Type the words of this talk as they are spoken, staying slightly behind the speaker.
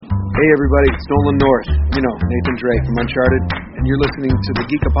Hey everybody, it's Nolan North. You know, Nathan Drake from Uncharted, and you're listening to the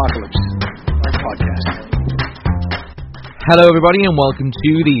Geek Apocalypse podcast. Hello everybody and welcome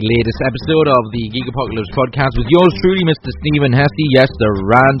to the latest episode of the Geek Apocalypse podcast with yours truly, Mr. Stephen Hesse. Yes, the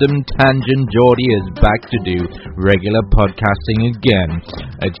random tangent Geordie is back to do regular podcasting again.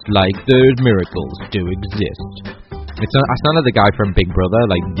 It's like those miracles do exist. I sound like the guy from Big Brother,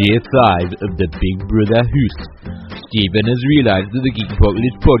 like Day 5 of the Big Brother house. Stephen has realised that the Geek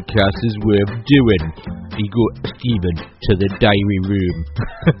Apocalypse podcast is worth doing. He go, Stephen, to the diary room.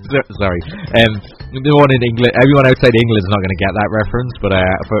 Sorry. No one in England, everyone outside England is not going to get that reference, but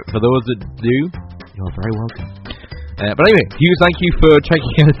for those that do, you're very welcome. But anyway, thank you for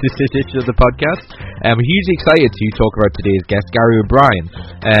checking out this edition of the podcast. I'm hugely excited to talk about today's guest, Gary O'Brien,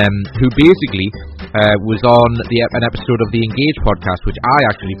 who basically was on an episode of the Engage podcast, which I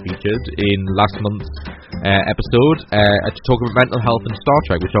actually featured in last month's episode to talk about mental health and Star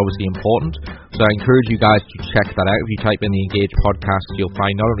Trek, which is obviously important. So I encourage you guys to check that out. If you type in the Engage podcast, you'll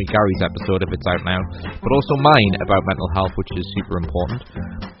find not only Gary's episode, if it's out now, but also mine about mental health, which is super important.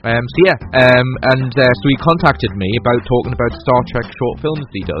 So he contacted me about talking about Star Trek short films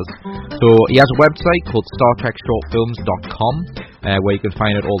that he does. So he has a website called StarTrekShortFilms.com, where you can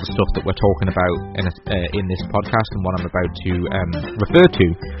find out all the stuff that we're talking about in this podcast and what I'm about to refer to.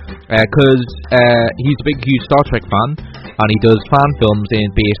 Because he's a big, huge Star Trek fan, and he does fan films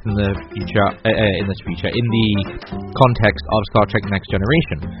based in the context of Star Trek Next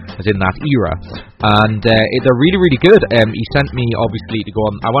Generation, as in that era. And they're really, really good. He sent me, obviously, to go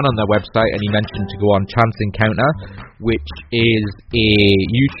on. I went on their website, and he mentioned to go on Chance Encounter, which is a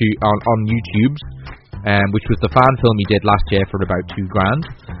YouTube on YouTube's, which was the fan film he did last year for about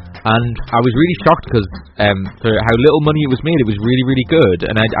 $2,000. And I was really shocked because for how little money it was made, it was really, really good.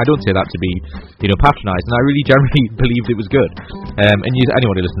 And I don't say that to be, patronising. I really generally believed it was good.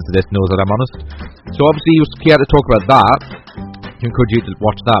 Anyone who listens to this knows that I'm honest. So obviously he had to talk about that. I encourage you to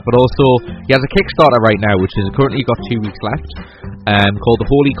watch that. But also he has a Kickstarter right now, which is currently got 2 weeks left, called The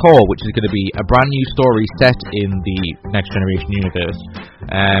Holy Core, which is going to be a brand new story set in the Next Generation universe.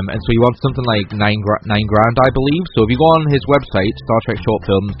 And so he wants something like $9,000, I believe. So if you go on his website,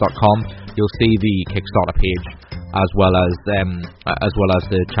 StarTrekShortFilms.com, you'll see the Kickstarter page, as well as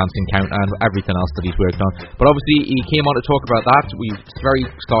the Chance Encounter and everything else that he's worked on. But obviously he came on to talk about that. It's very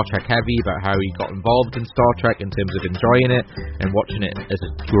Star Trek heavy, about how he got involved in Star Trek in terms of enjoying it and watching it as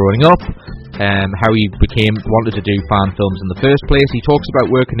growing up, how he wanted to do fan films in the first place. He talks about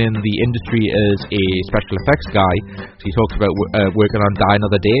working in the industry as a special effects guy. So he talks about working on Die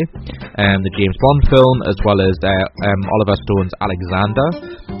Another Day, the James Bond film, as well as Oliver Stone's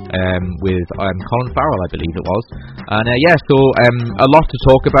Alexander, with Colin Farrell, I believe it was. And so a lot to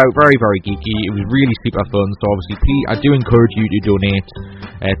talk about, very, very geeky. It was really super fun. So obviously, please, I do encourage you to donate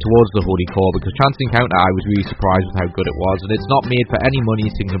towards the Holy Core, because Chance Encounter, I was really surprised with how good it was. And it's not made for any money,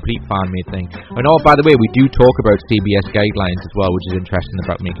 it's a complete fan-made thing. And by the way, we do talk about CBS guidelines as well, which is interesting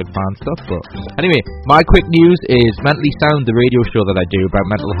about making fan stuff. But anyway, my quick news is Mentally Sound, the radio show that I do about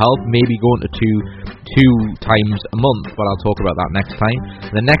mental health, maybe going to two times a month, but I'll talk about that next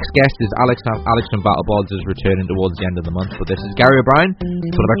time. The next guest is Alex from Battleboards, is returning towards the end of the month. But this is Gary O'Brien,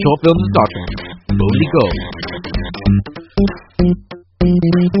 talking about short films and Star Trek. Holy go!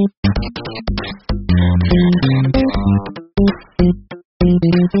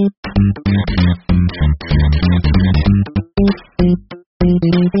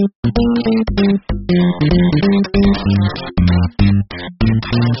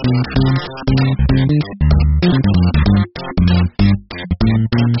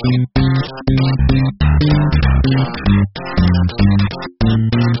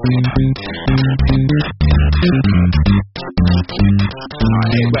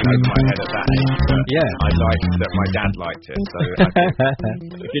 I liked that my dad liked it, so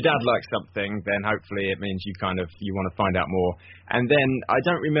if your dad likes something, then hopefully it means you want to find out more. And then I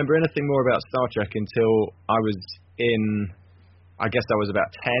don't remember anything more about Star Trek until I was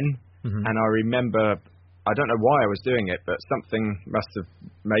about 10, and I remember, I don't know why I was doing it, but something must have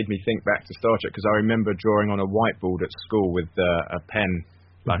made me think back to Star Trek, because I remember drawing on a whiteboard at school with a pen,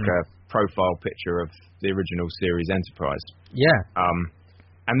 like a profile picture of the original series Enterprise. Yeah.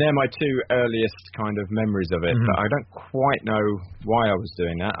 And they're my two earliest kind of memories of it, but I don't quite know why I was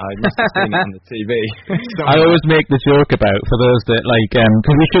doing that. I must have seen it on the TV. I always make the joke about, for those that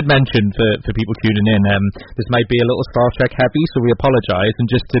because we should mention for people tuning in, this might be a little Star Trek heavy, so we apologise. And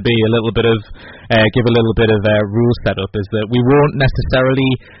just to be a little bit of, give a little bit of rule setup, is that we won't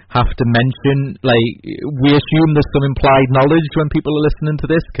necessarily have to mention, we assume there's some implied knowledge when people are listening to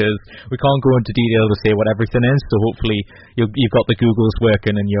this, because we can't go into detail to say what everything is. So hopefully you've got the Googles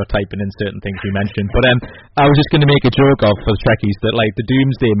working and you're typing in certain things we mentioned. But I was just going to make a joke of for the Trekkies that like the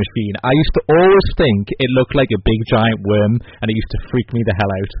Doomsday Machine, I used to always think it looked like a big giant worm, and it used to freak me the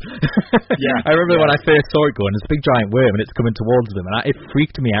hell out. Yeah, I remember when I first saw it going, there's a big giant worm and it's coming towards them, and it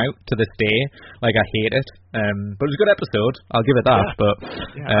freaked me out to this day. Like I hate it. But it was a good episode, I'll give it that. Yeah. But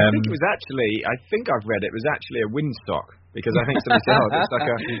I think it was actually, I think I've read it was actually a windsock. Because I think somebody said,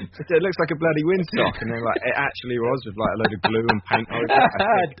 it looks like a bloody windsock, and then like it actually was with like a load of glue and paint over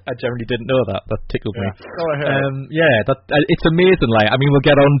it. I generally didn't know that. That tickled me. It's amazing. Like, I mean, we'll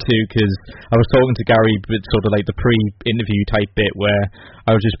get on to, because I was talking to Gary with sort of like the pre-interview type bit where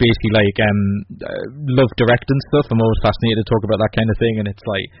I was just basically like, love directing stuff. I'm always fascinated to talk about that kind of thing, and it's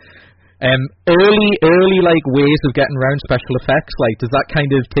like. Early like ways of getting around special effects, like does that kind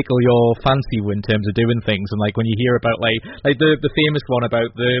of tickle your fancy in terms of doing things? And like when you hear about like the famous one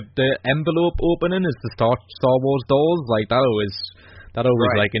about the envelope opening is the Star Wars doors, like that always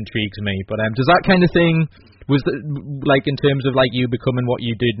right. Like intrigues me. But does that kind of thing like in terms of like you becoming what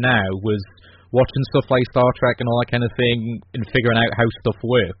you did now, was watching stuff like Star Trek and all that kind of thing and figuring out how stuff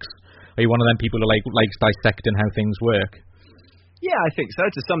works? Are you one of them people who likes dissecting how things work? Yeah, I think so,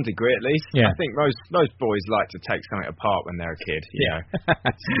 to some degree at least. Yeah. I think most boys like to take something apart when they're a kid.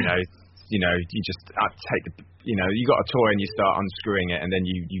 You know, you just take you got a toy and you start unscrewing it, and then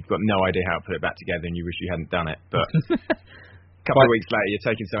you've got no idea how to put it back together, and you wish you hadn't done it. But a couple of weeks later, you're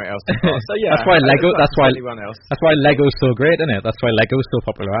taking something else apart. So yeah, that's why Lego. That's why Lego's so great, isn't it? That's why Lego's so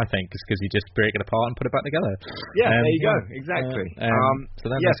popular, I think, is because you just break it apart and put it back together. Yeah, there you go. Exactly.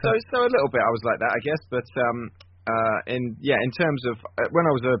 So a little bit I was like that, I guess, but. In terms of when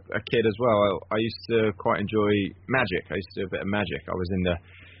I was a kid as well, I used to quite enjoy magic. I used to do a bit of magic. I was in the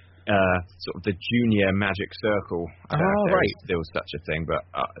sort of the junior magic circle. Right. There was such a thing, but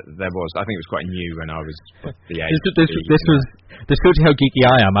I think it was quite new when I was the age. This shows you how geeky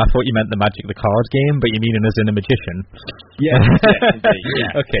I am. I thought you meant the Magic the Card game, but you mean it as in a magician. Yeah, indeed.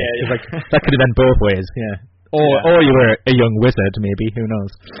 Yeah. Okay. Yeah. Like, that could have been both ways. Yeah. Or you were a young wizard, maybe. Who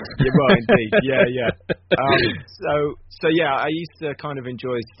knows? Yeah, well, indeed. Yeah. So I used to kind of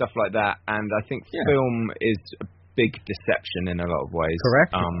enjoy stuff like that, and I think film is a big deception in a lot of ways.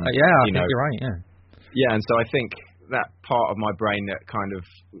 Correct. I think you're right. Yeah. Yeah, and so I think that part of my brain that kind of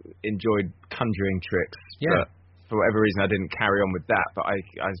enjoyed conjuring tricks. Yeah. But for whatever reason, I didn't carry on with that, but I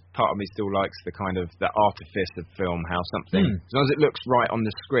part of me still likes the kind of the artifice of film, how something, as long as it looks right on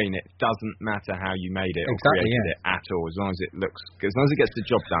the screen, it doesn't matter how you made it or created it at all, as long as it gets the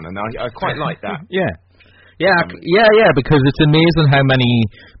job done, and I quite like that. Because it's amazing how many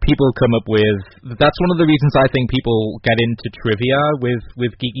people come up with. That's one of the reasons I think people get into trivia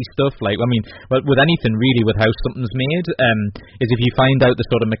with geeky stuff. Like, I mean, with anything really, with how something's made, is if you find out the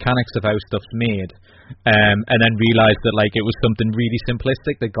sort of mechanics of how stuff's made, and then realize that like it was something really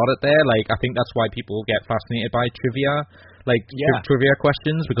simplistic that got it there. Like, I think that's why people get fascinated by trivia. Trivia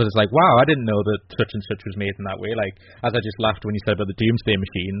questions, because it's like, wow, I didn't know that such and such was made in that way. Like, as I just laughed when you said about the Doomsday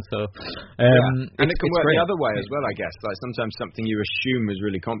Machine. So, and it can work the other way as well, I guess. Like sometimes something you assume is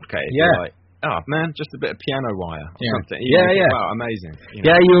really complicated. Yeah. Like, oh man, just a bit of piano wire or something. Wow, amazing.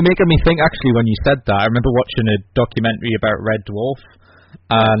 Yeah, you were making me think actually when you said that. I remember watching a documentary about Red Dwarf,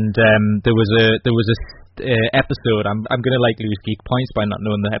 and there was a episode. I'm gonna like lose geek points by not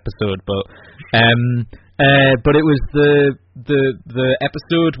knowing the episode, but it was the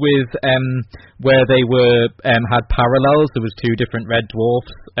episode with where they were had parallels. There was two different red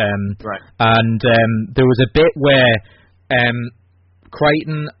dwarfs, right. And there was a bit where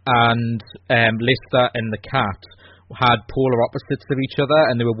Crichton and Lister and the cat had polar opposites of each other,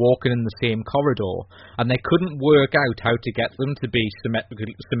 and they were walking in the same corridor, and they couldn't work out how to get them to be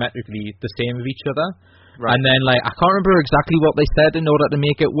symmetrically the same of each other. Right. And then, like, I can't remember exactly what they said in order to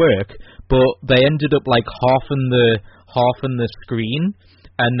make it work, but they ended up like half in the screen,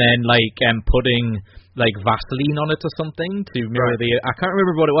 and then like putting like Vaseline on it or something to mirror I can't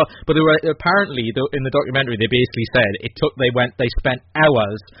remember what it was, but they were apparently in the documentary they basically said they spent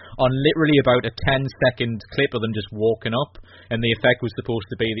hours on literally about a 10-second clip of them just walking up, and the effect was supposed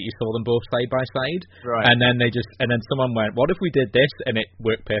to be that you saw them both side by side, right. And then someone went, what if we did this, and it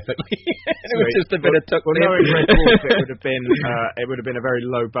worked perfectly. It was just a bit of tuck. Knowing Red Dwarf, it would have been a very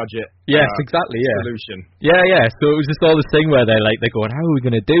low budget solution. Yeah. So it was just all this thing where they're going, how are we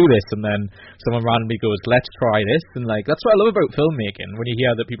going to do this, and then someone randomly goes, let's try this, and like that's what I love about filmmaking, when you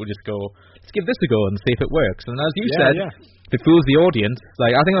hear that people just go, let's give this a go and see if it works. And as you said, if it fools the audience,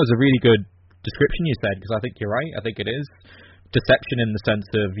 like I think that was a really good description you said, because I think you're right. I think it is. deception in the sense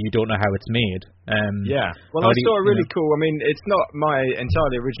of you don't know how it's made. Well, I saw a really cool. I mean, it's not my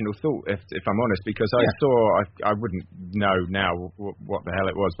entirely original thought, if I'm honest, because I wouldn't know now what the hell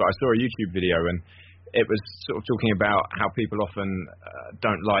it was, but I saw a YouTube video and it was sort of talking about how people often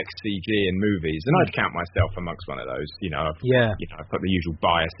don't like CG in movies, and I'd count myself amongst one of those. I've got the usual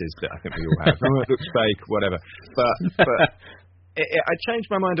biases that I think we all have. It looks fake, whatever. But I changed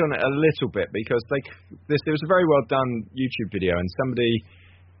my mind on it a little bit because there was a very well done YouTube video, and somebody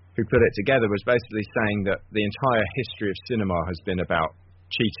who put it together was basically saying that the entire history of cinema has been about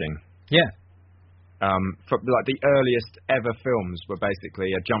cheating. Yeah. Like the earliest ever films were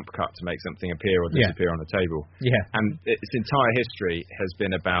basically a jump cut to make something appear or disappear on a table. Yeah. And its entire history has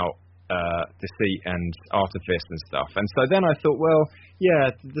been about deceit and artifice and stuff. And so then I thought, well,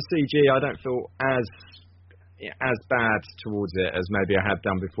 the CG I don't feel as bad towards it as maybe I had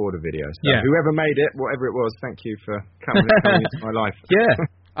done before the video. So whoever made it, whatever it was, thank you for coming into my life. Yeah.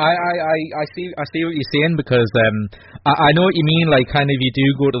 I see what you're saying, because I know what you mean. Like, kind of, you do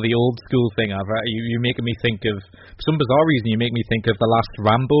go to the old school thing. You're making me think of, for some bizarre reason, you make me think of the last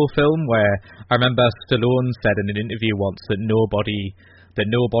Rambo film, where I remember Stallone said in an interview once that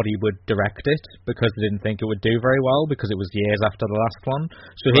nobody would direct it because they didn't think it would do very well, because it was years after the last one.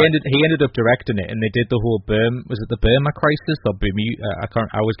 So he ended up directing it, and they did the whole was it the Burma Crisis or Bermuda?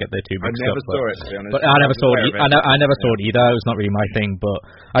 I always get their two mixed up. I never saw it, to be honest. But I never saw it. I never saw it either. It was not really my thing. But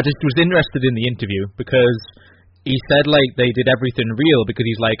I just was interested in the interview because he said, like, they did everything real, because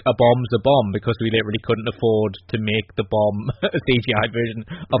he's like, a bomb's a bomb, because we literally couldn't afford to make the bomb a CGI version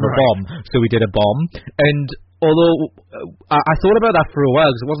of a bomb, so we did a bomb. And although I thought about that for a while,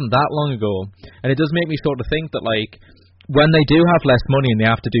 because it wasn't that long ago, and it does make me sort of think that, like, when they do have less money and they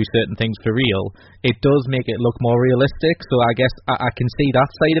have to do certain things for real, it does make it look more realistic. So I guess I can see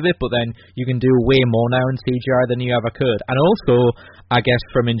that side of it, but then you can do way more now in CGI than you ever could. And also, I guess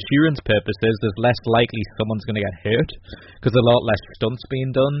from insurance purposes, there's less likely someone's going to get hurt, because a lot less stunts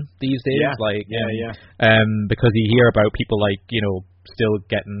being done these days. Because you hear about people like, still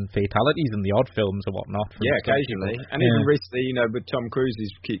getting fatalities in the odd films or whatnot. Occasionally. And even recently, with Tom Cruise, he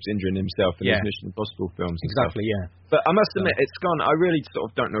keeps injuring himself in his Mission Impossible films. Exactly, But I must admit, it's gone. I really sort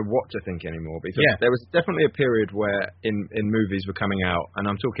of don't know what to think anymore, because there was definitely a period where in movies were coming out, and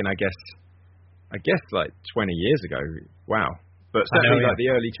I'm talking, I guess like 20 years ago. Wow. But certainly like the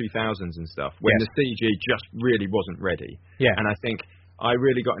early 2000s and stuff, when the CG just really wasn't ready. Yeah. And I think I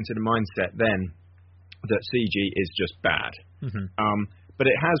really got into the mindset then that CG is just bad. Mm-hmm. But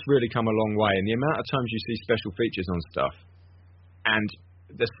it has really come a long way, and the amount of times you see special features on stuff, and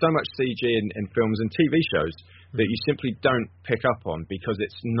there's so much CG in films and TV shows that you simply don't pick up on, because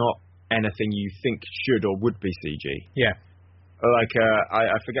it's not anything you think should or would be CG. Yeah. Like,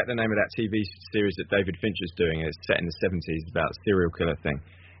 I forget the name of that TV series that David Fincher's doing. It's set in the 70s, about a serial killer thing.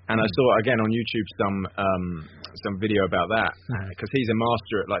 And I saw, again, on YouTube some video about that, because he's a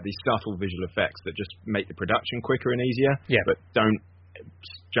master at, like, these subtle visual effects that just make the production quicker and easier, but don't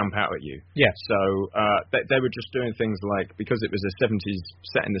jump out at you. Yeah. So they were just doing things like, because it was a 70s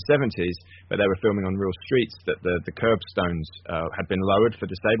set in the 70s, but they were filming on real streets, that the curbstones had been lowered for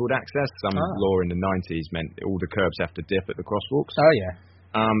disabled access. Some law in the 90s meant all the curbs have to dip at the crosswalks. Oh, yeah.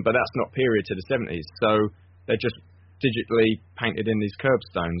 But that's not period to the 70s. So they just digitally painted in these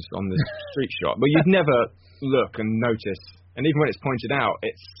curbstones on the street shot. But you'd never look and notice. And even when it's pointed out,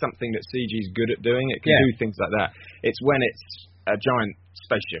 it's something that CG's good at doing. It can do things like that. It's when it's a giant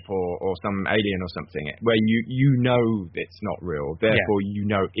spaceship or some alien or something where you know it's not real, therefore you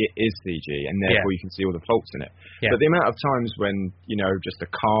know it is CG, and therefore you can see all the faults in it. But the amount of times when just a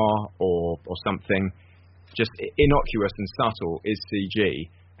car or something just innocuous and subtle is CG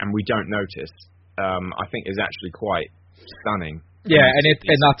and we don't notice, I think is actually quite stunning. Yeah, and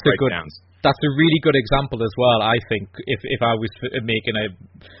that's a good. That's a really good example as well, I think, if I was making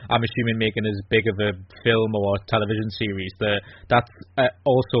I'm assuming making as big of a film or television series, that's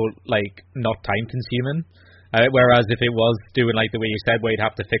also, like, not time consuming. Whereas if it was doing, like, the way you said, where you'd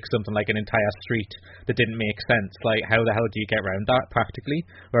have to fix something like an entire street that didn't make sense, like, how the hell do you get around that practically?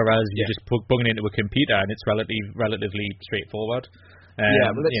 Whereas you just plug it into a computer and it's relatively straightforward.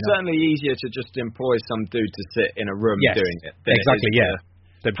 Well, it's certainly easier to just employ some dude to sit in a room doing it. Exactly,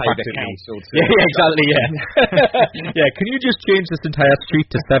 pay the council to... exactly, can you just change this entire street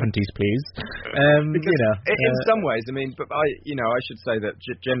to 70s, please? In some ways, I mean, but I should say that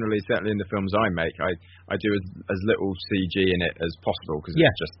generally, certainly in the films I make, I do as little CG in it as possible, because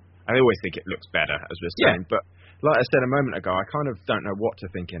it's just, I always think it looks better, as we're saying, but like I said a moment ago, I kind of don't know what to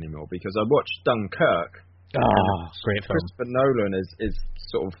think anymore, because I watched Dunkirk, Great film. Christopher Nolan is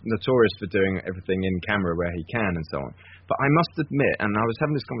sort of notorious for doing everything in camera where he can and so on. But I must admit, and I was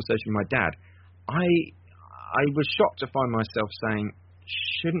having this conversation with my dad, I was shocked to find myself saying,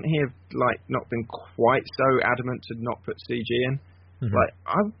 shouldn't he have not been quite so adamant to not put CG in? Mm-hmm.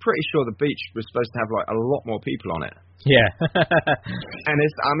 I'm pretty sure the beach was supposed to have a lot more people on it. Yeah. And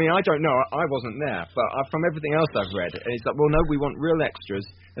I don't know, I wasn't there, but from everything else I've read, and he's like, well, no, we want real extras.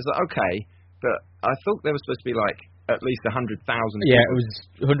 It's like, okay, but I thought there was supposed to be at least 100,000. Yeah, it was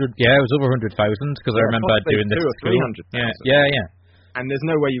 100. Yeah, it was over 100,000 because I remember doing this. 200 or 300,000. Yeah. And there's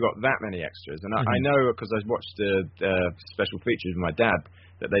no way you got that many extras. And I know because I watched the special features with my dad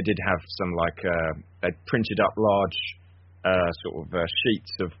that they did have some they printed up large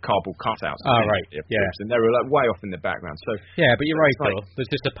sheets of cardboard cutouts. Oh right, yeah. And they were way off in the background. So yeah, but you're right though. There's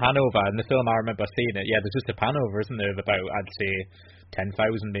just a pan over in the film. I remember seeing it. Yeah, there's just a pan over, isn't there? Of about I'd say 10,000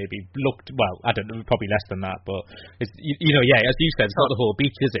 maybe. I don't know, probably less than that. But it's yeah, as you said, it's not the whole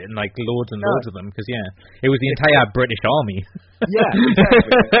beach, is it? And loads and loads of them because it was the entire British Army. Yeah,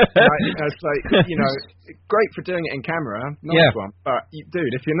 exactly. It's great for doing it in camera, nice one. But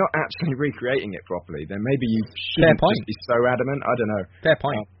dude, if you're not actually recreating it properly, then maybe you shouldn't just be so adamant. I don't know. Fair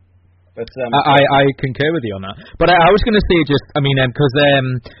point. But I concur with you on that. But I was going to say because I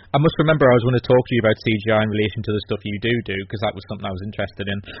must remember I was going to talk to you about CGI in relation to the stuff you do because that was something I was interested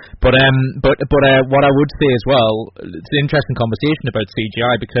in. But what I would say as well, it's an interesting conversation about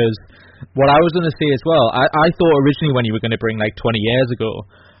CGI because what I was going to say as well, I thought originally when you were going to bring 20 years ago,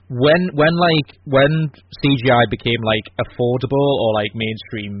 when CGI became affordable or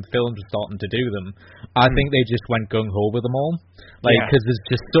mainstream films were starting to do them, I think they just went gung ho with them all. Because there's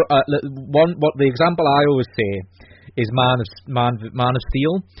just what the example I always say is Man of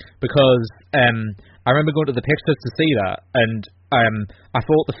Steel, because I remember going to the pictures to see that, and I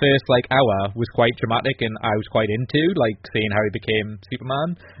thought the first hour was quite dramatic, and I was quite into seeing how he became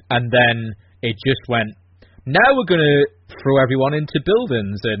Superman, and then it just went, now we're going to throw everyone into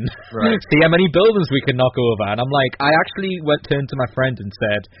buildings and see how many buildings we can knock over. And I'm I actually turned to my friend and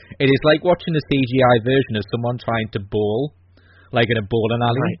said, it is like watching a CGI version of someone trying to bowl, in a bowling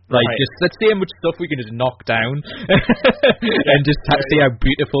alley. Just let's see how much stuff we can just knock down and just see how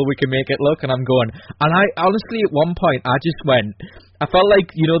beautiful we can make it look. And I'm going, and I honestly at one point I just went, I felt I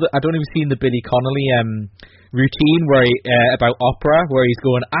don't know if you've seen the Billy Connolly routine where about opera where he's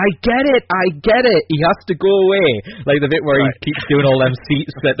going, I get it, he has to go away, the bit where he keeps doing all them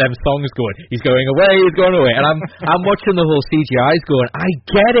them songs going, he's going away, and I'm watching the whole CGI's going, I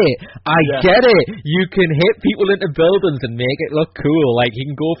get it, you can hit people into buildings and make it look cool, he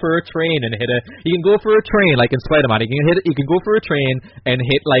can go for a train and he can go for a train in Spider-Man, he can go for a train and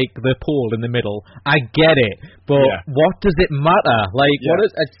hit the pole in the middle, I get it, but what does it matter, what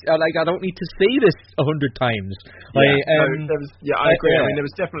is I don't need to see this 100 times. I agree. I mean, there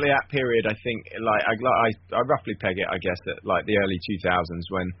was definitely that period. I think, I roughly peg it, I guess, at the early 2000s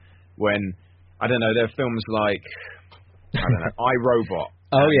when I don't know, there are films like iRobot,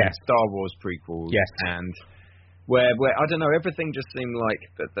 Star Wars prequels, and where I don't know, everything just seemed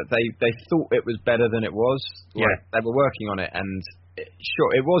that they thought it was better than it was. They were working on it, and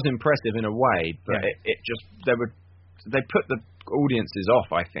it was impressive in a way, but it just they put the audiences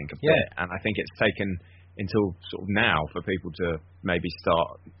off, I think, a bit, and I think it's taken until sort of now for people to maybe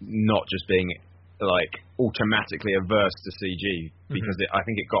start not just being automatically averse to CG because I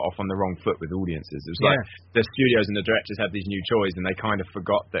think it got off on the wrong foot with audiences. It was the studios and the directors had these new toys and they kind of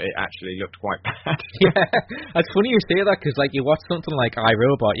forgot that it actually looked quite bad. It's funny you say that because you watch something like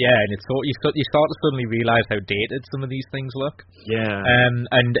iRobot, and it's you start to suddenly realise how dated some of these things look.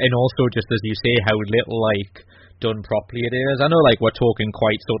 And also just as you say how little done properly it is. I know we're talking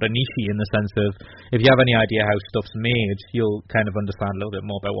quite sort of niche in the sense of if you have any idea how stuff's made, you'll kind of understand a little bit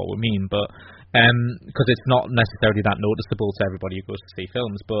more about what we mean, but because it's not necessarily that noticeable to everybody who goes to see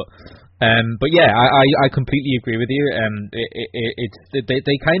films, but I completely agree with you.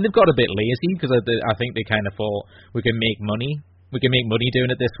 They kind of got a bit lazy because I think they kind of thought we can make money doing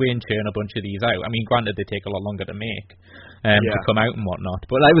it this way and churn a bunch of these out. I mean, granted, they take a lot longer to make to come out and whatnot.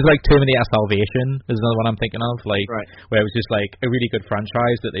 But it was Terminator Salvation is another one I'm thinking of, where it was just a really good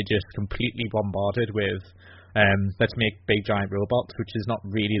franchise that they just completely bombarded with. Let's make big giant robots, which is not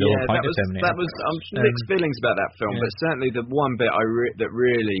really the whole point of Terminator. That was mixed feelings about that film, but certainly the one bit that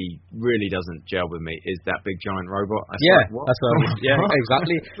really doesn't gel with me is that big giant robot. That's what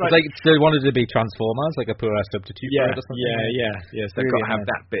exactly. It's they wanted to be Transformers, a poor substitute for it or something. So they've got to have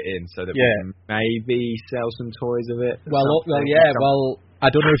that bit in so that we can maybe sell some toys of it. Well,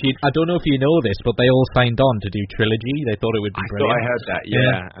 I don't know if you know this, but they all signed on to do Trilogy. They thought it would be brilliant. I heard that.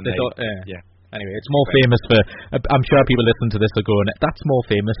 And they thought, Anyway, it's more famous for. I'm sure people listening to this are going, "That's more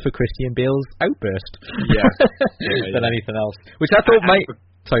famous for Christian Bale's outburst than anything else." Which I thought might.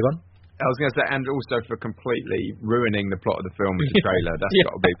 Sorry, go on. I was going to say, and also for completely ruining the plot of the film with the trailer. That's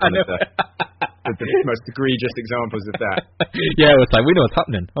got to be one of the most egregious examples of that. Yeah, it's like we know what's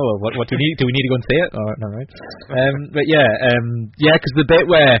happening. Oh, what do we need? Do we need to go and say it? Oh, no, right. But because the bit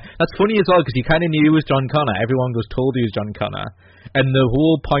where that's funny as well, because you kind of knew he was John Connor. Everyone was told he was John Connor, and the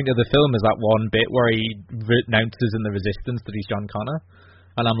whole point of the film is that one bit where he announces in the Resistance that he's John Connor,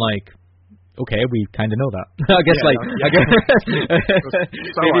 and I'm like, okay, we kind of know that. I guess, I guess.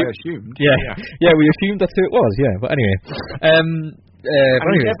 So I assumed. Yeah, we assumed that's who it was. Yeah, but anyway.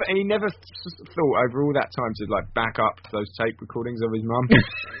 He never thought over all that time to back up those tape recordings of his mum.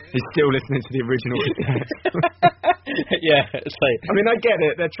 He's still listening to the original. Yeah, it's like. I mean, I get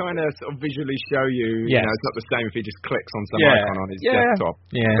it. They're trying to sort of visually show you. Yeah. You know, it's not the same if he just clicks on some icon on his desktop.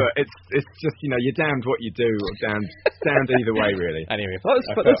 Yeah. But it's just you're damned what you do, or damned either way, really. Anyway, that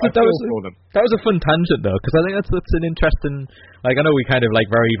was a fun tangent though, because I think that's an interesting. I know we kind of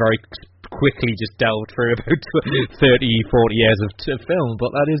very very quickly just delved through about 30, 40 years of film,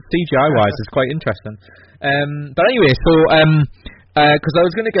 but that is CGI wise is quite interesting. But anyway, so because I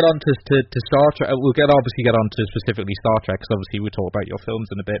was going to get on to Star Trek, we'll obviously get on to specifically Star Trek, because obviously we'll talk about your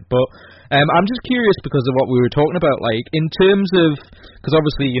films in a bit, but I'm just curious because of what we were talking about, in terms of, because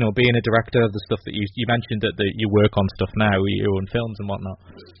obviously, being a director of the stuff that you mentioned that you work on stuff now, your own films and whatnot,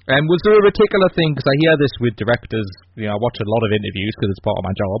 was there a particular thing, because I hear this with directors, I watch a lot of interviews because it's part of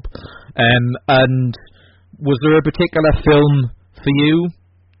my job, and was there a particular film for you,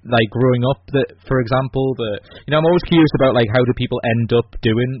 growing up, that, for example, I'm always curious about how do people end up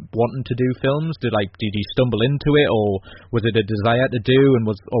wanting to do films? Did you stumble into it, or was it a desire to do,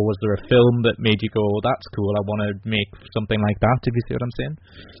 or was there a film that made you go, oh, that's cool, I want to make something like that? If you see what I'm saying?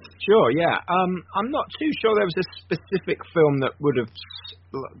 Sure, yeah. I'm not too sure there was a specific film that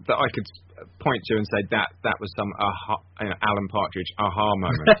that I could point to and say that was some Alan Partridge aha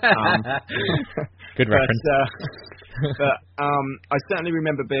moment. Good reference. But I certainly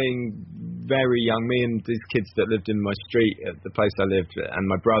remember being very young. Me and these kids that lived in my street at the place I lived, and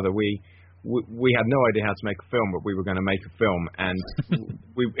my brother, we had no idea how to make a film, but we were going to make a film, and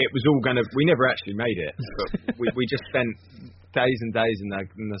it was all going to. We never actually made it, but we just spent days and days in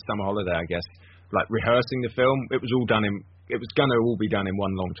the summer holiday, I guess, rehearsing the film. It was all done it was going to all be done in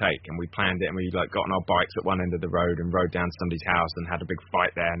one long take, and we planned it, and we got on our bikes at one end of the road and rode down to somebody's house and had a big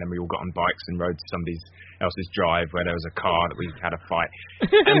fight there, and then we all got on bikes and rode to somebody else's drive where there was a car that we had a fight,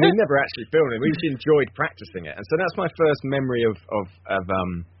 and we never actually filmed it. We just enjoyed practicing it, and so that's my first memory of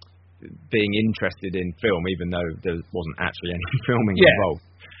being interested in film, even though there wasn't actually any filming involved.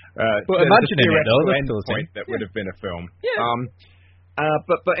 But imagining it though, that would have been a film. Yeah.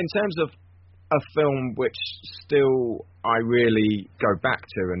 But in terms of a film which still I really go back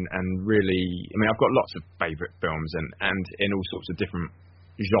to and really, I've got lots of favourite films and in all sorts of different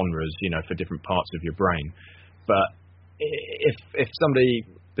genres, for different parts of your brain. But if somebody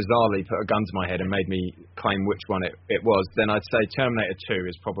bizarrely put a gun to my head and made me claim which one it was, then I'd say Terminator 2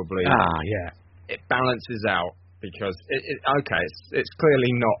 is probably... It balances out because, it's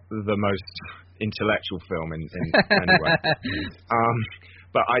clearly not the most intellectual film in any way.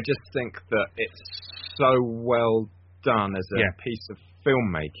 But I just think that it's so well done as a piece of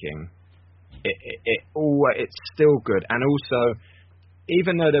filmmaking. It's still good. And also,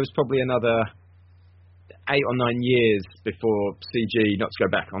 even though there was probably another 8 or 9 years before CG, not to go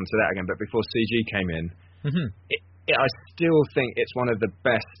back onto that again, but before CG came in, I still think it's one of the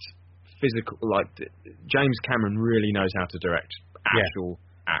best physical, James Cameron really knows how to direct actual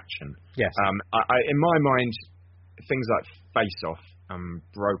action. Yes. In my mind, things like Face Off,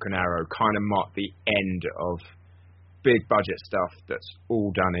 Broken Arrow kind of mark the end of big budget stuff that's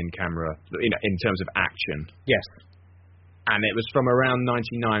all done in camera, in terms of action. Yes. And it was from around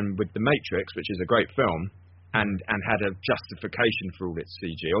 99 with The Matrix, which is a great film, and had a justification for all its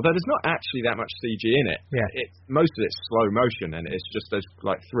CG. Although there's not actually that much CG in it. Yeah. Most of it's slow motion, and it's just those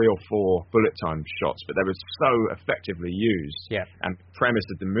 3 or 4 bullet time shots, but they were so effectively used. Yeah. And the premise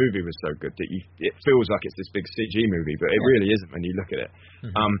of the movie was so good that it feels like it's this big CG movie, but it really isn't when you look at it.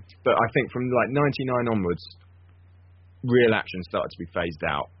 But I think from 99 onwards, real action started to be phased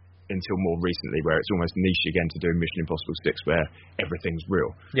out until more recently, where it's almost niche again to do Mission Impossible 6, where everything's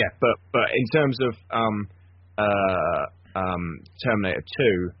real. Yeah. But in terms of Terminator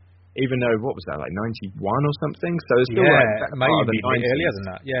 2, even though, what was that, 91 or something? So it's still it might even be earlier than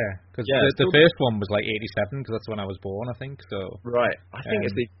that. Yeah, because the first one was 87, because that's when I was born, I think. So right, I think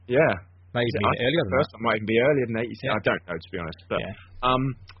it's might even be earlier than that. First one might even be earlier than 87. I don't know, to be honest. But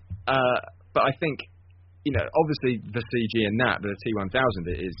but I think, obviously the CG in that, the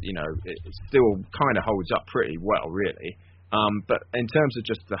T1000 is, it still kind of holds up pretty well, really. But in terms of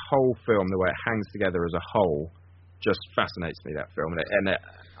just the whole film, the way it hangs together as a whole, just fascinates me, that film. And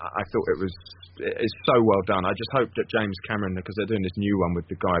I thought it's so well done. I just hope that James Cameron, because they're doing this new one with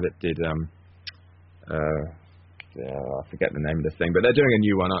the guy that did, I forget the name of the thing, but they're doing a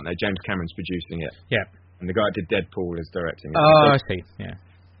new one, aren't they? James Cameron's producing it. Yeah. And the guy that did Deadpool is directing it. Oh, I see. Yeah.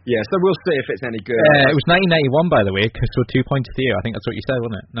 Yeah, so we'll see if it's any good. It was 1981, by the way, so 2 points to you. I think that's what you said,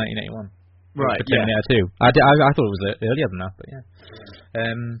 wasn't it? 1981. Right, for Terminator 2. I thought it was earlier than that, but yeah.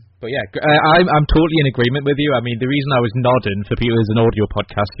 I'm totally in agreement with you. I mean, the reason I was nodding, for people who's an audio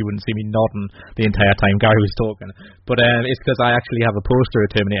podcast, you wouldn't see me nodding the entire time Gary was talking, but it's because I actually have a poster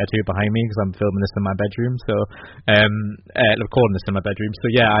of Terminator 2 behind me, because I'm filming this in my bedroom, so recording this in my bedroom.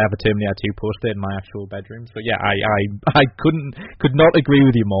 So yeah, I have a Terminator 2 poster in my actual bedroom. So yeah, I could not agree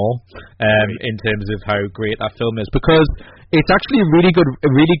with you more in terms of how great that film is, because it's actually a really good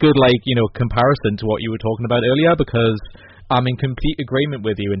comparison to what you were talking about earlier, because I'm in complete agreement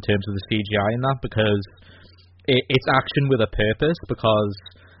with you in terms of the CGI in that, because it's action with a purpose. Because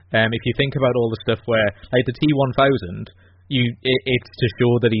if you think about all the stuff where, like the T1000, it's to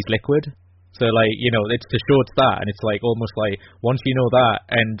show that he's liquid. So it's to show it's that, and it's like almost like once you know that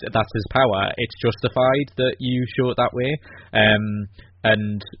and that's his power, it's justified that you show it that way.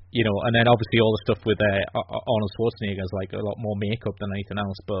 And then obviously all the stuff with Arnold Schwarzenegger is like a lot more makeup than anything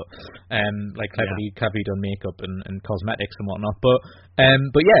else, but cleverly done makeup and cosmetics and whatnot. But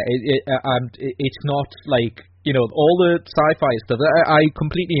yeah, it's not like all the sci-fi stuff. I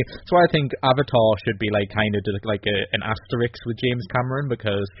completely. That's why I think Avatar should be like kind of like an asterisk with James Cameron,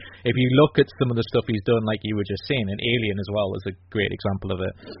 because if you look at some of the stuff he's done, like you were just saying, and Alien as well is a great example of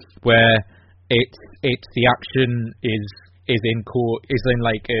it, where it's the action is in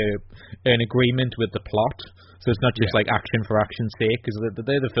like an agreement with the plot. So it's not just like action for action's sake, because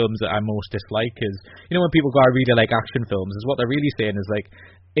they're the films that I most dislike. Is when people go, I really like action films, is what they're really saying is like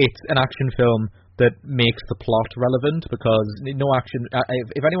it's an action film that makes the plot relevant, because no action.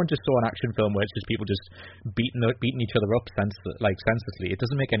 If anyone just saw an action film where it's just people just beating each other up senselessly, it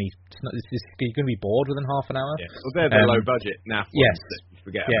doesn't make any. You're going to be bored within half an hour. Yeah. Well, they're the low budget NAF ones. Yes.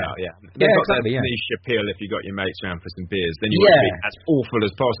 Forget Yeah. about, yeah. Yeah, They've got exactly, that yeah. niche appeal if you got your mates around for some beers. Then you want to be as awful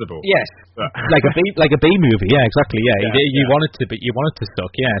as possible. Yes, But like a B movie. Yeah, exactly. Yeah, you want it to suck.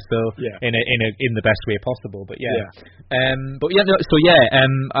 Yeah, so Yeah. in the best way possible. But yeah, I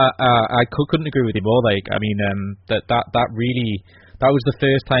couldn't agree with you more. Like, I mean, that really. That was the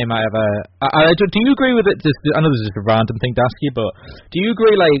first time I ever. Do you agree with it? I know this is a random thing to ask you, but do you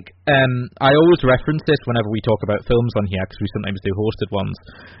agree? Like, I always reference this whenever we talk about films on here, because we sometimes do hosted ones.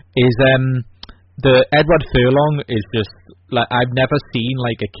 Is the Edward Furlong is just like, I've never seen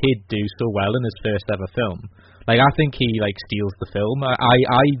like a kid do so well in his first ever film. Like, I think he like steals the film. I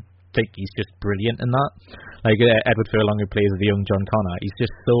think he's just brilliant in that. Like Edward Furlong, who plays the young John Connor, he's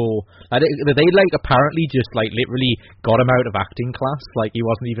just so. They like apparently just like literally got him out of acting class. Like, he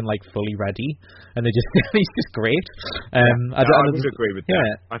wasn't even like fully ready, and he's just great. I would agree with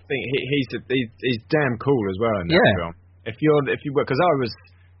that. I think he's damn cool as well in that film. If you were, because I was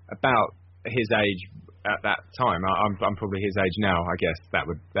about his age at that time. I'm probably his age now. I guess that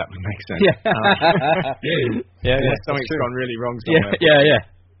would make sense. Something's gone really wrong somewhere. Yeah.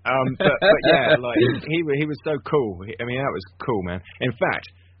 But yeah, like he was so cool. I mean, that was cool, man. In fact,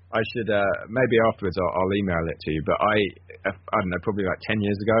 I should maybe afterwards I'll email it to you. But I don't know, probably like 10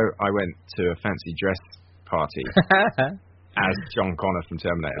 years ago, I went to a fancy dress party as John Connor from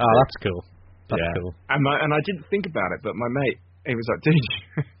Terminator. Oh, that's cool. That's cool. And I didn't think about it, but my mate, he was like,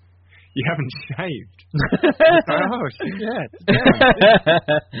 dude, you haven't shaved. Oh, shit.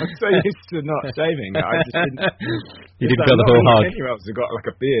 I'm so used to not shaving that I just didn't. You didn't feel the whole hog. Anyone else who got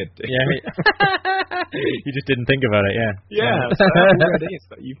like a beard. Yeah. You just didn't think about it, yeah. Yeah. So already, it's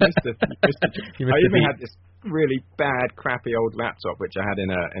like, you've missed it. I even had this really bad, crappy old laptop which I had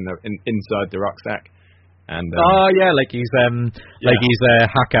inside the rucksack. And like he's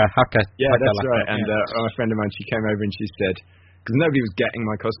hacker. Yeah, that's right. And a friend of mine, she came over and she said, because nobody was getting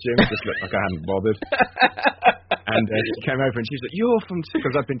my costume, it just looked like I hadn't bothered. And she came over and she was like, "You're from,"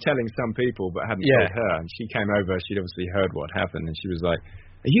 because I've been telling some people but hadn't told her. And she came over, she'd obviously heard what happened, and she was like,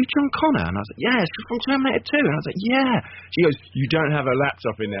 "Are you John Connor?" And I was like, "Yes, you're from Terminator 2." And I was like, "Yeah." She goes, "You don't have a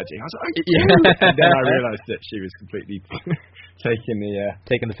laptop in there, do you?" I was like, "I do." And then I realised that she was completely taking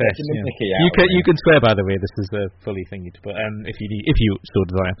the piss. Mickey out. You can swear, by the way. This is a fully thingy, but if you so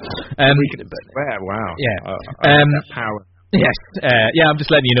desire. We can swear. Wow. Yeah. That power. Yes, I'm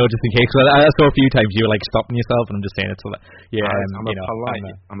just letting you know just in case. Cause I saw a few times you were like stopping yourself, and I'm just saying it. So that,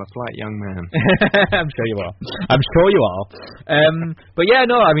 I'm a polite young man. I'm sure you are. But yeah,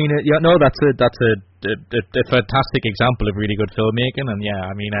 no, I mean, that's a fantastic example of really good filmmaking, and yeah,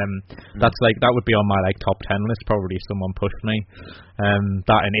 I mean, that's like that would be on my like top 10 list probably. If someone pushed me,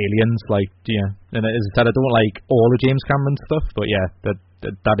 that and Aliens, like and as I said, I don't like all the James Cameron stuff, but yeah,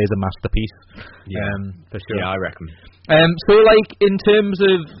 that is a masterpiece. For sure. Yeah, I reckon. So like in terms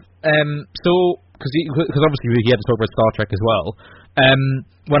of because obviously we had to talk about Star Trek as well.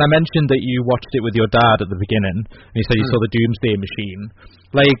 When I mentioned that you watched it with your dad at the beginning, and you said you saw the Doomsday Machine,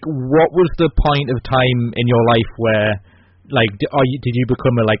 like what was the point of time in your life where, like, did you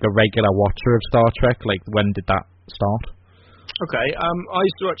become a regular watcher of Star Trek? Like, when did that start? Okay, I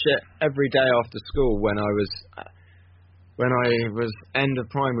used to watch it every day after school when I was end of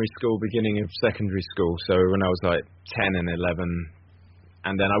primary school, beginning of secondary school. So when I was like 10 and 11,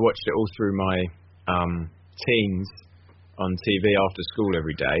 and then I watched it all through my teens on TV after school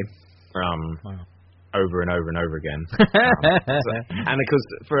every day, over and over and over again. And because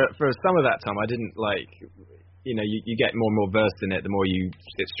for some of that time, I didn't like, you get more and more versed in it, the more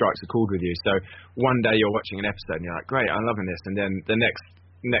it strikes a chord with you. So one day you're watching an episode and you're like, great, I'm loving this, and then the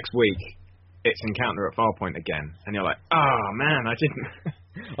next week it's Encounter at Farpoint again, and you're like, oh man, I didn't.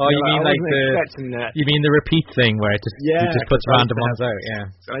 Oh, you mean like you mean the repeat thing where it just puts random ones out? Yeah.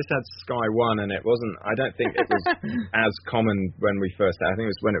 So I just had Sky One, and it wasn't. I don't think it was as common when we first had. I think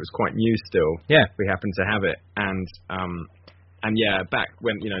it was when it was quite new still. Yeah. We happened to have it, and yeah, back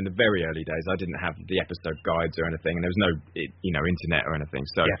when in the very early days, I didn't have the episode guides or anything, and there was no internet or anything.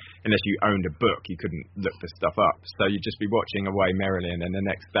 So unless you owned a book, you couldn't look the stuff up. So you'd just be watching away merrily, and then the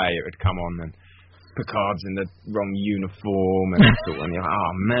next day it would come on and Picard's in the wrong uniform and you're like,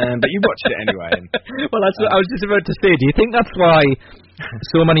 oh man, but you watched it anyway. And, well, that's what I was just about to say. Do you think that's why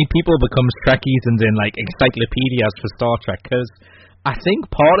so many people become Trekkies and in like encyclopedias for Star Trek? Because I think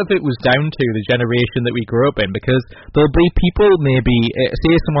part of it was down to the generation that we grew up in, because there'll be people maybe,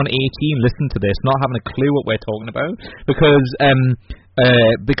 say someone 18 listen to this, not having a clue what we're talking about, because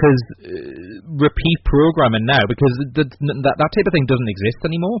repeat programming now, because that type of thing doesn't exist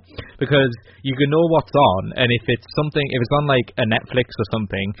anymore, because you can know what's on, and if it's on like a Netflix or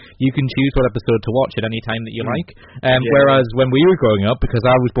something, you can choose what episode to watch at any time that you like. Whereas when we were growing up, because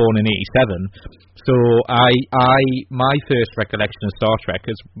I was born in 87, so my first recollection of Star Trek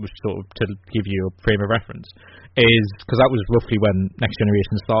is sort of to give you a frame of reference, is because that was roughly when Next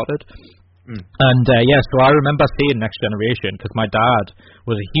Generation started. And so I remember seeing Next Generation because my dad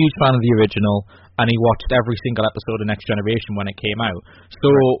was a huge fan of the original, and he watched every single episode of Next Generation when it came out. So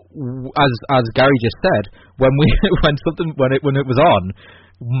as Gary just said, when it was on,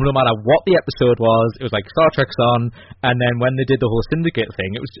 no matter what the episode was, it was like Star Trek's on, and then when they did the whole syndication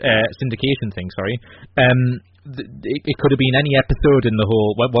thing, it could have been any episode in the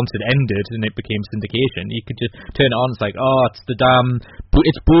whole. Once it ended and it became syndication, you could just turn it on. It's like, oh, it's the damn,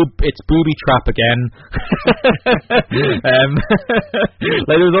 it's booby trap again.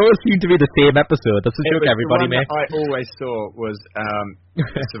 Like there always seemed to be the same episode. That's a joke everybody makes. I always saw was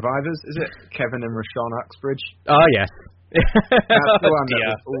Survivors. Is it Kevin and Rashawn Uxbridge? Oh yes. That's the one that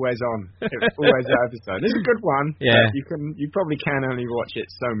was always on. It was always that episode. It's a good one. Yeah. You probably can only watch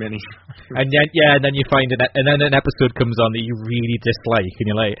it so many times. And then you find and then an episode comes on that you really dislike, and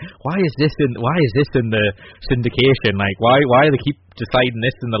you're like, why is this in the syndication? Like, why do they keep deciding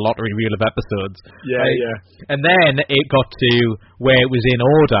this in the lottery reel of episodes? Yeah, like, yeah. And then it got to where it was in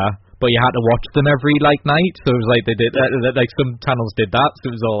order, but you had to watch them every night. So it was like they did like some channels did that.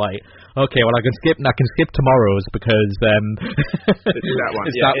 So it was all like, okay, well I can skip tomorrow's because it's that one.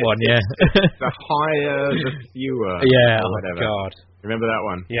 It's that one. The higher, the fewer. Yeah. Or whatever. Oh God. Remember that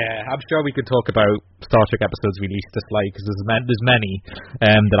one? Yeah, I'm sure we could talk about Star Trek episodes we least dislike, because there's many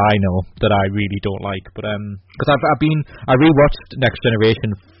that I know that I really don't like. But because I rewatched Next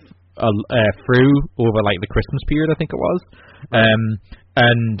Generation through over like the Christmas period, I think it was,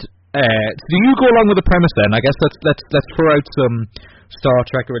 and. Do you go along with the premise then? I guess let's throw out some Star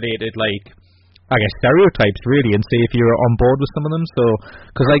Trek related stereotypes really, and see if you're on board with some of them. So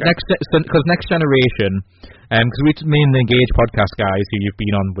because Next Generation, because we mainly Engage podcast guys who you've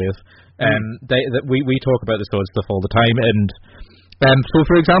been on with, we talk about this sort of stuff all the time. And so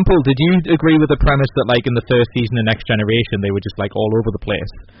for example, did you agree with the premise that like in the first season of Next Generation they were just like all over the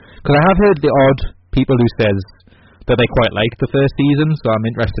place? Because I have heard the odd people who says that they quite liked the first season, so I'm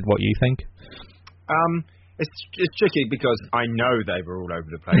interested what you think. It's tricky because I know they were all over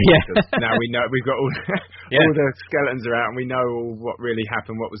the place. Yeah. Because now we know we've got all all the skeletons are out, and we know all what really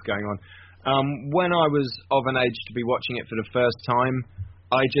happened, what was going on. When I was of an age to be watching it for the first time,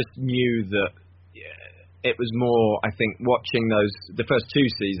 I just knew that it was more. I think watching the first 2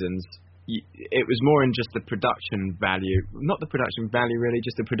 seasons, it was more in just the production value, not the production value really,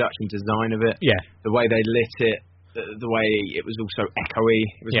 just the production design of it. Yeah. The way they lit it. The way it was also echoey.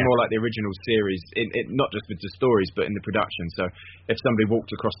 It was more like the original series, not just with the stories, but in the production. So if somebody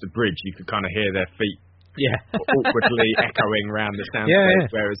walked across the bridge, you could kind of hear their feet awkwardly echoing around the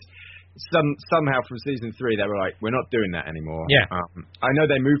soundstage. Whereas somehow from season 3, they were like, we're not doing that anymore. Yeah. I know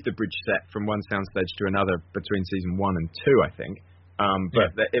they moved the bridge set from one soundstage to another between season 1 and 2, I think.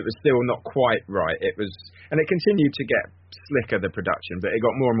 But it was still not quite right. And it continued to get slicker, the production, but it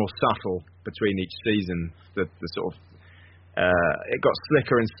got more and more subtle between each season. The sort of it got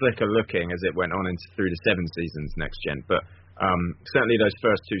slicker and slicker looking as it went on through the 7 seasons next gen. But certainly those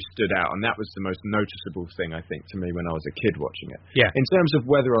first 2 stood out, and that was the most noticeable thing, I think, to me when I was a kid watching it. Yeah. In terms of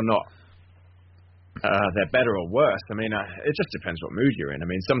whether or not they're better or worse, I mean, it just depends what mood you're in. I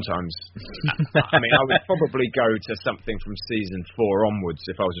mean, sometimes, I would probably go to something from season 4 onwards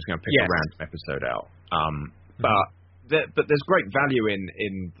if I was just going to pick a random episode out. But there's great value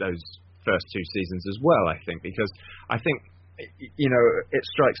in those first 2 seasons as well, I think, because I think, it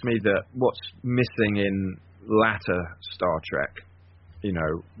strikes me that what's missing in latter Star Trek,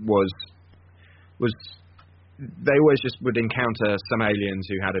 was they always just would encounter some aliens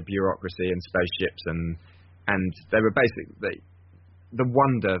who had a bureaucracy and spaceships, and they were basically the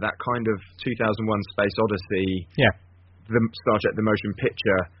wonder, that kind of 2001 Space Odyssey, the Star Trek the motion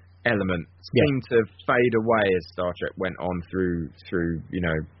picture element seemed to fade away as Star Trek went on through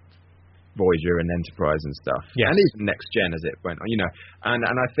Voyager and Enterprise and stuff, and even Next Gen as it went on, and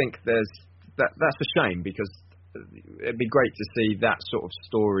I think that's a shame, because it'd be great to see that sort of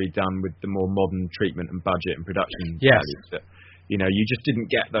story done with the more modern treatment and budget and production values. That, you just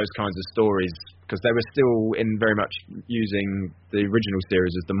didn't get those kinds of stories because they were still very much using the original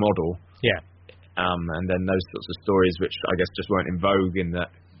series as the model. Yeah. And then those sorts of stories, which I guess just weren't in vogue in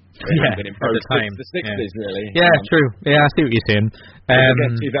that. At the time. The 60s, really. Yeah, true. Yeah, I see what you're saying.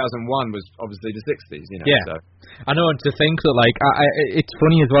 2001 was obviously the 60s, So. I know, and to think that, it's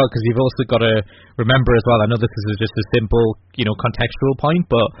funny as well, because you've also got to remember as well, I know this is just a simple, contextual point,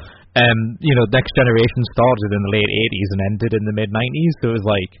 but, Next Generation started in the late 80s and ended in the mid-90s, so it was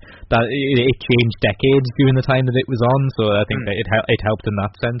like, that it changed decades during the time that it was on, so I think that it helped in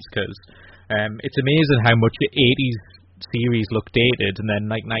that sense, because it's amazing how much the 80s series looked dated, and then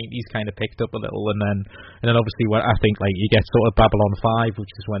 90s kind of picked up a little, and then obviously I think you get sort of Babylon 5, which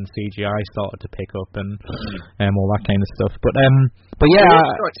is when CGI started to pick up and all that kind of stuff. But yeah,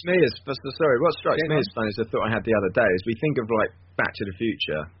 what strikes me is funny is the thought I had the other day is we think of Back to the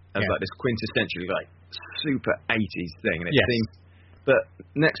Future as this quintessentially super 80s thing, and it seems, but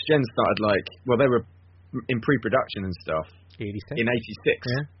Next Gen started they were in pre-production and stuff 86. in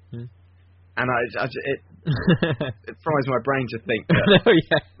 86. Yeah. And it fries my brain to think that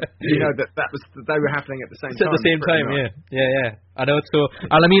they were happening at the same time. At the same time, yeah. I know it's so.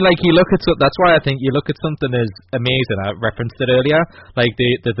 And I mean, you look at that's why I think you look at something as amazing. I referenced it earlier,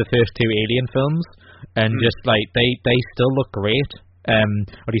 the first 2 Alien films, and just they still look great. At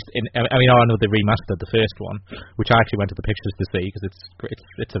least I know they remastered the first one, which I actually went to the pictures to see because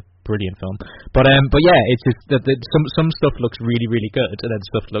it's a brilliant film. But yeah, it's just that some stuff looks really, really good, and then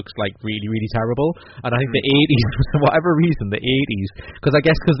stuff looks really, really terrible. And I think the 80s, for whatever reason, the 80s, because I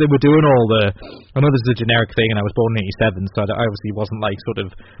guess because they were doing all the, I know this is a generic thing, and I was born in 87, so I obviously wasn't sort of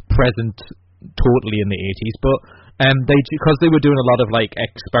present totally in the 80s, but because they were doing a lot of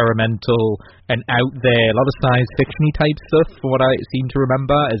experimental and out there, a lot of science fiction-y type stuff, from what I seem to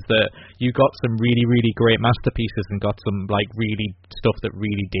remember, is that you got some really, really great masterpieces and got some really stuff that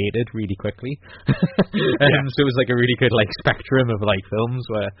really dated really quickly. So it was a really good spectrum of films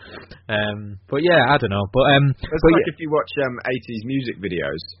where, but yeah, I don't know, but it's if you watch 80s music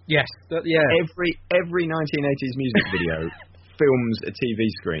videos. Yes, every 1980s music video films a TV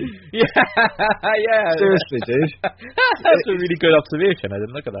screen. Yeah. Seriously, dude. That's a really good observation. I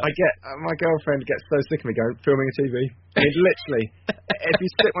didn't look at that. My girlfriend gets so sick of me filming a TV. I mean, literally, if you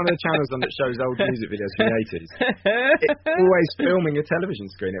stick one of the channels on that shows old music videos from the 80s, it's always filming a television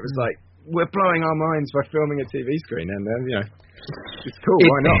screen. It was we're blowing our minds by filming a TV screen, and it's cool.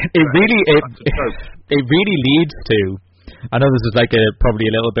 Why not? It really leads to. I know this is probably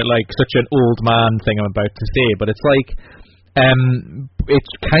a little bit such an old man thing I'm about to say, but it's it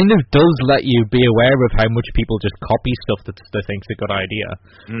kind of does let you be aware of how much people just copy stuff that they think's a good idea.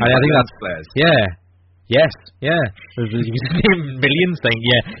 And I think that's Yes, yeah. You can name millions things.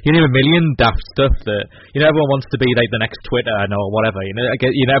 Yeah, you name a million daft stuff that everyone wants to be like the next Twitter or whatever.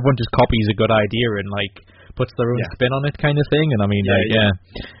 Everyone just copies a good idea and like puts their own spin on it, kind of thing. And I mean,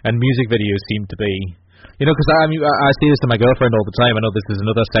 and music videos seem to be, because I see this to my girlfriend all the time. I know this is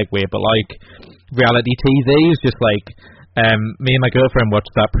another segue, but like reality TV is just like me and my girlfriend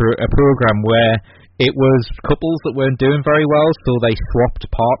watched a program where it was couples that weren't doing very well, so they swapped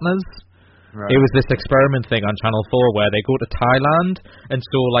partners. Right. It was this experiment thing on Channel 4 where they go to Thailand, and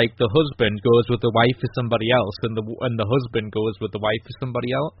so like the husband goes with the wife for somebody else, and the husband goes with the wife for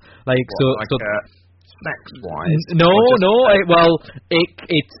somebody else. Like sex-wise? No.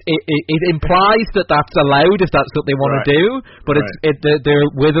 It implies that that's allowed if that's what they want to do, but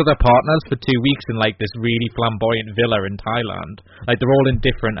they're with other partners for 2 weeks in like this really flamboyant villa in Thailand. Like they're all in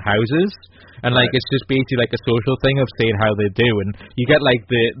different houses. And like it's just basically like a social thing of seeing how they do, and you get like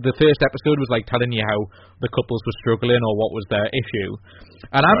the first episode was like telling you how the couples were struggling or what was their issue,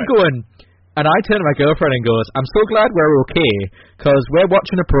 and I'm going, and I turn to my girlfriend and goes, I'm so glad we're okay because we're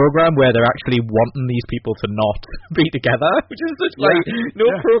watching a program where they're actually wanting these people to not be together, which is just like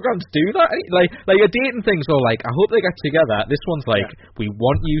programs do that. Like a dating thing's all like, I hope they get together. This one's like, we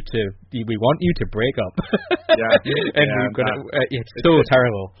want you to break up. We're gonna. It's so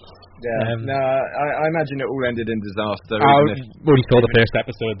terrible. Yeah, I imagine it all ended in disaster. I only saw the first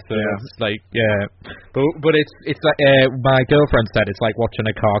episode, so it's like, but it's like my girlfriend said it's like watching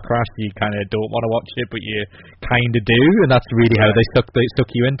a car crash. You kind of don't want to watch it, but you kind of do, and that's really how they suck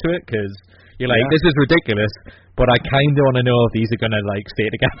you into it because you're like, this is ridiculous, but I kind of want to know if these are gonna like stay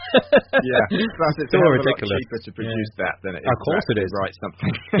together. Plus it's so ridiculous. Cheaper to produce that than it is. Of course it is. Write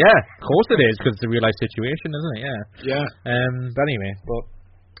something. Of course it is because it's a real life situation, isn't it? Yeah. But anyway,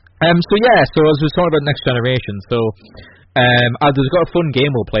 So as we were talking about Next Generation, there's got a fun game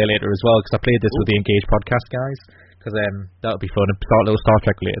we'll play later as well, because I played this with the Engage podcast guys, because that'll be fun, start a little Star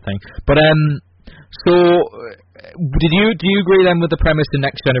Trek related thing. But so do you agree then with the premise in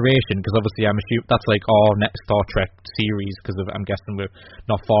Next Generation? Because obviously I'm assuming that's like our next Star Trek series, because I'm guessing we're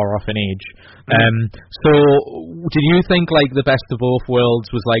not far off in age. So did you think like the Best of Both Worlds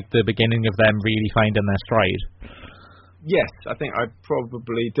was like the beginning of them really finding their stride? Yes, I think I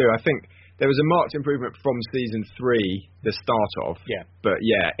probably do. I think there was a marked improvement from season 3, the start of. Yeah. But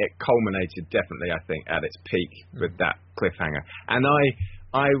it culminated definitely, I think, at its peak with that cliffhanger. And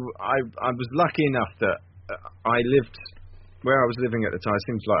I was lucky enough that I lived where I was living at the time. It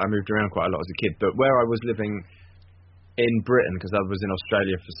seems like I moved around quite a lot as a kid, but where I was living in Britain, because I was in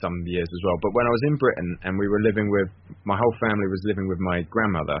Australia for some years as well. But when I was in Britain and we were living with, my whole family was living with my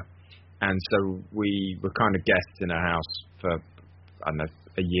grandmother. And so we were kind of guests in her house for, I don't know,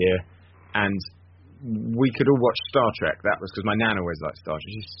 a year. And we could all watch Star Trek. That was because my nan always liked Star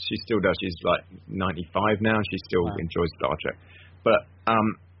Trek. She still does. She's like 95 now, and she still enjoys Star Trek. But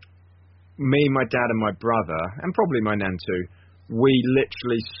me, my dad, and my brother, and probably my nan too, we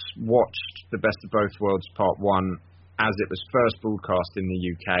literally watched The Best of Both Worlds Part 1 as it was first broadcast in the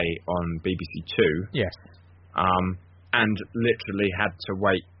UK on BBC Two. Yes. And literally had to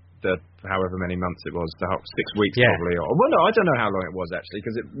wait however many months it was, 6 weeks probably, or well, no, I don't know how long it was actually,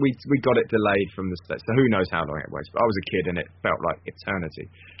 because we got it delayed from the States, so who knows how long it was. But I was a kid and it felt like eternity,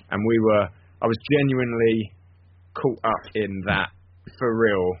 and I was genuinely caught up in that for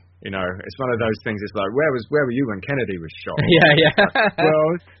real. It's one of those things. It's like, where were you when Kennedy was shot? Well,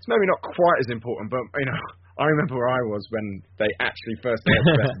 it's maybe not quite as important, but I remember where I was when they actually first aired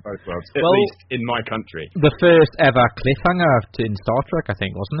The Best of Both Worlds, at least in my country. The first ever cliffhanger in Star Trek, I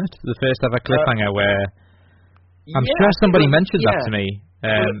think, wasn't it? The first ever cliffhanger where... I'm sure somebody mentioned that to me.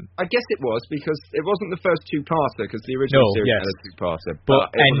 Well, I guess it was, because it wasn't the first two-parter, because the original series had a two-parter.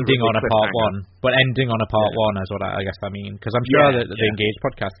 But ending on a part 1. But ending on a part 1 is what I guess I mean. Because I'm sure that the Engage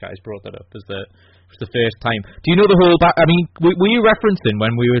podcast guys brought that up as the first time. Do you know the whole I mean, were you referencing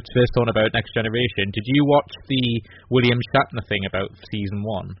when we were first talking about Next Generation? Did you watch the William Shatner thing about season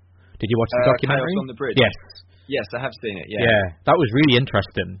 1? Did you watch the documentary? Chaos on the Bridge. Yes, I have seen it. Yeah, that was really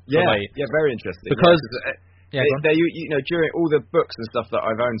interesting. Very interesting. Because they during all the books and stuff that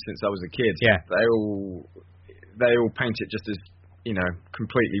I've owned since I was a kid, they all paint it just as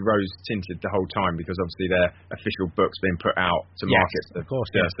completely rose tinted the whole time, because obviously they're official books being put out to market. Of course,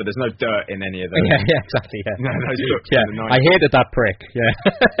 so there's no dirt in any of those. Exactly. No, those books. I hated that prick.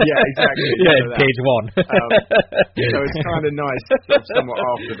 Exactly. Page 1. So it's kind of nice, somewhat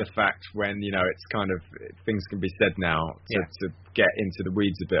after the fact, when it's kind of things can be said now to get into the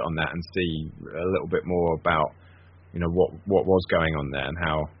weeds a bit on that and see a little bit more about what was going on there and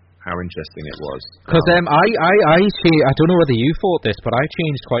how how interesting it was. Because I don't know whether you thought this, but I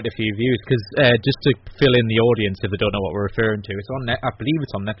changed quite a few views. Because just to fill in the audience, if they don't know what we're referring to, it's on I believe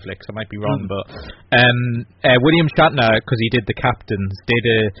it's on Netflix. I might be wrong, but William Shatner, because he did The Captains,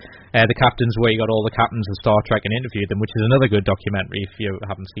 did The Captains where he got all the captains of Star Trek and interviewed them, which is another good documentary if you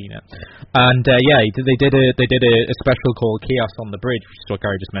haven't seen it. And they did a special called Chaos on the Bridge, which is what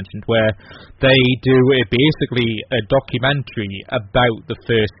Gary just mentioned, where they do basically a documentary about the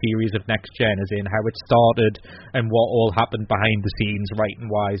first series of Next Gen, as in how it started and what all happened behind the scenes, writing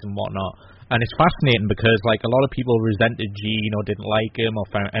wise and whatnot. And it's fascinating because like a lot of people resented Gene or didn't like him,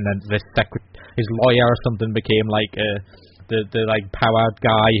 and then his lawyer or something became like the like powered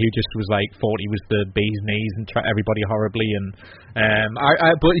guy who just was like thought he was the bee's knees and treated everybody horribly. And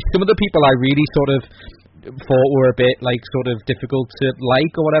but some of the people I really sort of thought were a bit like sort of difficult to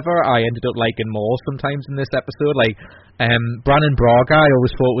like or whatever, I ended up liking more sometimes in this episode. Like Brannon Braga, I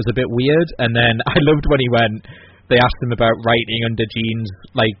always thought was a bit weird, and then I loved when they asked him about writing under Gene's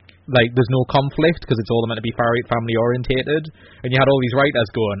like there's no conflict because it's all meant to be family orientated, and you had all these writers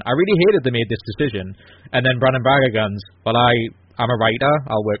going, I really hated they made this decision, and then Brannon Braga goes, well I'm a writer,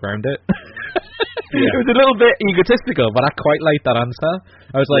 I'll work around it. Yeah. It was a little bit egotistical, but I quite liked that answer.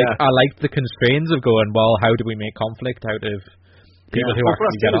 I was like, I liked the constraints of going, well, how do we make conflict out of people who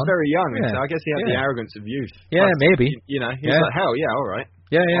actually get on? He was very young, so I guess he had the arrogance of youth. Yeah, plus, maybe. He was like, hell yeah, all right.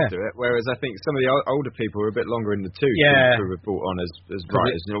 Yeah. I'll do it. Whereas I think some of the older people were a bit longer in the tooth who were brought on as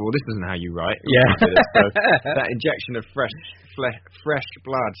writers. You know, well, this isn't how you write. Yeah. So that injection of fresh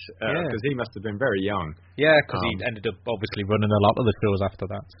blood, because he must have been very young. Yeah, because he ended up obviously running a lot of the shows after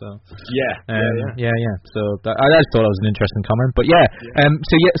that. So yeah. So I just thought it was an interesting comment. But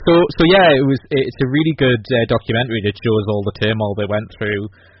it's a really good documentary that shows all the turmoil they went through.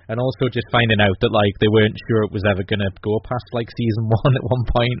 And also just finding out that like they weren't sure it was ever going to go past like season 1 at one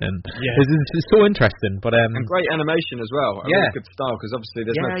point, and it's so interesting. But and great animation as well. Really good style, because obviously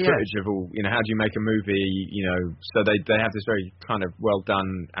there's no footage of all. You know, how do you make a movie? You know, so they have this very kind of well done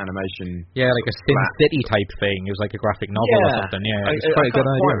animation. Yeah, like a Sin City type thing. It was like a graphic novel or something. Yeah, it's quite a good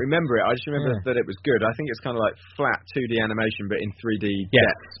idea. I can't remember it. I just remember that it was good. I think it's kind of like flat 2D animation, but in 3D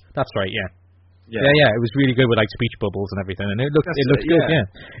depth. That's right. Yeah. Yeah, it was really good with like speech bubbles and everything, and it looked good. Yeah,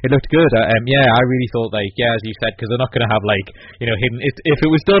 it looked good. I really thought like as you said, because they're not going to have like hidden. If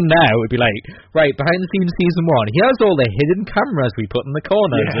it was done now, it'd be like right behind the scenes season 1. Here's all the hidden cameras we put in the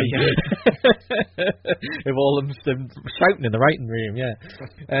corners. With all them shouting in the writing room. Yeah.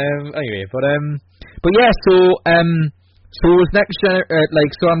 Anyway, but yeah. So was Next Gen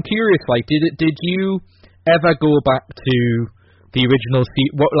so I'm curious. Like, did you ever go back to the original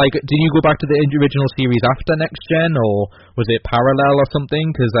did you go back to the original series after Next Gen, or was it parallel or something?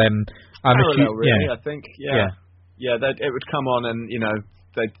 Because I'm parallel, really. I think, it would come on, and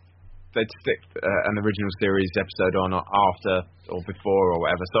they'd stick an original series episode on after or before or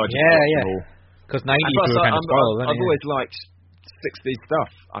whatever. So I just because 90s were kind of spoiled. I've always liked 60s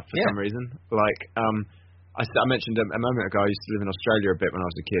stuff for some reason. Like I mentioned a moment ago, I used to live in Australia a bit when I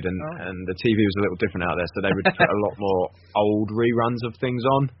was a kid, and the TV was a little different out there, so they would put a lot more old reruns of things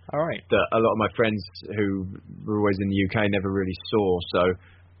on. All right. That a lot of my friends who were always in the UK never really saw. So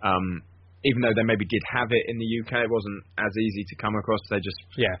even though they maybe did have it in the UK, it wasn't as easy to come across.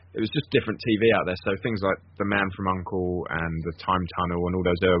 It was just different TV out there. So things like The Man from U.N.C.L.E. and The Time Tunnel and all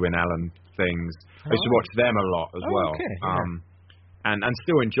those Irwin Allen things, I used to watch them a lot as well. Okay, And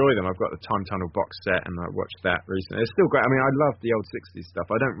still enjoy them. I've got the Time Tunnel box set, and I watched that recently. It's still great. I mean, I love the old 60s stuff.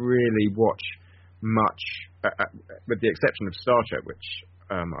 I don't really watch much, with the exception of Star Trek, which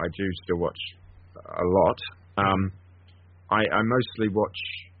I do still watch a lot. I mostly watch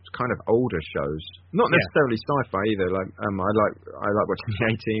kind of older shows, not necessarily sci-fi either. Like I like watching the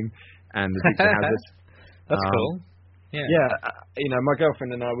A-Team and the Dukes of Hazzard. That's cool. Yeah. My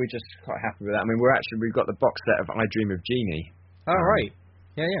girlfriend and I, we're just quite happy with that. I mean, we've got the box set of I Dream of Jeannie. Oh, right.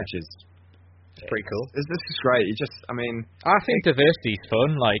 Yeah. Which is pretty cool. This is great. I think diversity's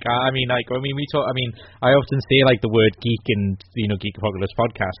fun. Like, we talk. I mean, I often say like the word geek and Geek Apocalypse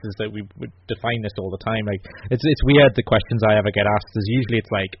podcast is that we would define this all the time. Like, it's weird. The questions I ever get asked is usually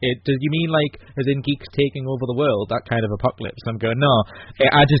it's like, do you mean like as in geeks taking over the world, that kind of apocalypse? I'm going, no.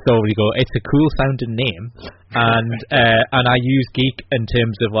 I just always go, it's a cool sounding name, and I use geek in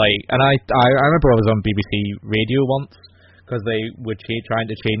terms of like, and I remember I was on BBC Radio once, because they were trying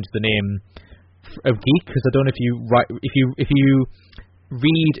to change the name of geek, because I don't know if you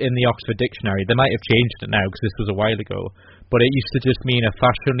read in the Oxford Dictionary, they might have changed it now because this was a while ago, but it used to just mean a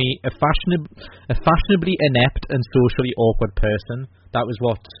fashionably inept and socially awkward person. That was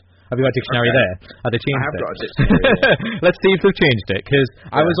what Have you got a dictionary there? Have they changed I have it? got a dictionary there. Let's see if they've changed it, because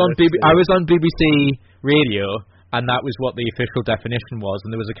I was on BBC Radio, and that was what the official definition was,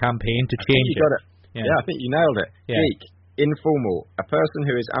 and there was a campaign to change it. You got it. Yeah, I think you nailed it. Yeah. Geek, informal, a person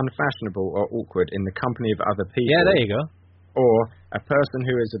who is unfashionable or awkward in the company of other people. Yeah, there you go. Or a person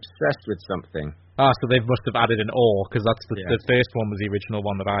who is obsessed with something. Ah, so they must have added an or, because that's the first one was the original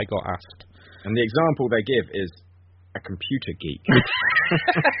one that I got asked. And the example they give is a computer geek.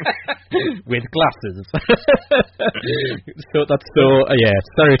 With glasses. So that's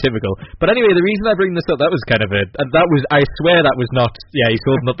stereotypical. But anyway, the reason I bring this up, that was kind of I swear that was not, he's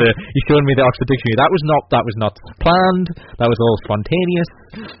showing me the Oxford Dictionary. That was not planned. That was all spontaneous.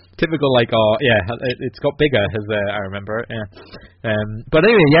 Typical, it's got bigger, as I remember it, yeah. But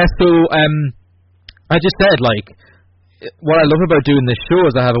anyway, so, I just said, what I love about doing this show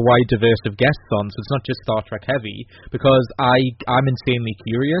is I have a wide diverse of guests on, so it's not just Star Trek heavy, because I'm insanely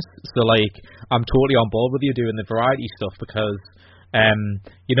curious, so I'm totally on board with you doing the variety stuff, because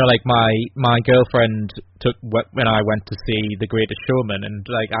my girlfriend took when I went to see The Greatest Showman, and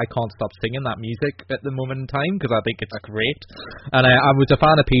I can't stop singing that music at the moment in time because I think it's great. And I was a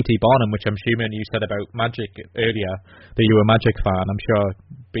fan of P.T. Barnum, which I'm assuming you said about Magic earlier that you were a Magic fan. I'm sure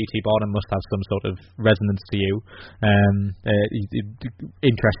P.T. Barnum must have some sort of resonance to you.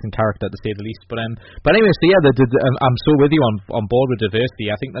 Interesting character to say the least. But anyway, so I'm so with you on board with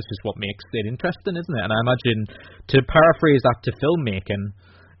diversity. I think that's just what makes it interesting, isn't it? And I imagine, to paraphrase that to filmmaking,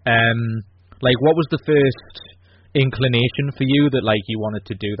 what was the first inclination for you that you wanted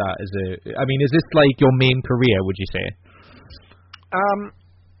to do that is this your main career, would you say?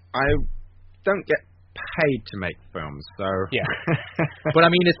 I don't get paid to make films, so yeah. But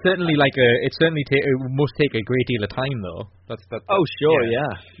it's certainly it must take a great deal of time, though. That's oh sure,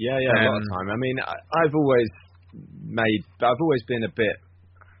 yeah, a lot of time. I've always been a bit.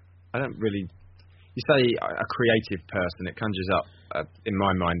 I don't really. You say a creative person, it conjures up in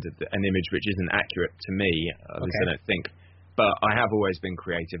my mind an image which isn't accurate to me, at least I don't think. But I have always been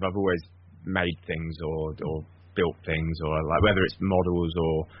creative. I've always made things or built things, or whether it's models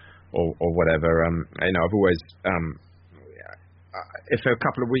or whatever. I've always if a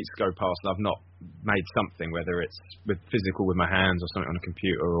couple of weeks go past and I've not made something, whether it's physical with my hands or something on a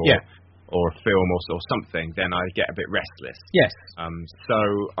computer or a film or something, then I get a bit restless. Yes. So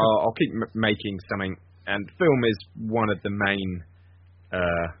I'll keep making something, and film is one of the main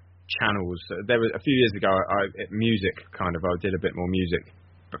channels. There was a few years ago, I did a bit more music.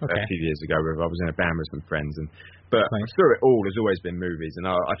 A few years ago, where I was in a band with some friends, but through it all, has always been movies, and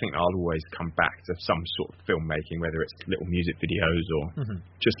I think I'll always come back to some sort of filmmaking, whether it's little music videos or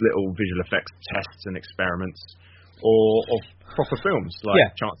just little visual effects tests and experiments, or proper films like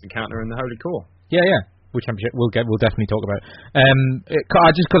Chance Encounter and The Holy Core. Yeah. Which I'm sure we'll definitely talk about.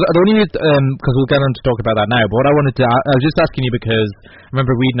 Because we'll get on to talk about that now. But what I was just asking you because I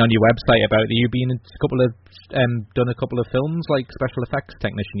remember reading on your website about you being done a couple of films, special effects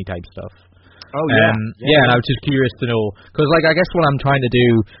technician-y type stuff. Oh yeah. And I was just curious to know, because I guess what I'm trying to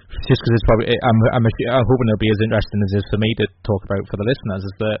do, just because it's probably I'm hoping it'll be as interesting as it is for me to talk about for the listeners,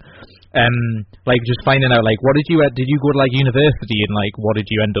 is that just finding out what did you go to university, and what did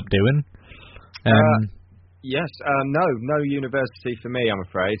you end up doing? Yes, no university for me, I'm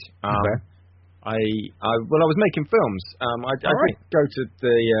afraid. Okay. I was making films. I did go to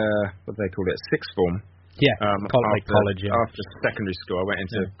the what do they call it, sixth form. Yeah, college. Yeah. After secondary school, I went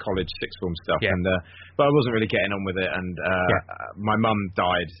into college sixth form stuff, and but I wasn't really getting on with it, and my mum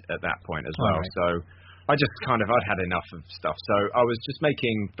died at that point as well. Right. So I just I'd had enough of stuff. So I was just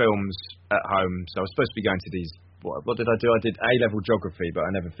making films at home. So I was supposed to be going to these. What did I do? I did A-level geography, but I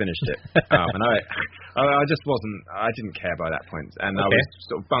never finished it. And I just wasn't. I didn't care by that point, and I was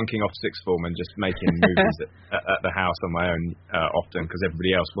sort of bunking off sixth form and just making movies at the house on my own often, because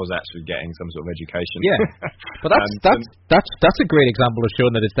everybody else was actually getting some sort of education. Yeah, but that's a great example of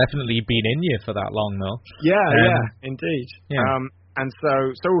showing that it's definitely been in you for that long, though. Yeah, indeed. Yeah. And so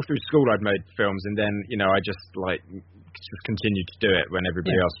all through school I'd made films, and then I just continued to do it when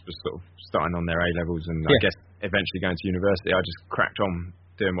everybody else was sort of starting on their A-levels, and I guess eventually going to university. I just cracked on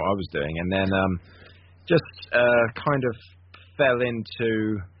doing what I was doing, and then kind of fell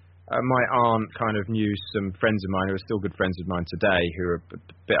into my aunt knew some friends of mine who are still good friends of mine today, who are a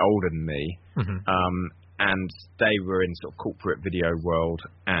bit older than me, and they were in sort of corporate video world,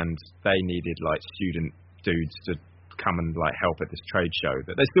 and they needed student dudes to come and help at this trade show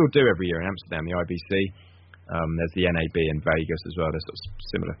that they still do every year in Amsterdam, the IBC. There's the NAB in Vegas as well. There's sort of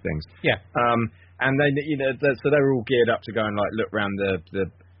similar things. Yeah. And they, so they were all geared up to go and look around the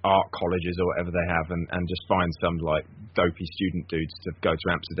art colleges or whatever they have, and just find some like dopey student dudes to go to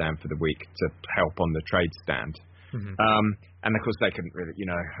Amsterdam for the week to help on the trade stand. And of course they couldn't really, you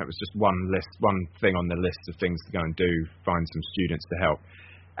know, it was just one thing on the list of things to go and do, find some students to help.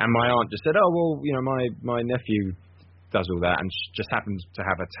 And my aunt just said, oh, well, you know, my nephew does all that, and just happens to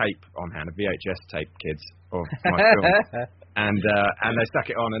have a tape on hand, a VHS tape, kids, of my film. And they stuck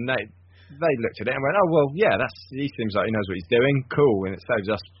it on, and they looked at it and went, oh, well, yeah, he seems like he knows what he's doing, cool, and it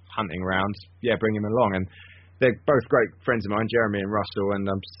saves us hunting around, yeah, bring him along. And they're both great friends of mine, Jeremy and Russell, and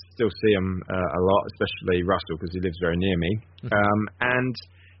I still see them a lot, especially Russell, because he lives very near me. And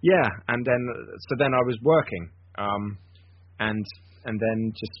then I was working, and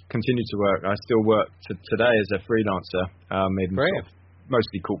then just continued to work. I still work today as a freelancer, in sort of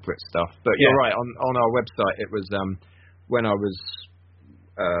mostly corporate stuff. But you're right, on our website, it was when I was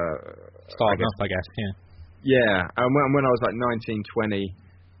starting off, I guess. Yeah, and when I was like 19, 20,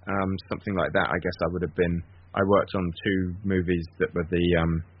 something like that, I guess I would have been. I worked on 2 movies that were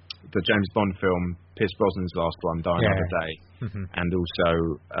the James Bond film, Pierce Brosnan's last one, Die Another Day, and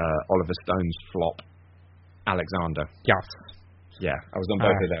also Oliver Stone's flop, Alexander. Yes. Yeah, I was on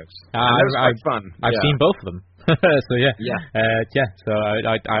both of those. It was quite fun. I've seen both of them. So so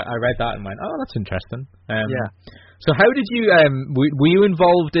I read that and went, oh, that's interesting. So how did you were you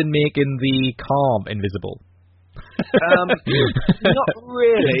involved in making the Calm invisible? Not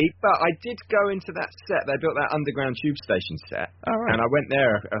really, but I did go into that set. They built that underground tube station set, and I went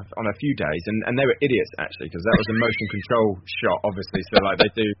there on a few days, and they were idiots actually, because that was a motion control shot, obviously. So like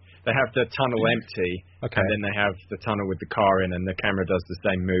they have the tunnel empty, and then they have the tunnel with the car in, and the camera does the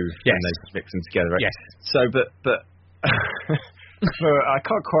same move, and they mix them together. Right? Yes. So, but I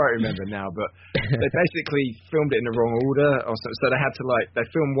can't quite remember now, but they basically filmed it in the wrong order, so they had to they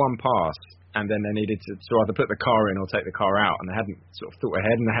filmed one pass. And then they needed to either put the car in or take the car out, and they hadn't sort of thought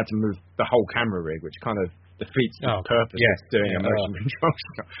ahead, and they had to move the whole camera rig, which kind of defeats the purpose of doing a motion control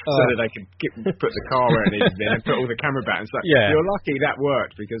shot, so that they could put the car where it needed to be, and put all the camera back. And it's like, you're lucky that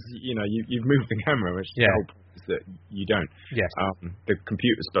worked, because you know you've moved the camera, which the whole point is that you don't. Yes. The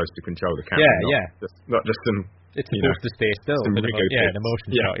computer's supposed to control the camera, not just some. It's supposed to stay still. The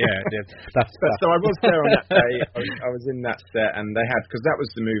motion shot. So I was there on that day. I was in that set, and they had, because that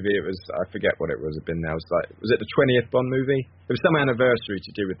was the movie. It was, I forget what it was. It been now. Was it the 20th Bond movie? There was some anniversary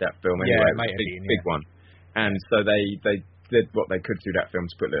to do with that film. Anyway, it might have been big one. And so they did what they could through that film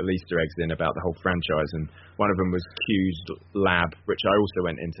to put little Easter eggs in about the whole franchise. And one of them was Q's lab, which I also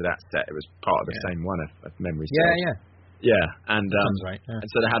went into that set. It was part of the same one, if memory serves. Yeah, and and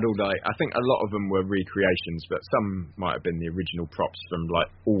so they had all I think a lot of them were recreations, but some might have been the original props from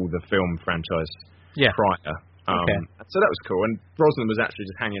all the film franchise prior. So that was cool. And Brosnan was actually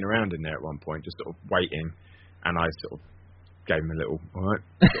just hanging around in there at one point, just sort of waiting, and I sort of gave him a little, all right.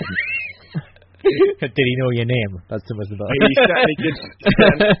 Did he know your name? That's the most about. He certainly did.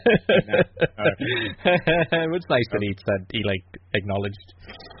 It was nice that he said he acknowledged.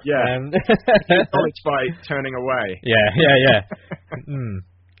 Yeah. Acknowledged by turning away. Yeah.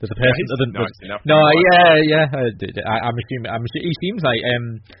 There's a person. Nice enough. No, I'm assuming. He seems like.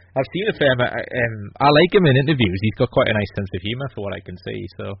 I've seen a fair amount. I like him in interviews. He's got quite a nice sense of humour, for what I can see.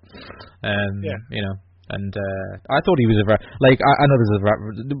 So, you know. And I thought he was I know there's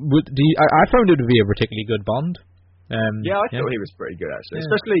I found it to be a particularly good Bond. I thought he was pretty good actually,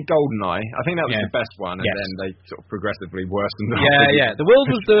 especially GoldenEye. I think that was the best one, and then they sort of progressively worsened. The world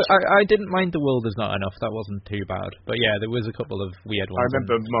was I didn't mind The World Is Not Enough. That wasn't too bad, but there was a couple of weird ones. I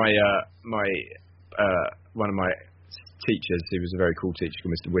remember my one of my teachers, who was a very cool teacher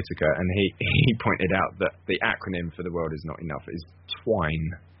called Mr. Whitaker, and he pointed out that the acronym for The World Is Not Enough is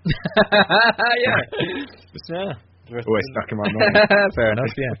TWINE. Always stuck in my mind. Fair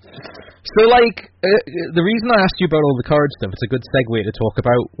enough, So, the reason I asked you about all the card stuff, it's a good segue to talk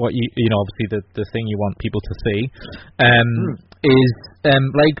about what you know, obviously the thing you want people to see, is,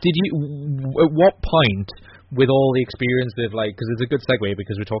 did you, at what point, with all the experience of, because it's a good segue,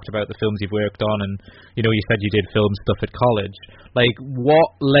 because we talked about the films you've worked on, and, you know, you said you did film stuff at college,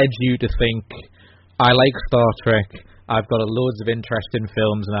 what led you to think, I like Star Trek, I've got loads of interest in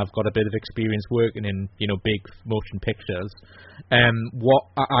films, and I've got a bit of experience working in, you know, big motion pictures.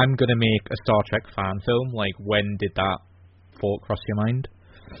 I'm going to make a Star Trek fan film. When did that thought cross your mind?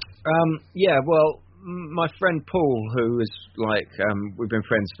 Well, my friend Paul, who is we've been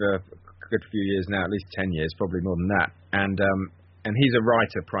friends for a good few years now, at least 10 years, probably more than that. And he's a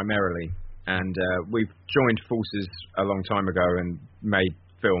writer primarily, and we've joined forces a long time ago and made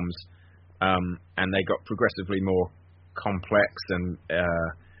films, and they got progressively more complex and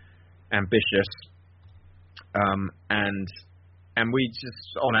ambitious, and we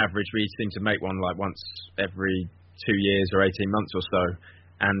just, on average, we seem to make one like once every 2 years or 18 months or so.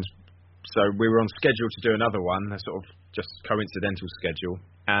 And so we were on schedule to do another one, a sort of just coincidental schedule.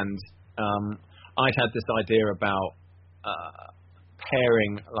 And I'd had this idea about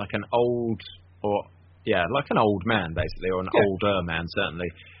pairing like an old man basically, or an older man certainly,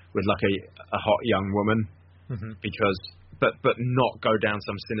 with like a hot young woman, because but not go down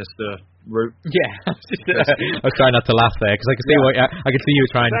some sinister route. Yeah, I was trying not to laugh there because I could see I could see you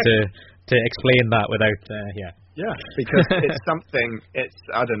trying to explain that without Yeah, because it's something.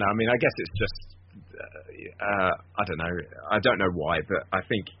 I don't know. I mean, I guess it's just I don't know. I don't know why, but I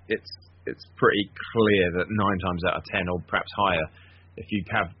think it's pretty clear that 9 times out of 10, or perhaps higher, if you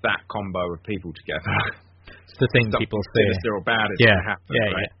have that combo of people together, it's the thing people say. Sinister or bad is going to happen.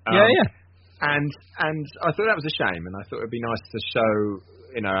 Yeah. And I thought that was a shame, and I thought it'd be nice to show,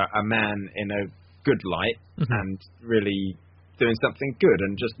 a man in a good light and really doing something good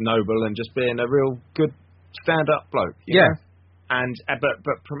and just noble and just being a real good stand-up bloke. You know? And but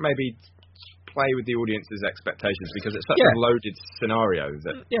maybe play with the audience's expectations, because it's such a loaded scenario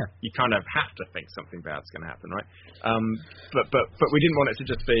that you kind of have to think something bad's going to happen, right? But we didn't want it to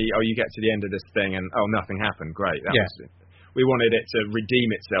just be, you get to the end of this thing and nothing happened. Great. We wanted it to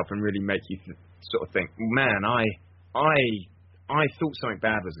redeem itself and really make you sort of think, man, I thought something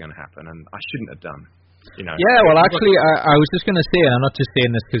bad was going to happen and I shouldn't have done. Yeah, well, actually, I was just going to say, and I'm not just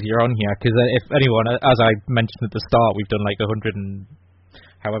saying this because you're on here, because if anyone, as I mentioned at the start, we've done like 100 and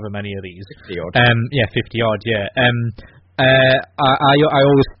however many of these. 50 odd. 50 odd, yeah. I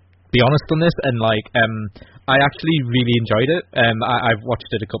always be honest on this, and like, I actually really enjoyed it. I've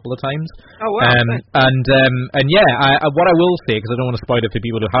watched it a couple of times. Oh wow! What I will say, because I don't want to spoil it for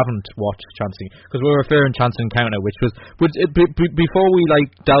people who haven't watched Chancing, because we're referring Chance Encounter, which was before we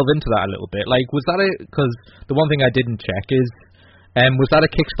like delve into that a little bit. Like, was that it? Because the one thing I didn't check is, was that a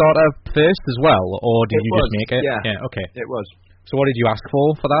Kickstarter first as well, or did you just make it? Yeah. Okay. It was. So what did you ask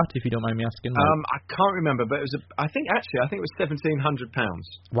for that, if you don't mind me asking? I can't remember, but it was I think it was £1,700.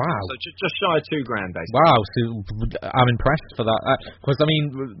 Wow. So just shy of $2,000, basically. Wow. So I'm impressed for that. Because I mean,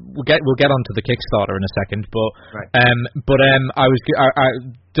 we'll get onto the Kickstarter in a second, but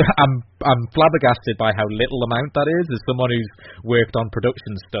I'm flabbergasted by how little amount that is. As someone who's worked on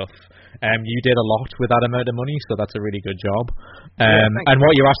production stuff, you did a lot with that amount of money, so that's a really good job. And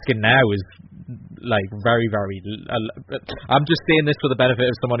what you're asking now is like very, very. I'm just saying this for the benefit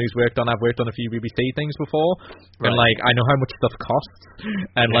of someone who's worked on. I've worked on a few BBC things before, and like I know how much stuff costs,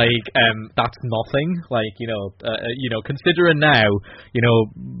 and like that's nothing. Like considering now,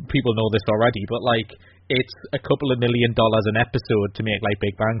 people know this already, but like. It's a couple of $1 million an episode to make like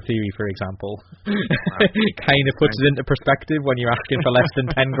Big Bang Theory, for example. Wow. Kind of puts it into perspective when you're asking for less than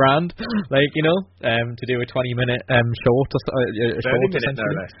 $10,000, like to do a 20-minute short or short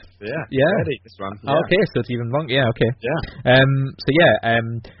essentially. Yeah. This one. Yeah. Oh, okay, so it's even long. Yeah. Okay. Yeah.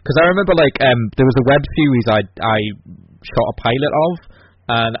 Because I remember like there was a web series I shot a pilot of.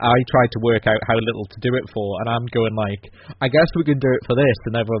 And I tried to work out how little to do it for, and I'm going like, I guess we can do it for this,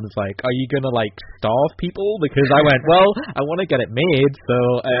 and everyone's like, are you gonna like starve people? Because I went, well, I want to get it made,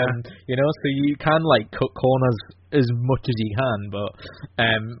 so so you can like cut corners as much as you can, but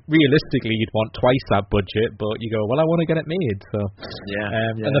realistically you'd want twice that budget, but you go, well, I want to get it made, so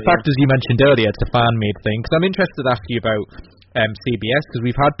and the fact, as you mentioned earlier, it's a fan made thing, because I'm interested to ask you about CBS, because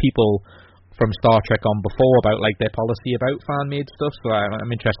we've had people from Star Trek on before about like their policy about fan-made stuff, so I'm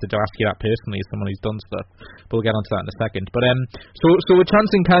interested to ask you that personally as someone who's done stuff, but we'll get onto that in a second. But so a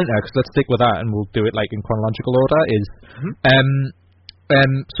Chance Encounter, because let's stick with that and we'll do it like in chronological order, is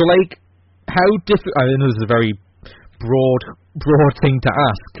so like how difficult, I know this is a very broad thing to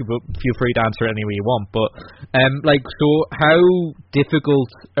ask, but feel free to answer it any way you want, but so how difficult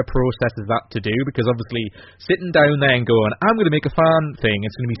a process is that to do? Because obviously sitting down there and going, I'm going to make a fan thing,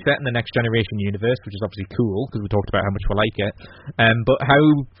 it's going to be set in the Next Generation universe, which is obviously cool because we talked about how much we like it, but how,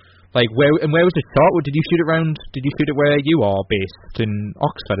 like, where was it shot? Did you shoot it where you are based in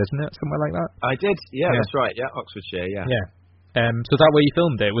Oxford, isn't it, somewhere like that? I did, that's right, Oxfordshire, yeah. So that way you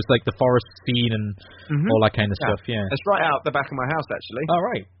filmed it? It was like the forest scene and all that kind of stuff, yeah. It's right out the back of my house, actually. Oh,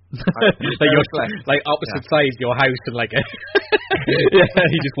 right. like opposite sides of your house and like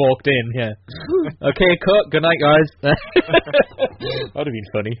he just walked in, okay, cut, good night guys. That would have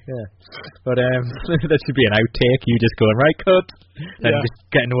been funny, but that should be an outtake, you just going right, cut, and just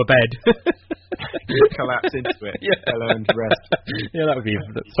get into a bed. Collapse into it, hello and rest. That would be,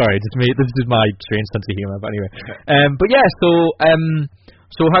 sorry, just me, this is my strange sense of humour, but anyway.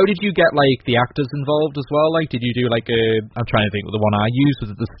 So how did you get like the actors involved as well? Like, did you do like I'm trying to think, the one I used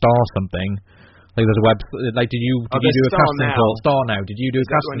was at the Star something. Like there's a web. Like did you do a casting call? Star Now. Did you do a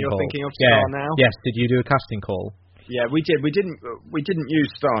casting call? Is that when you're thinking of Star Now? Yes. Did you do a casting call? Yeah, we did. We didn't use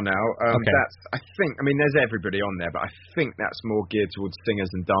Star Now. Okay. That's, I think. I mean, there's everybody on there, but I think that's more geared towards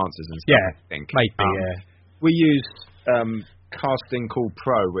singers and dancers and stuff. Yeah, I think might be. We used Casting Call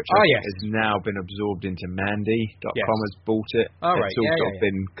Pro, which I think has now been absorbed into Mandy.com. Has bought it. Oh, right. It's all sort of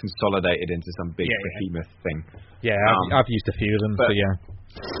been consolidated into some big behemoth thing. Yeah, I've used a few of them. So yeah.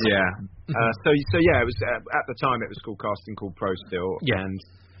 Yeah. So yeah, it was at the time it was called Casting Call Pro still, and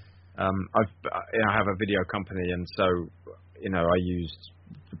I have a video company, and so I used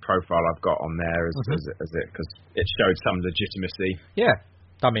the profile I've got on there as it because it showed some legitimacy. Yeah,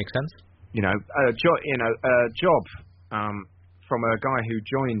 that makes sense. A job from a guy who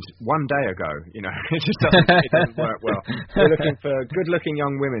joined one day ago. It just doesn't work well. We're looking for good-looking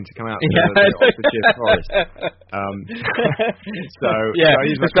young women to come out to the Oxfordshire Forest.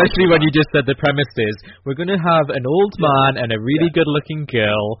 Especially when you just said the premise is we're going to have an old man and a really good-looking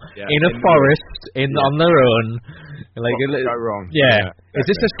girl in a forest on their own. Like, what could go wrong? Yeah.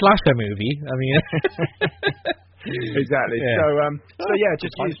 Is this a slasher movie? I mean. Exactly. Yeah. So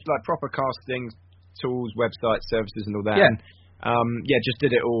just use like proper casting tools, websites, services, and all that. Yeah. And, just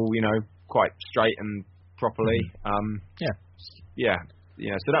did it all, quite straight and properly. So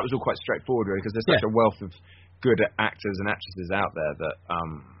that was all quite straightforward, really, because there's such a wealth of good actors and actresses out there that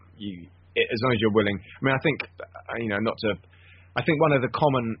as long as you're willing. I mean, I think I think one of the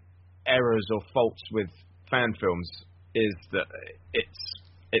common errors or faults with fan films is that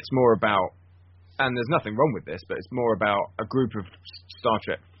it's more about, and there's nothing wrong with this, but it's more about a group of Star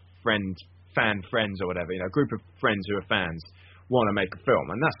Trek fan friends or whatever, a group of friends who are fans want to make a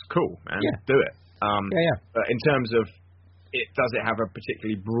film, and that's cool, man. Yeah. Do it. But in terms of does it have a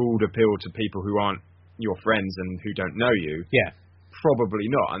particularly broad appeal to people who aren't your friends and who don't know you? Yeah. Probably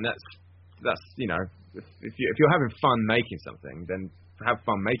not. And that's if you're having fun making something, then have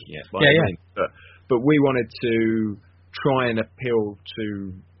fun making it. But we wanted to try and appeal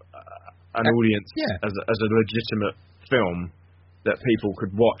to an audience as a legitimate film that people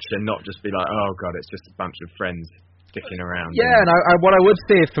could watch and not just be like, oh god, it's just a bunch of friends sticking around. Yeah, and what I would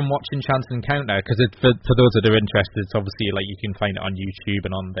say from watching Chance Encounter, because for those that are interested, it's obviously like you can find it on YouTube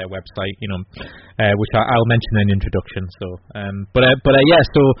and on their website, which I'll mention in the introduction. So,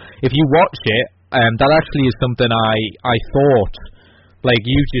 so if you watch it, that actually is something I thought. Like,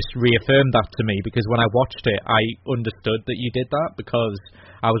 you just reaffirmed that to me, because when I watched it, I understood that you did that, because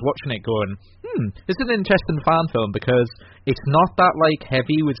I was watching it going, this is an interesting fan film, because it's not that, like,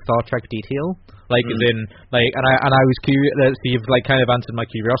 heavy with Star Trek detail. Like, as in, like, and I was curious, so you've, like, kind of answered my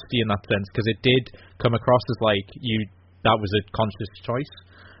curiosity in that sense, because it did come across as, like, that was a conscious choice.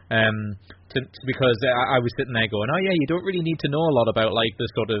 Because I was sitting there going, oh yeah, you don't really need to know a lot about like the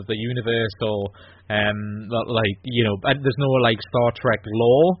sort of the universe or like there's no like Star Trek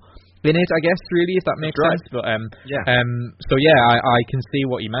lore in it, I guess, really, if that makes sense. But so yeah, I can see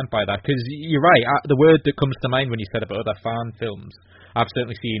what you meant by that, because you're right. The word that comes to mind when you said about other fan films, I've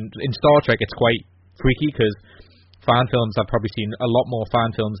certainly seen in Star Trek. It's quite freaky because fan films, I've probably seen a lot more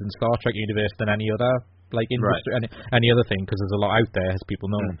fan films in Star Trek universe than any other like industry, any other thing, because there's a lot out there, as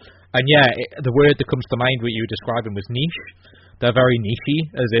people know. And the word that comes to mind what you were describing was niche. They're very nichey,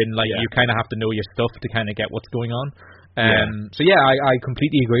 as in like you kind of have to know your stuff to kind of get what's going on. So I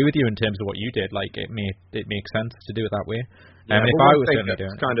completely agree with you in terms of what you did. Like it makes sense to do it that way. If I was going to do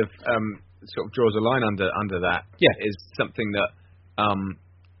it, kind of sort of draws a line under that. Is something that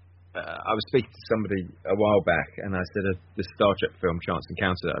I was speaking to somebody a while back, and I said the Star Trek film Chance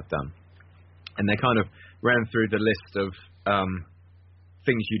Encounter that I've done. And they kind of ran through the list of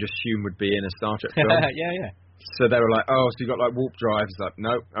things you'd assume would be in a Star Trek film. So they were like, oh, so you got like warp drives? Like,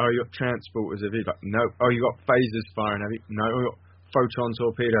 no. Oh, you got transporters, have you? Like, no. Oh, you got phasers firing, have you? No. Oh, you got photon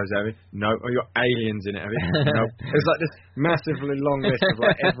torpedoes, have you? No. Oh, you got aliens in it, have you? No. There's like this massively long list of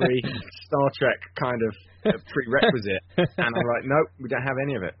like every Star Trek kind of prerequisite. And I'm like, no, we don't have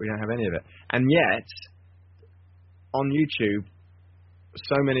any of it. We don't have any of it. And yet, on YouTube,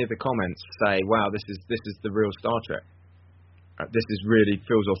 so many of the comments say, wow, this is the real Star Trek. This is really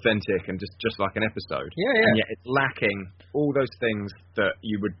feels authentic and just like an episode. And yet it's lacking all those things that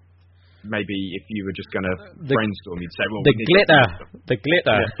you would maybe, if you were just going to brainstorm, you'd say, well, the glitter.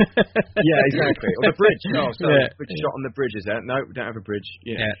 Yeah, exactly. Or the bridge. Oh, sorry, bridge shot on the bridge is there? No, we don't have a bridge.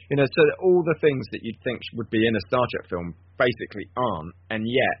 So all the things that you'd think would be in a Star Trek film basically aren't, and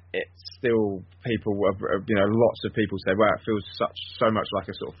yet it's still lots of people say, wow, it feels so much like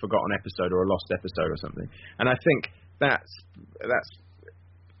a sort of forgotten episode or a lost episode or something. And I think that's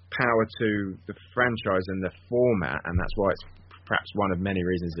power to the franchise and the format, and that's why it's perhaps one of many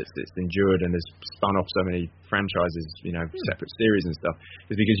reasons it's endured and has spun off so many franchises, separate series and stuff,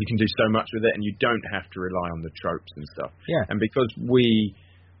 is because you can do so much with it and you don't have to rely on the tropes and stuff. Yeah. And because we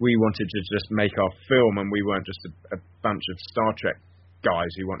wanted to just make our film and we weren't just a bunch of Star Trek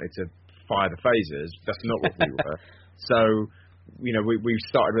guys who wanted to fire the phasers, that's not what we were. So, we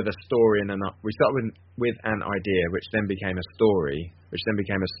started with a story and we started with an idea, which then became a story, which then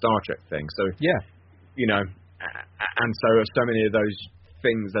became a Star Trek thing. So, and so many of those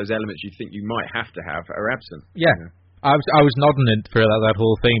things, those elements you think you might have to have are absent. Yeah. I was nodding it for that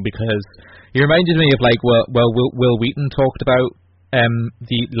whole thing because it reminded me of Will Wheaton talked about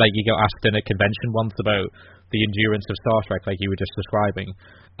you got asked in a convention once about the endurance of Star Trek, like you were just describing,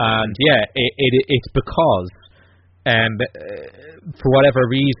 and it's because for whatever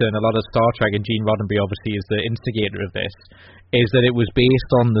reason, a lot of Star Trek, and Gene Roddenberry obviously is the instigator of this, is that it was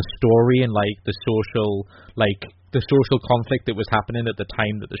based on the story and the social conflict that was happening at the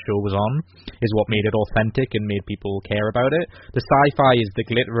time that the show was on is what made it authentic and made people care about it. The sci-fi is the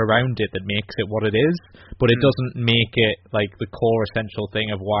glitter around it that makes it what it is, but it doesn't make it the core essential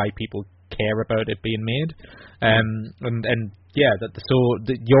thing of why people care about it being made.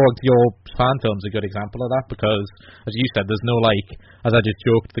 Your fan film's a good example of that because, as you said, there's no as I just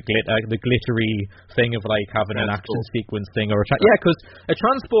joked, the glittery thing of having an action sequence thing or because a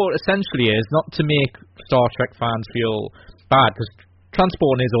transport essentially is not to make Star Trek fans feel bad because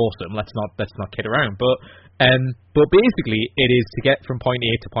transporting is awesome. Let's not kid around, but basically it is to get from point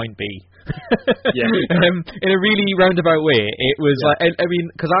A to point B. In a really roundabout way. It was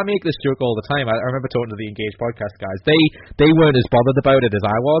because I make this joke all the time. I remember talking to the Engage podcast guys. They weren't as bothered about it as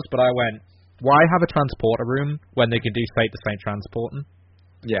I was, but I went, why have a transporter room when they can do site-to-site transporting?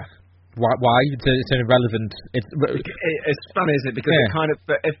 Yeah. Why? It's an irrelevant. It's funny, isn't it? Because it kind of,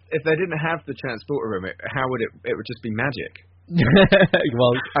 if they didn't have the transporter room, how would it? It would just be magic.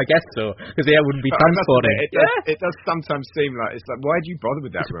 Well, I guess so, because it wouldn't be transporting. It does sometimes seem like why do you bother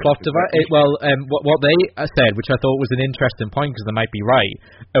with that? Plot device. What they said, which I thought was an interesting point, because they might be right,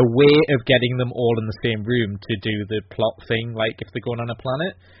 a way of getting them all in the same room to do the plot thing, if they're going on a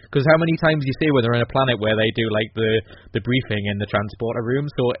planet. Because how many times you see when they're on a planet where they do the briefing in the transporter room?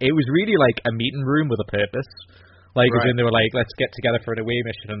 So it was really a meeting room with a purpose. As in they were let's get together for an away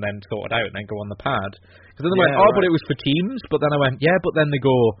mission and then sort it out and then go on the pad. Because then they went, but it was for teams. But then I went, but then they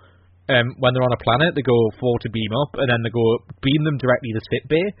go, when they're on a planet, they go forward to beam up, and then they go beam them directly to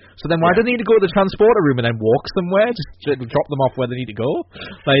sick bay. So then why do they need to go to the transporter room and then walk somewhere? Just drop them off where they need to go?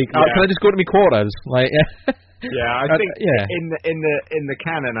 Can I just go to my quarters? I think in the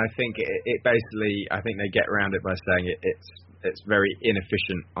canon, I think it basically, I think they get around it by saying it's very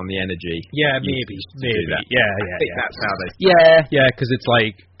inefficient on the energy. Yeah, maybe. That. Yeah. I think that's how they. Yeah, because it's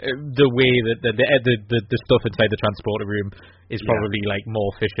the way that the stuff inside the transporter room is probably more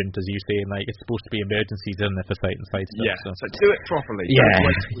efficient, as you say, and it's supposed to be emergencies in there for site and site stuff. Yeah, so do it properly.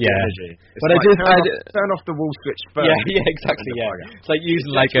 Energy. But turn off the wall switch first. Yeah, exactly. Yeah, it's like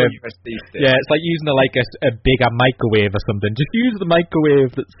using a USB stick. Yeah, it's like using a bigger microwave or something. Just use the microwave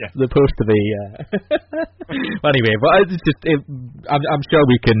that's supposed to be. Anyway, but it's just. I'm sure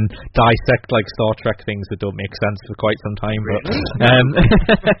we can dissect Star Trek things that don't make sense for quite some time,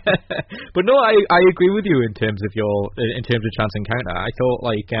 but no, I agree with you in terms of Chance Encounter. I thought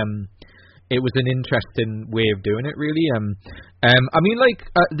it was an interesting way of doing it, really.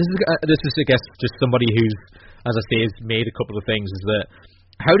 This is I guess just somebody who's, as I say, has made a couple of things. Is that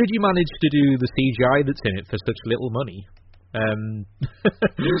how did you manage to do the CGI that's in it for such little money?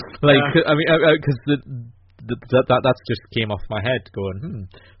 Because that's just came off my head going,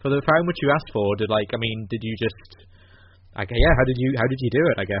 for the how much you asked for, did you just how did you do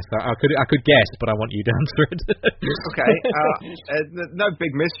it? I guess I could guess, but I want you to answer it. Okay. No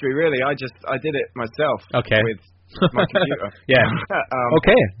big mystery really. I did it myself. Okay. With my computer. Yeah.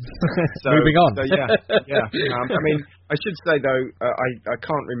 Okay. Moving on. So yeah. I should say though, I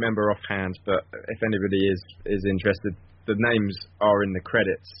can't remember offhand, but if anybody is interested, the names are in the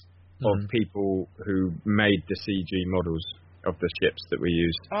credits of people who made the CG models of the ships that we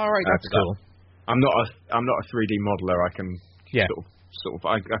used. All right, that's cool. I'm not a 3D modeler. I can sort of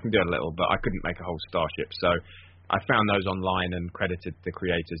I can do a little, but I couldn't make a whole starship. So I found those online and credited the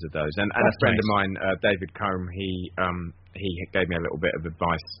creators of those. And a friend of mine, David Combe, he gave me a little bit of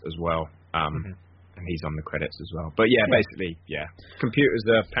advice as well. And he's on the credits as well. But basically, computers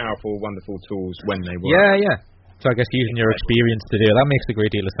are powerful, wonderful tools when they work. Yeah. So I guess using your experience to do it, that makes a great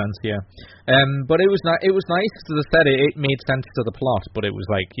deal of sense, yeah. But it was nice, as I said, it made sense to the plot, but it was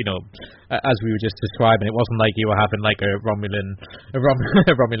like, as we were just describing, it wasn't like you were having like a Romulan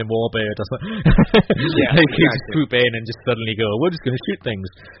warbird or something. Yeah, like you exactly. just swoop in and just suddenly go, we're just going to shoot things.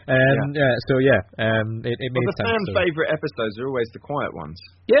 It made The sense. fan favourite episodes are always the quiet ones.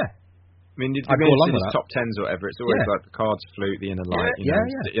 Yeah. I mean, I'd go along with that. top tens or whatever, it's always like the Cards Flute, The Inner Light,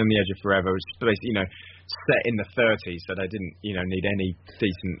 On the Edge of Forever, which is basically, set in the 30s, so they didn't, need any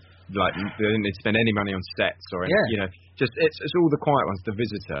decent, they didn't need to spend any money on sets or anything, just, it's all the quiet ones, The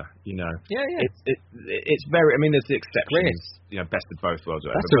Visitor, It's very, I mean, there's the exceptions, Best of Both Worlds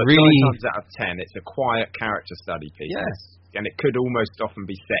or whatever, That's but 9 really... times out of 10, it's a quiet character study piece. Yes. And it could almost often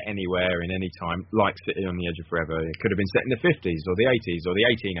be set anywhere in any time, like City on the Edge of Forever. It could have been set in the 50s or the 80s or the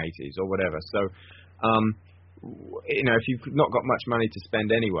 1880s or whatever. So, if you've not got much money to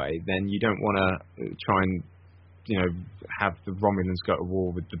spend anyway, then you don't want to try and, have the Romulans go to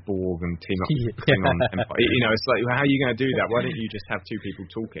war with the Borg and team up with the Klingon Empire. It's like, how are you going to do that? Why don't you just have two people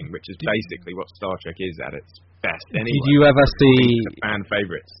talking, which is basically what Star Trek is at its best anyway. Did you ever see... fan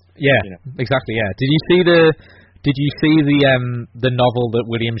favourites. Yeah, exactly, yeah. Did you see the novel that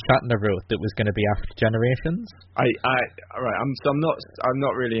William Shatner wrote that was going to be after Generations? I'm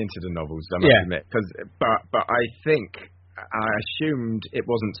not really into the novels, I must admit, but I think I assumed it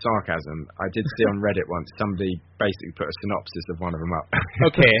wasn't sarcasm. I did see on Reddit once somebody basically put a synopsis of one of them up.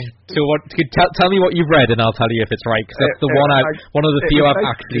 Okay, so tell me what you've read, and I'll tell you if it's right. Because that's the one of the few I've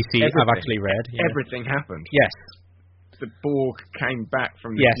actually read. Yeah. Everything happened. Yes. The Borg came back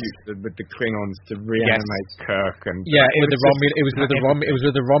from the future with the Klingons to reanimate Kirk, and it was with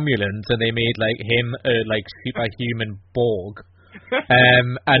the Romulans, and they made like him a superhuman Borg.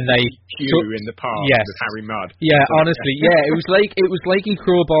 And they in the past with Harry Mudd. Yeah, honestly, it was like he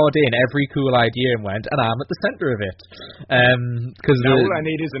crowbarred in every cool idea and went, and I'm at the centre of it. Because all I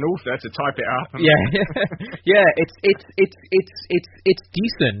need is an author to type it up. It's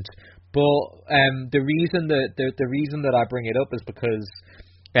decent. But the reason that I bring it up is because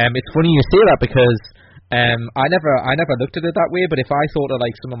it's funny you say that, because I never looked at it that way. But if I thought of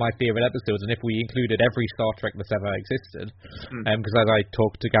like some of my favourite episodes, and if we included every Star Trek that's ever existed, because as I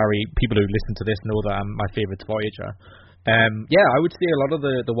talk to Gary, people who listen to this know that my favourite's Voyager. I would say a lot of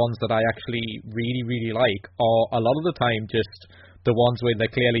the ones that I actually really, really like are a lot of the time just the ones where they're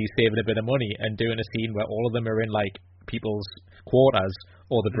clearly saving a bit of money and doing a scene where all of them are in like people's quarters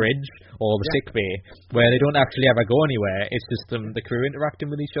or the bridge or the sick bay, where they don't actually ever go anywhere. It's just the crew interacting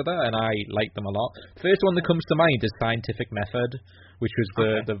with each other, and I like them a lot. First one that comes to mind is Scientific Method, which was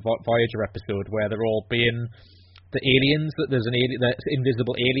the Voyager episode where they're all being the aliens. There's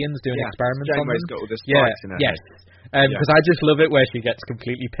invisible aliens doing experiments on them. Got all the spikes in her head. Because I just love it where she gets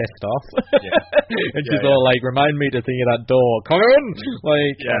completely pissed off, and she's all like, "Remind me to think of that door, come in!"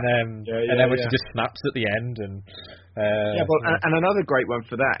 And then when she just snaps at the end, and and another great one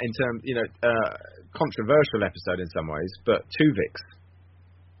for that in terms, controversial episode in some ways, but Tuvix.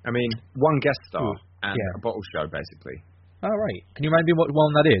 I mean, one guest star and a bottle show basically. Oh right, can you remind me what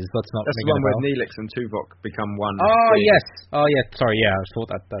one that is? That's the one where Neelix and Tuvok become one. Oh yes, sorry, I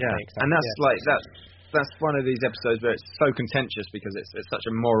thought that makes sense. And that's one of these episodes where it's so contentious because it's such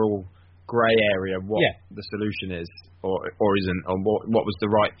a moral grey area what the solution is or isn't, or what was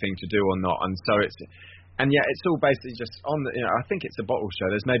the right thing to do or not, and so it's all basically just on the, I think it's a bottle show.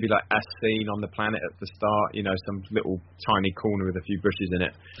 There's maybe like a scene on the planet at the start, some little tiny corner with a few bushes in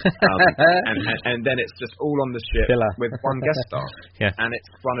it, and then it's just all on the ship with one guest star, and it's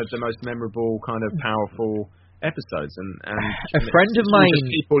one of the most memorable, kind of powerful episodes, and a friend of mine,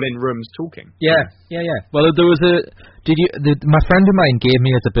 just people in rooms talking. Well, there was my friend of mine gave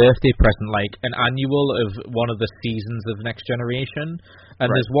me as a birthday present like an annual of one of the seasons of Next Generation, and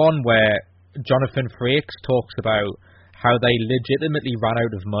there's one where Jonathan Frakes talks about how they legitimately ran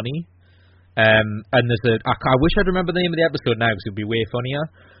out of money. And there's I wish I'd remember the name of the episode now because it would be way funnier.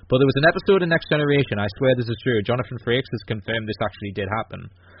 But there was an episode in Next Generation, I swear this is true, Jonathan Frakes has confirmed this actually did happen,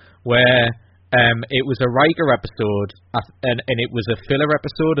 where it was a Riker episode, and it was a filler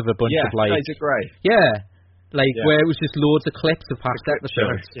episode of a bunch of like... Shades of Grey. Where it was just loads of clips of past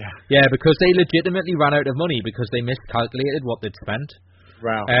episodes. Because they legitimately ran out of money because they miscalculated what they'd spent.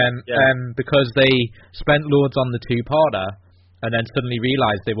 Wow. Because they spent loads on the two-parter, and then suddenly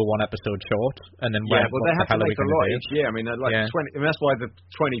realised they were one episode short, and then they have to make a lot each year. I mean, 20. I mean, that's why the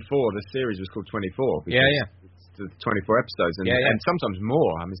 24, the series was called 24. The 24 episodes, and sometimes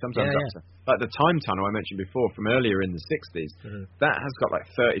more. I mean, sometimes like the Time Tunnel I mentioned before from earlier in the 60s. That has got like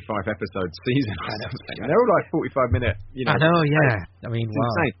 35 episode seasons. They're all like 45-minute. I know, yeah. I mean, it's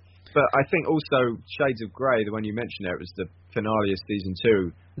insane. But I think also Shades of Grey, the one you mentioned there, it was the finale of season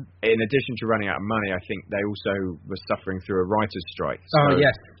 2. In addition to running out of money, I think they also were suffering through a writer's strike. So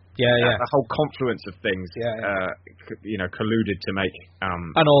yes. Yeah. The whole confluence of things, colluded to make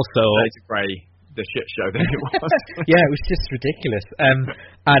and also Shades of Grey the shit show that it was. Yeah, it was just ridiculous. And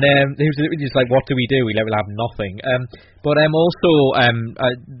it was just like, what do we do? We'll have nothing. But also,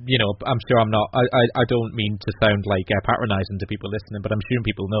 I'm sure I'm not. I don't mean to sound like patronising to people listening, but I'm sure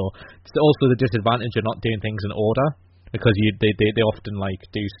people know. It's also the disadvantage of not doing things in order, because they often like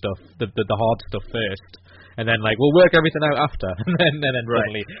do stuff the hard stuff first, and then like we'll work everything out after, and then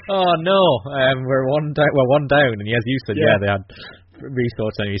suddenly, oh no, we're one down, and as you said, they had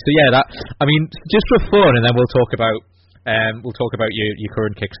resource anyway. So that, I mean, just for fun, and then we'll talk about your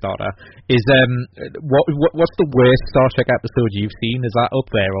current Kickstarter. Is what's the worst Star Trek episode you've seen? Is that up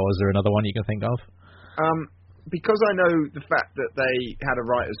there, or is there another one you can think of? Because I know the fact that they had a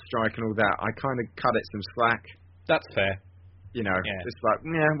writer's strike and all that, I kind of cut it some slack. That's fair. It's like,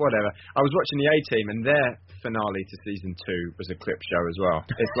 whatever. I was watching the A-Team, and their finale to season 2 was a clip show as well.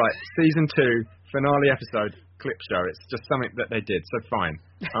 It's like season 2 finale episode clip show. It's just something that they did, so fine.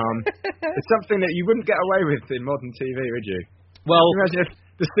 It's something that you wouldn't get away with in modern TV, would you? Well, imagine if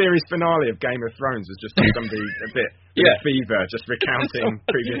the series finale of Game of Thrones was just somebody a bit fever, just recounting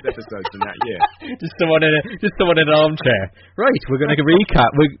previous episodes from that year. Just someone in an armchair. Right, we're going to recap.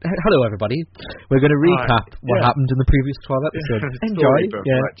 Hello, everybody. We're going to recap what happened in the previous 12 episodes. Enjoy.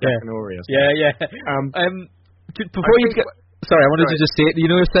 Jack and Ori. Before you get. Sorry, I wanted to just say, I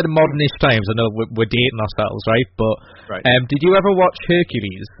said in modern-ish times, I know we're dating ourselves, right? But did you ever watch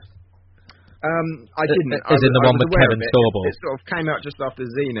Hercules? I didn't. Is in the one with Kevin Sorbo. It sort of came out just after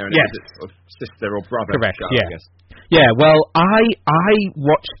Xena, and it was its sort of sister or brother. Correct. Show, yeah. I guess. Yeah. Well, I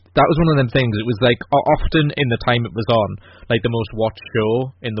watched. That was one of them things. It was like often in the time it was on, like the most watched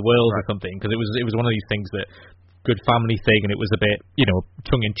show in the world or something, because it was one of these things that good family thing, and it was a bit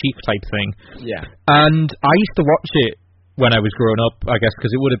tongue in cheek type thing. Yeah. And I used to watch it when I was growing up, I guess,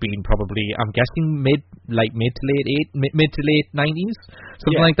 because it would have been probably, I'm guessing mid to late 90s,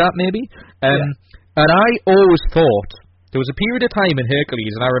 something like that maybe. And I always thought, there was a period of time in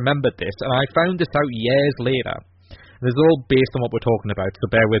Hercules, and I remembered this, and I found this out years later. This is all based on what we're talking about,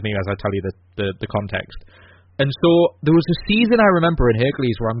 so bear with me as I tell you the context. And so there was a season I remember in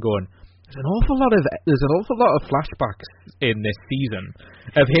Hercules where I'm going, there's an awful lot of flashbacks in this season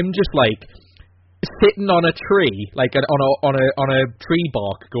of him just like sitting on a tree, like on a tree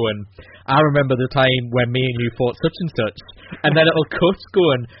bark, going, I remember the time when me and you fought such and such, and then it'll cut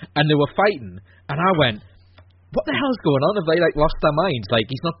going, and they were fighting, and I went, what the hell's going on? Have they like lost their minds? Like,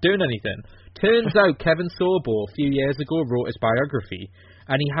 he's not doing anything. Turns out Kevin Sorbo a few years ago wrote his biography,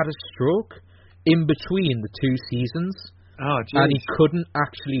 and he had a stroke in between the 2 seasons, and he couldn't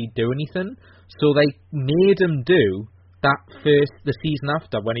actually do anything, so they made him do the season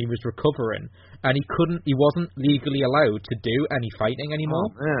after when he was recovering, and he wasn't legally allowed to do any fighting anymore.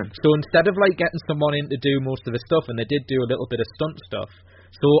 So instead of like getting someone in to do most of the stuff, and they did do a little bit of stunt stuff,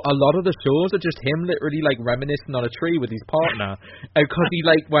 so a lot of the shows are just him literally like reminiscing on a tree with his partner, because he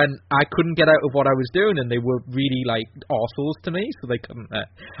like when I couldn't get out of what I was doing, and they were really like arseholes to me, so they couldn't.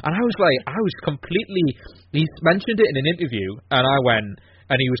 And I was completely. He mentioned it in an interview, and I went.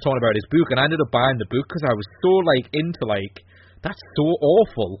 And he was talking about his book, and I ended up buying the book because I was so like into like that's so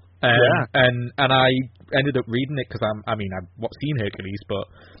awful. And I ended up reading it because I've seen Hercules, but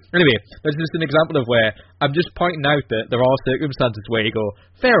anyway, there's just an example of where I'm just pointing out that there are circumstances where you go,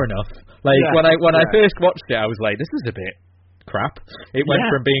 fair enough. Like when I first watched it, I was like, this is a bit crap. It went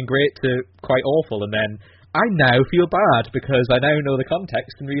from being great to quite awful, and then I now feel bad because I now know the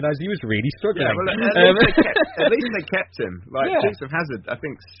context and realise he was really struggling. Yeah, well, at least they kept him. Like Dukes of Hazzard, I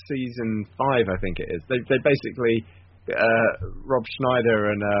think season 5, I think it is. They basically Rob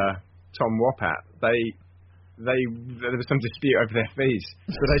Schneider and Tom Wopat. There was some dispute over their fees,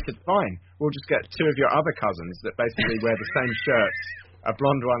 so they said, fine, we'll just get 2 of your other cousins that basically wear the same shirts, a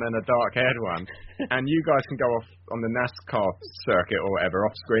blonde one and a dark-haired one, and you guys can go off on the NASCAR circuit or whatever,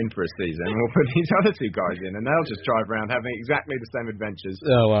 off-screen for a season, and we'll put these other 2 guys in, and they'll just drive around having exactly the same adventures.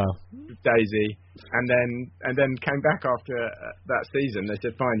 Oh, wow. With Daisy, and then came back after that season. They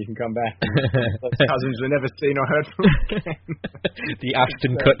said, fine, you can come back. Those cousins were never seen or heard from again. The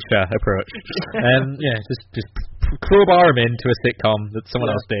Ashton Kutcher approach. Just crowbar him into a sitcom that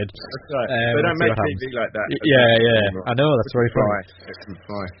someone else did. That's right. They don't make TV like that. I know, that's very funny.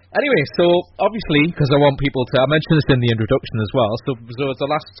 Anyway, so obviously, because I want people to, I mentioned this in the introduction as well, so the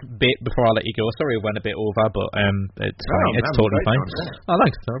last bit before I let you go, sorry I went a bit over, but it's fine, it's totally fine. Oh,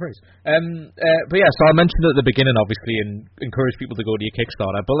 thanks, no worries. But yeah, so I mentioned at the beginning, obviously, and encourage people to go to your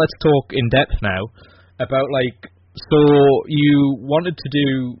Kickstarter, but let's talk in depth now about, like, so you wanted to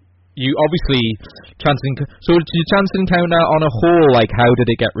do, you obviously, so did your Chance Encounter on a whole, like, how did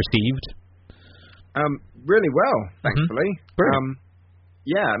it get received? Really well, thankfully.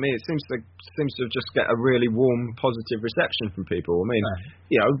 Yeah, I mean, it seems to just get a really warm, positive reception from people. I mean,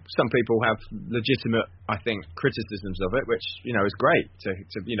 you know, some people have legitimate, I think, criticisms of it, which, you know, is great. To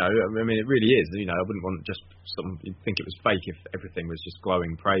you know, I mean, it really is. You know, I wouldn't want just you'd think it was fake if everything was just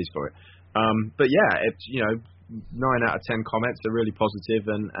glowing praise for it. But yeah, it's, you know, 9 out of 10 comments are really positive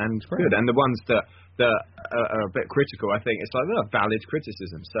and good. And the ones that are a bit critical, I think it's like they're valid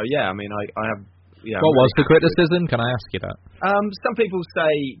criticism. So yeah, I mean, I have. Yeah, what was the criticism? Can I ask you that? Some people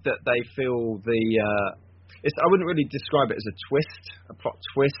say that they feel I wouldn't really describe it as a plot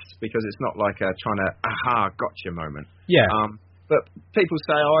twist, because it's not like a trying to gotcha moment. Yeah. But people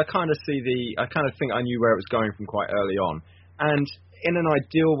say, I kind of think I knew where it was going from quite early on. And in an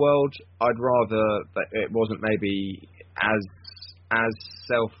ideal world, I'd rather that it wasn't maybe as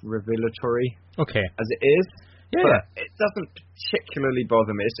self-revelatory as it is. Yeah. But it doesn't particularly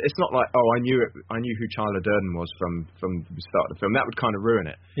bother me. It's not like, I knew who Tyler Durden was from the start of the film. That would kind of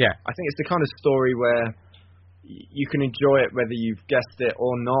ruin it. Yeah. I think it's the kind of story where you can enjoy it whether you've guessed it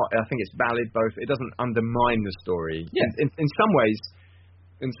or not. I think it's valid both. It doesn't undermine the story. Yeah. In some ways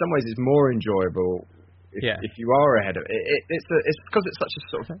it's more enjoyable if you are ahead of it. It's because it's such a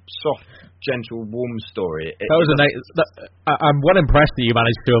sort of soft, gentle, warm story. I'm well impressed that you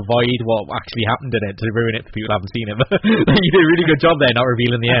managed to avoid what actually happened in it to ruin it for people who haven't seen it. You did a really good job there, not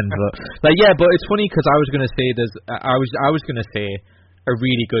revealing the end. But but it's funny because I was going to say I was going to say a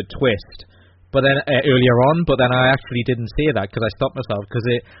really good twist. But then earlier on, but then I actually didn't say that because I stopped myself because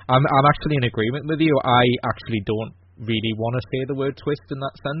I'm actually in agreement with you. I actually don't really want to say the word twist in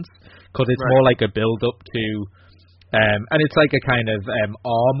that sense, because it's more like a build up to and it's like a kind of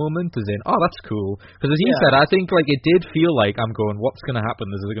moment, as in, that's cool, because as you said, I think like it did feel like I'm going, what's going to happen?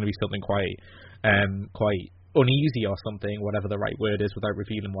 There's going to be something quite uneasy or something, whatever the right word is, without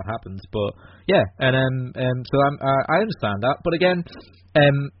revealing what happens. But yeah, and so I understand that, but again,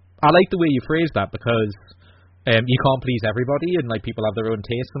 I like the way you phrased that, because you can't please everybody, and like people have their own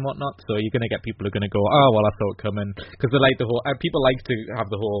tastes and whatnot. So you're gonna get people who are gonna go, I saw it coming, because they like the whole. People like to have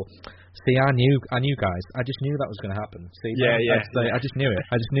the whole. See, I knew, guys. I just knew that was gonna happen. See, I just knew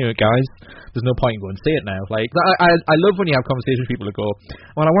it, guys. There's no point in going and say it now. Like I love when you have conversations with people who go,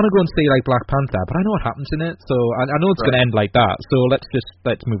 well, I want to go and see like Black Panther, but I know what happens in it, so I know it's gonna end like that. So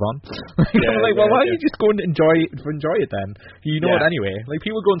let's move on. Why don't you just go and enjoy it then? You know it anyway. Like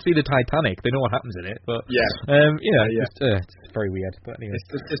people go and see the Titanic, they know what happens in it, but it's very weird. But anyway,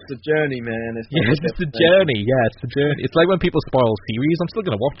 it's just the journey, man. It's just the journey. Yeah, it's the journey. It's like when people spoil series. I'm still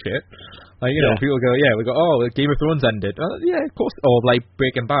gonna watch it. Like, you know, people go, Game of Thrones ended. Yeah, of course. Or like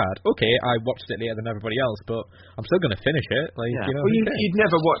Breaking Bad. Okay, I watched it later than everybody else, but I'm still going to finish it. Like, you know, you'd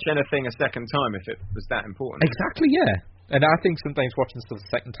never watch anything a second time if it was that important. Exactly, yeah. And I think sometimes watching stuff a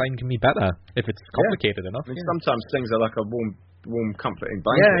second time can be better if it's complicated enough. I mean, sometimes things are like a warm, comforting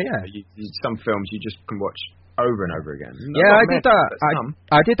blanket. Some films you just can watch over and over again. I did that.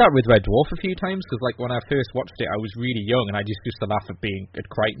 I did that with Red Dwarf a few times, because like when I first watched it, I was really young and I just used to laugh at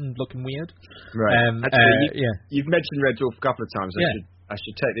Crichton looking weird. Right. Actually, you've mentioned Red Dwarf a couple of times. I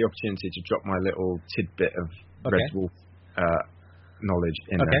should take the opportunity to drop my little tidbit of Red Dwarf knowledge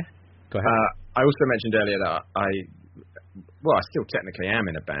in there. Okay. Go ahead. I also mentioned earlier that I still technically am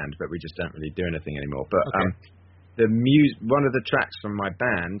in a band, but we just don't really do anything anymore. But one of the tracks from my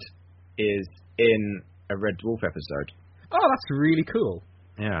band is in a Red Dwarf episode. Oh, that's really cool.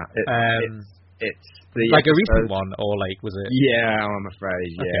 Yeah. It's the like episode, a recent one, or like was it? Yeah, I'm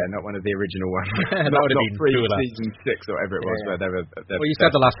afraid. Yeah, not one of the original ones. That would have been season 6 or whatever it was. Where they were. Well, you said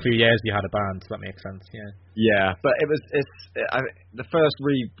the last few years you had a band, so that makes sense. Yeah. Yeah, but the first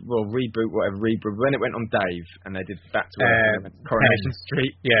reboot, when it went on Dave and they did Back to Earth, Coronation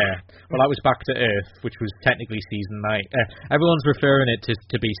Street. Yeah. Well, that was Back to Earth, which was technically season 9. Everyone's referring it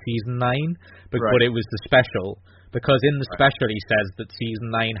to be season 9, but it was the special, because in the special he says that season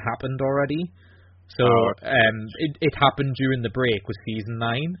 9 happened already. So it happened during the break with season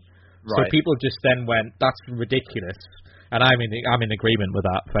 9. Right. So people just then went, that's ridiculous. And I'm in agreement with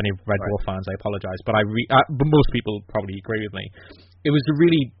that. For any Red Dwarf fans, I apologise, but but most people probably agree with me. it was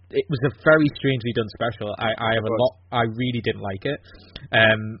a very strangely done special. I really didn't like it.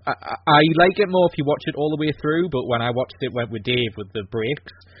 I like it more if you watch it all the way through, but when I watched it with Dave with the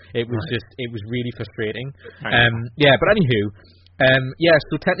breaks, it was really frustrating. But anywho.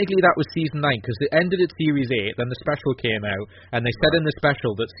 So technically that was season 9 because it ended at series 8, then the special came out, and they said in the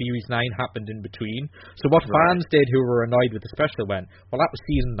special that series 9 happened in between. So what fans did who were annoyed with the special went, well, that was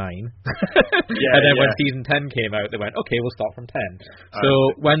season 9. And then when season 10 came out, they went, okay, we'll start from 10.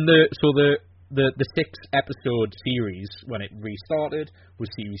 So when the 6-episode series, when it restarted, was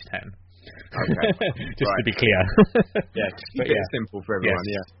series 10. Okay. Just to be clear. Keep it simple for everyone.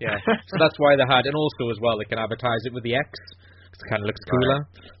 Yeah. So that's why they had, and also as well, they can advertise it with the X. It kind of looks cooler.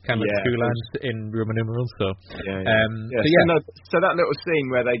 In Roman numerals. So So that little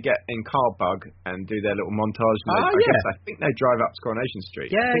scene where they get in Carbug and do their little montage. I think they drive up to Coronation Street.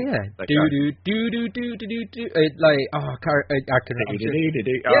 Yeah. I can I'm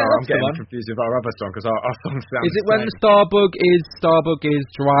getting confused with our other song because our song sounds. Is it when Starbug is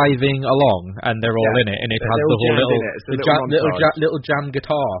driving along and they're all in it and it has the whole little jam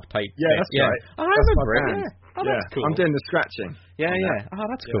guitar type? Yeah, that's right. I remember it. Oh, that's cool. I'm doing the scratching. Yeah. Oh,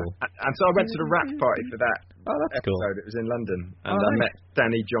 that's cool. And so I went to the rap party for that episode. Cool. It was in London, and I met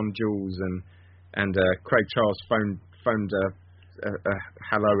Danny John Jules and Craig Charles phoned a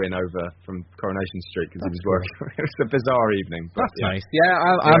hello in over from Coronation Street because he was working. It was a bizarre evening. That's nice. Yeah,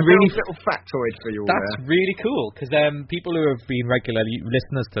 I'm really little factoid for you all. That's really cool because people who have been regular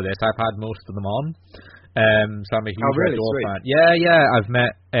listeners to this, I've had most of them on. So I'm a huge Red Dwarf fan. Yeah. I've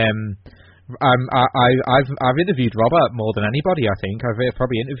met. I've interviewed Robert more than anybody. I think I've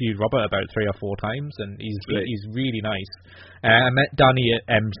probably interviewed Robert about 3 or 4 times, and he's really nice. I met Danny at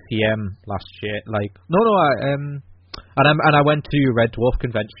MCM last year. And I went to Red Dwarf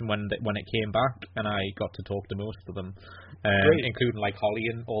convention when it came back, and I got to talk to most of them, including like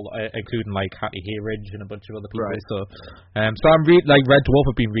Holly and including like Hattie Hayridge and a bunch of other people. Right. So I'm really Red Dwarf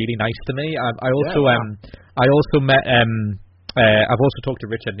have been really nice to me. I also met. I've also talked to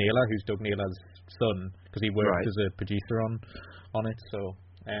Richard Naylor, who's Doug Naylor's son, because he worked as a producer on it. So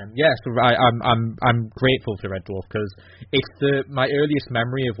I'm grateful to Red Dwarf because it's my earliest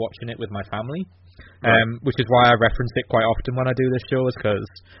memory of watching it with my family, which is why I reference it quite often when I do this show, is because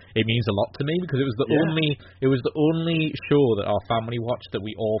it means a lot to me because it was the only show that our family watched that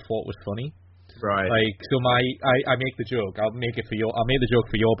we all thought was funny. Right. So I make the joke. I'll make the joke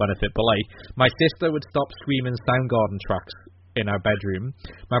for your benefit. But my sister would stop screaming Soundgarden tracks in our bedroom.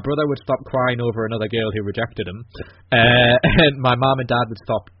 My brother would stop crying over another girl who rejected him, and my mum and dad would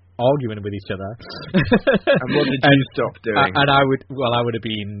stop arguing with each other. And what did you stop doing? And I would have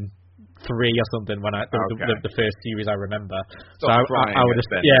been 3 or something when the first series I remember. I would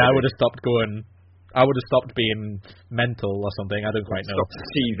have stopped going. I would have stopped being mental or something. I don't quite know. Stopped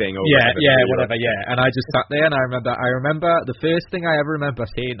seething or whatever. And I just sat there and I remember the first thing I ever remember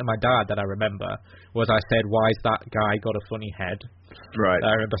saying to my dad that I remember was I said, "Why's that guy got a funny head?" Right.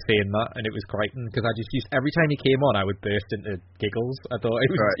 I remember saying that, and it was frightening because I just used every time he came on, I would burst into giggles. I thought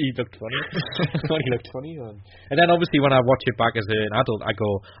he looked funny. I thought he looked funny. And then obviously when I watch it back as an adult, I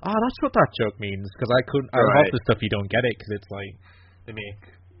go, "Oh, that's what that joke means." Because I love the stuff you don't get it because it's like they make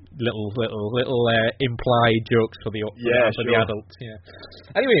little implied jokes for the adults. Yeah.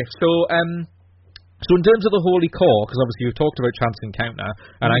 Anyway, so in terms of the Holy Core, because obviously you've talked about Chance Encounter,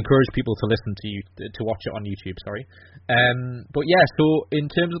 and I encourage people to listen to watch it on YouTube. Sorry, but yeah. So in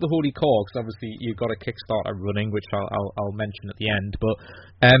terms of the Holy Core, because obviously you've got a Kickstarter running, which I'll mention at the end. But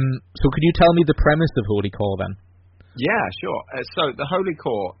so could you tell me the premise of Holy Core then? Yeah, sure. So the Holy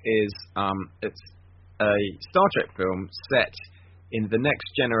Core is it's a Star Trek film set in the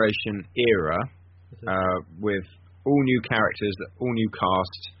Next Generation era, with all new characters, all new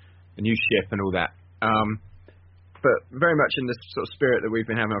cast, a new ship and all that. But very much in the sort of spirit that we've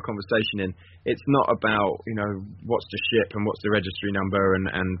been having our conversation in, it's not about, what's the ship and what's the registry number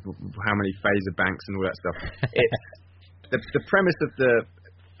and how many phaser banks and all that stuff. It's the premise of the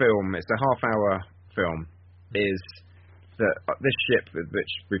film, it's a half-hour film, is that this ship,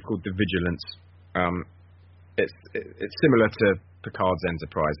 which we've called the Vigilance, it's similar to Picard's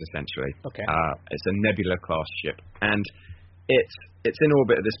Enterprise, essentially. Okay. It's a Nebula-class ship, and it's in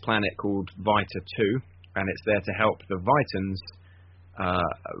orbit of this planet called Vita 2, and it's there to help the Vitans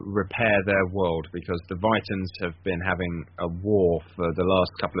repair their world, because the Vitans have been having a war for the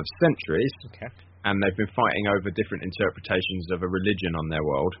last couple of centuries, and they've been fighting over different interpretations of a religion on their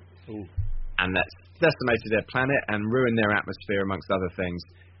world. Ooh. And that's decimated their planet and ruined their atmosphere, amongst other things.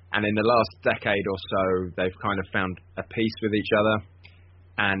 And in the last decade or so, they've kind of found a peace with each other.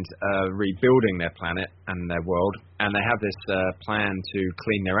 and rebuilding their planet and their world, and they have this plan to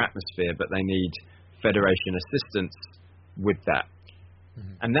clean their atmosphere, but they need Federation assistance with that.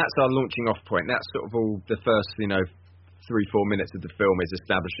 And that's our launching off point. That's sort of all the first, 3-4 minutes of the film is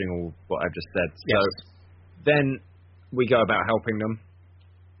establishing all what I've just said. Yes. So then we go about helping them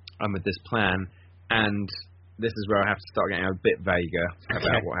with this plan, and this is where I have to start getting a bit vaguer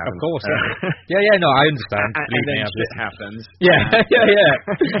about what happens. Of course, yeah. No, I understand. And then shit happens. Yeah.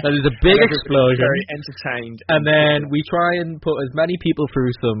 There's a big explosion. Very entertained. And then we try and put as many people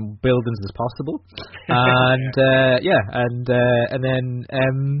through some buildings as possible. And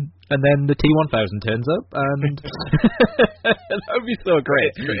and then the T-1000 turns up, and that would be so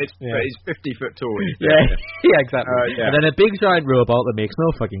great. But he's 50 foot tall. Yeah, exactly. And then a big giant robot that makes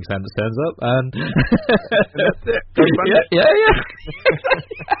no fucking sense turns up, and that's it. Yeah.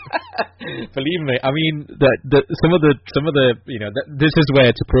 Believe me, I mean some of the this is where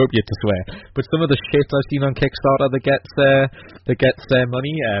it's appropriate to swear, but some of the shit I've seen on Kickstarter that gets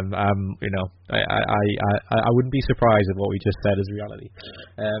money, I wouldn't be surprised if what we just said is reality.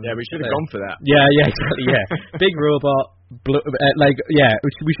 We should have gone for that. Yeah, exactly. Yeah, big robot. We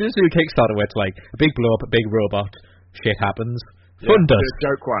should just do a Kickstarter where it's like a big blow up, a big robot, shit happens. Fun does.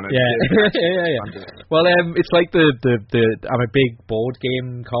 Joke one. Yeah. Well, it's like the I'm a big card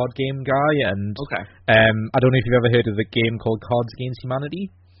game guy, and I don't know if you've ever heard of the game called Cards Against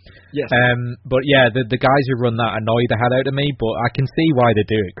Humanity. Yes. But yeah, the guys who run that annoy the hell out of me, but I can see why they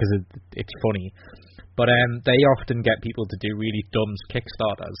do it because it's funny. But they often get people to do really dumb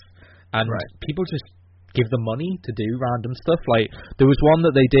Kickstarters, and people just give them money to do random stuff. Like, there was one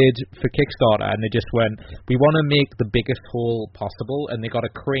that they did for Kickstarter, and they just went, we want to make the biggest hole possible, and they got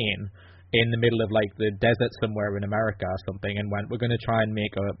a crane in the middle of like the desert somewhere in America or something, and went, we're going to try and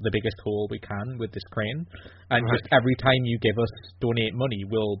make the biggest hole we can with this crane, and just every time you donate money,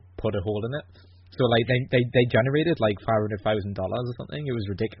 we'll put a hole in it. So like they generated like $500,000 or something. It was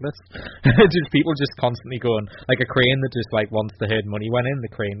ridiculous. Just people just constantly going, like a crane that just like once the herd money went in,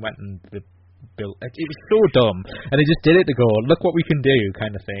 the crane went and built. It was so dumb, and they just did it to go, look what we can do,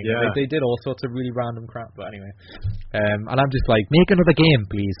 kind of thing. Yeah. They did all sorts of really random crap. But anyway, and I'm just like, make another game,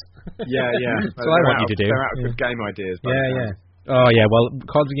 please. Yeah. So I want you to do. They're out of good game ideas. Yeah. Oh yeah, well,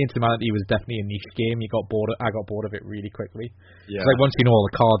 Cards Against Humanity was definitely a niche game. I got bored of it really quickly. Yeah. It's like once you know all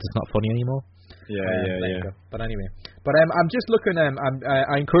the cards, it's not funny anymore. Yeah. But anyway, I'm just looking.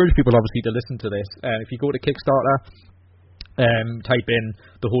 I encourage people obviously to listen to this. If you go to Kickstarter, type in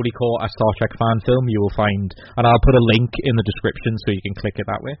the Holy Court, a Star Trek fan film, you will find, and I'll put a link in the description so you can click it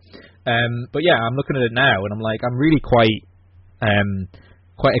that way. But yeah, I'm looking at it now, and I'm like, I'm really quite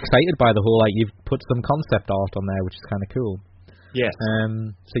excited by the whole, like, you've put some concept art on there, which is kind of cool. Yes.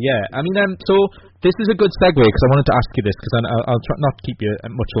 So yeah, I mean, so this is a good segue because I wanted to ask you this because I'll try not to keep you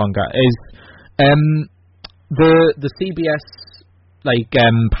much longer. Is the CBS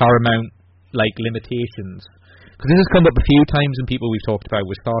Paramount limitations? Because this has come up a few times in people we've talked about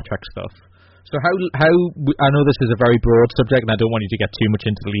with Star Trek stuff. So how I know this is a very broad subject, and I don't want you to get too much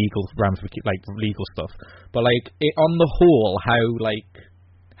into the legal legal stuff. But on the whole,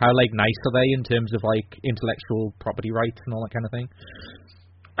 how nice are they in terms of intellectual property rights and all that kind of thing?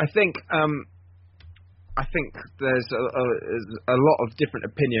 I think there's a lot of different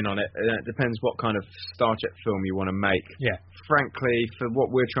opinion on it. It depends what kind of Star Trek film you want to make. Yeah. Frankly, for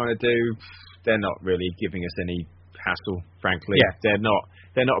what we're trying to do, they're not really giving us any hassle. Frankly, they're not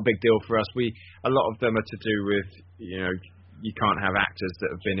a big deal for us. A lot of them are to do with you can't have actors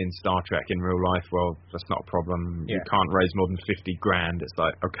that have been in Star Trek in real life. Well, that's not a problem. You can't raise more than $50,000. It's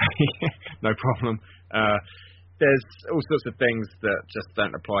like, okay, no problem. There's all sorts of things that just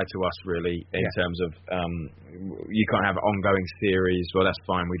don't apply to us really in terms of you can't have ongoing series. Well, that's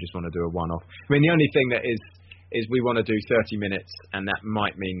fine. We just want to do a one-off. I mean, the only thing that is we want to do 30 minutes, and that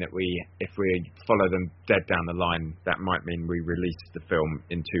might mean that if we follow them dead down the line, that might mean we release the film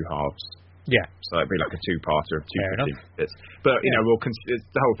in two halves. Yeah. So it'd be like a two-parter of 250 bits. But,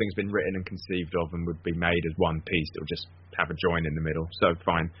 the whole thing's been written and conceived of and would be made as one piece. It'll just have a join in the middle. So,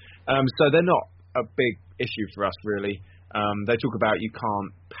 fine. So they're not a big issue for us, really. They talk about you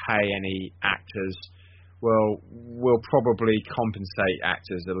can't pay any actors. Well, we'll probably compensate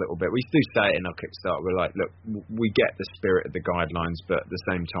actors a little bit. We do say it in our Kickstarter. We're like, look, we get the spirit of the guidelines, but at the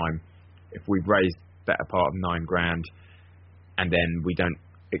same time, if we've raised better part of $9,000 and then we don't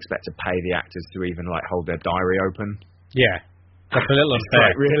expect to pay the actors to even hold their diary open. Yeah. That's a little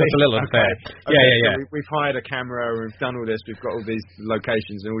unfair. Really? That's a little unfair. Okay. Yeah. So we've hired a camera, we've done all this, we've got all these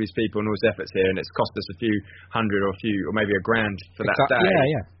locations and all these people and all this efforts here, and it's cost us a few hundred or maybe $1,000 for that day.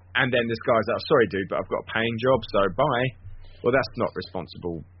 Yeah. And then this guy's like, sorry dude, but I've got a paying job, so bye. well, that's not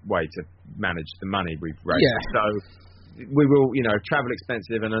responsible way to manage the money we've raised. Yeah. So we will, travel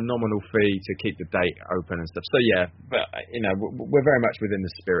expensive and a nominal fee to keep the date open and stuff. So yeah, but we're very much within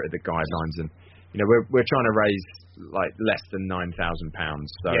the spirit of the guidelines, and we're trying to raise like less than £9,000.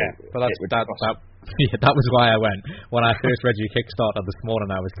 So yeah, but that was why I went. When I first read your Kickstarter this morning,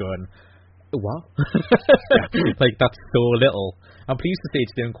 I was going, what? Like, that's so little. I'm pleased to say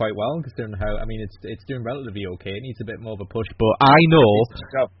it's doing quite well, considering how, it's doing relatively okay. It needs a bit more of a push, but I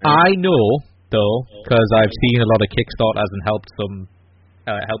know though, because I've seen a lot of Kickstarters and helped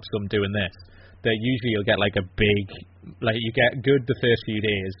some doing this, that usually you'll get like a big, like you get good the first few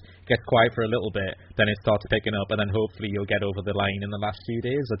days, gets quiet for a little bit, then it starts picking up, and then hopefully you'll get over the line in the last few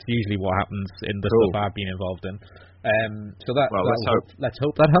days. That's usually what happens in the stuff I've been involved in. Let's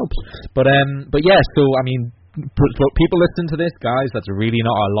hope that helps. But yeah, so for people listening to this, guys, that's really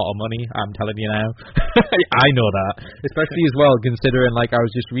not a lot of money. I'm telling you now. I know that, especially as well considering, like, I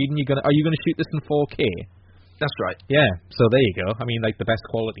was just reading, are you gonna shoot this in 4K? That's right. Yeah. So there you go. Like the best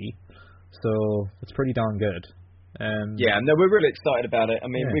quality. So it's pretty darn good. No, we're really excited about it.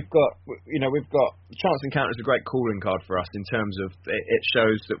 We've got Chance Encounter is a great calling card for us in terms of it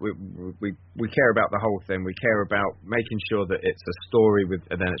shows that we care about the whole thing. We care about making sure that it's a story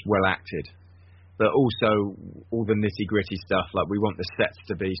and then it's well acted, but also all the nitty gritty stuff. Like, we want the sets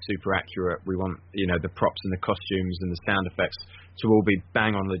to be super accurate. We want the props and the costumes and the sound effects to all be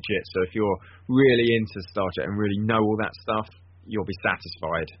bang on legit. So if you're really into Star Trek and really know all that stuff, you'll be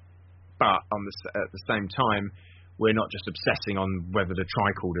satisfied. But at the same time, we're not just obsessing on whether the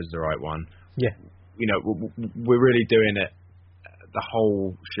tricorder is the right one. Yeah. We're really doing it, the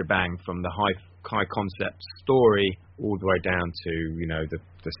whole shebang, from the high concept story all the way down to,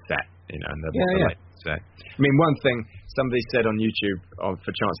 the set, and the set. One thing somebody said on YouTube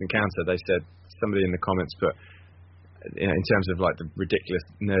for Chance Encounter, they said, somebody in the comments put, in terms of like the ridiculous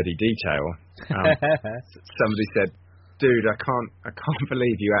nerdy detail, somebody said, dude, I can't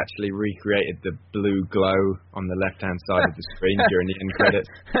believe you actually recreated the blue glow on the left-hand side of the screen during the end credits.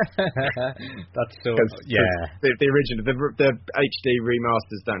 That's so, yeah. The original, the HD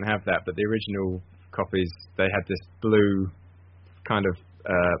remasters don't have that, but the original copies, they had this blue kind of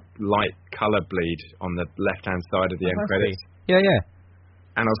light color bleed on the left-hand side of the end credits. Yeah.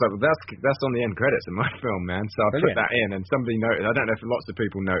 And I was like, well, that's on the end credits of my film, man. So I put that in, and somebody noticed. I don't know if lots of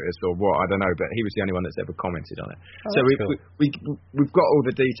people noticed or what. I don't know, but he was the only one that's ever commented on it. So we've got all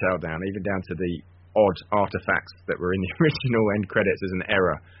the detail down, even down to the odd artifacts that were in the original end credits as an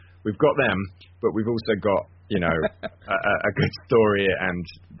error. We've got them, but we've also got a good story, and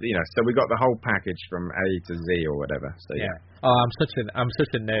so we got the whole package from A to Z or whatever. So yeah. Oh, I'm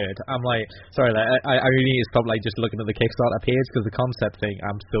such a nerd. I'm like, sorry, I really need to stop like just looking at the Kickstarter page, because the concept thing,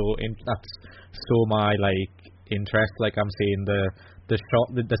 that's so my like interest. Like, I'm seeing the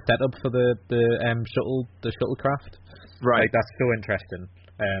setup for the shuttlecraft. Right. Like, that's so interesting.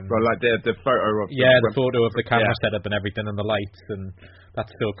 Well, like the photo of the photo of the camera setup and everything, and the lights, and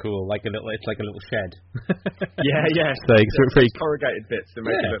that's so cool. It's like a little shed. yeah. So it's very corrugated bits to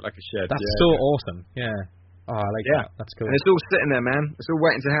make it look like a shed. That's so awesome. Yeah. Oh, I like that. That's cool. And it's all sitting there, man. It's all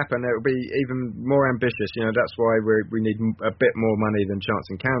waiting to happen. It'll be even more ambitious. That's why we need a bit more money than Chance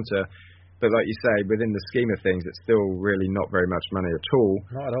Encounter. But like you say, within the scheme of things, it's still really not very much money at all.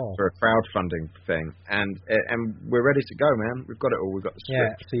 Not at all. For a crowdfunding thing. And we're ready to go, man. We've got it all. We've got the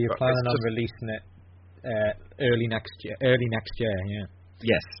script. Yeah, so you're planning on releasing it early next year, yeah.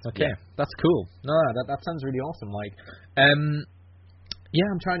 Yes. Okay, that's cool. No, that sounds really awesome. Like, I'm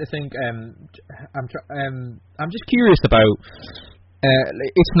trying to think. I'm just curious about.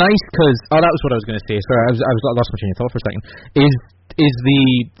 It's nice because that was what I was going to say. Sorry, I lost my train of thought for a second. Is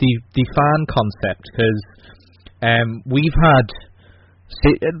the fan concept, because we've had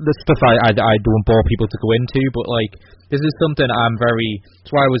the stuff I don't bore people to go into, but like, this is something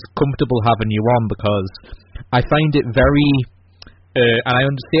that's why I was comfortable having you on, because I find it very and I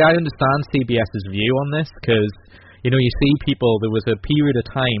understand CBS's view on this, because you see people, there was a period of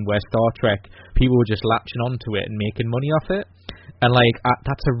time where Star Trek, people were just latching onto it and making money off it, and like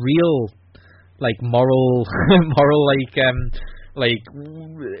that's a real like moral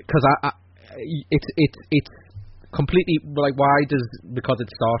because it's completely like, why because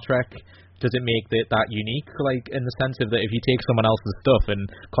it's Star Trek, does it make that unique? Like, in the sense of that if you take someone else's stuff and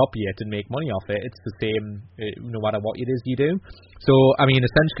copy it and make money off it, it's the same no matter what it is you do. So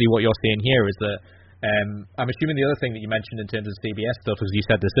essentially what you're saying here is that I'm assuming the other thing that you mentioned in terms of CBS stuff, as you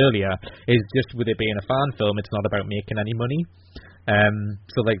said this earlier, is just with it being a fan film, it's not about making any money.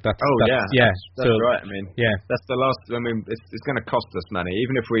 So like that's that's right. That's the last. It's going to cost us money,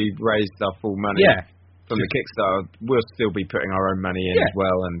 even if we raised our full money. Yeah. from the Kickstarter, we'll still be putting our own money in as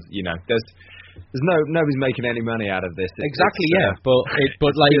well, and there's nobody's making any money out of this.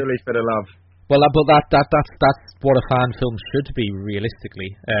 But like purely for the love. Well, but that's what a fan film should be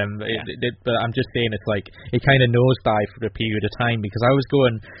realistically. But I'm just saying it's like it kind of nosedived for a period of time because I was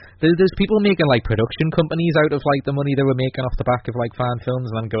going. There's people making like production companies out of like the money they were making off the back of like fan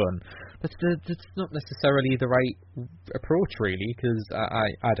films, and I'm going. That's not necessarily the right approach, really, because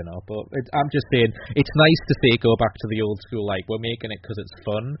I don't know. But I'm just saying it's nice to say go back to the old school. Like we're making it because it's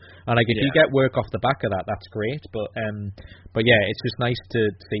fun, and like if you get work off the back of that, that's great. But yeah, it's just nice to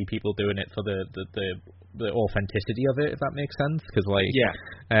see people doing it for the authenticity of it, if that makes sense. Because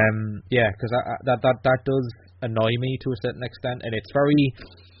because that does annoy me to a certain extent, and it's very.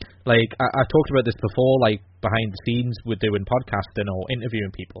 Like I've talked about this before, like behind the scenes with doing podcasting or interviewing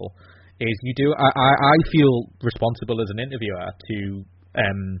people, is I feel responsible as an interviewer to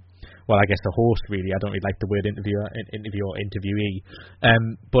I guess the host really. I don't really like the word interviewer or interviewee.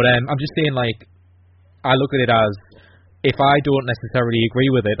 But I'm just saying like I look at it as if I don't necessarily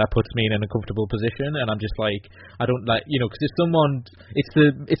agree with it, that puts me in an uncomfortable position, and I'm just like, I don't like, because if someone, it's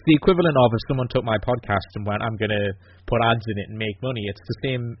the equivalent of if someone took my podcast and went, I'm gonna put ads in it and make money. It's the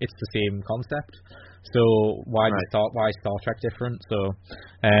same concept. So why Star Trek different? So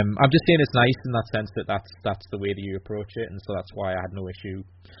I'm just saying it's nice in that sense that's the way that you approach it, and so that's why I had no issue,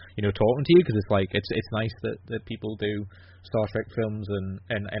 talking to you, because it's like it's nice that people do Star Trek films and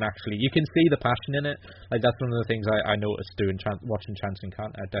actually you can see the passion in it. Like that's one of the things I noticed watching Chance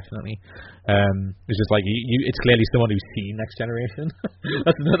Encounter, definitely. It's just like it's clearly someone who's seen Next Generation.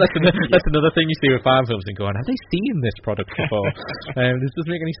 that's another thing you see with fan films and going, have they seen this product before? This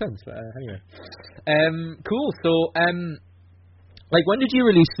doesn't make any sense. But anyway, cool. So like when did you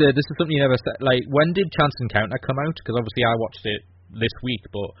release this is something you never said. Like when did Chance Encounter come out? Because obviously I watched it this week,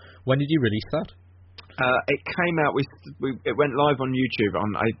 but when did you release that? It came out. It went live on YouTube on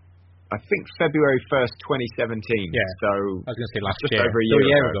I think February 1st, 2017. Yeah. So I was going to say just over a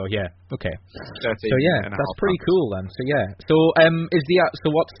year ago. Yeah. Okay. 13 so yeah, that's pretty cool then. So yeah. So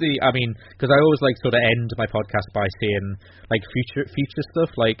what's the? I mean, because I always like sort of end my podcast by saying like future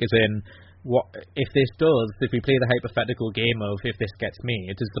stuff, like as in what if we play the hypothetical game of if this gets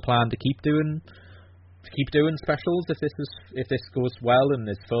made, is the plan to keep doing specials if this goes well and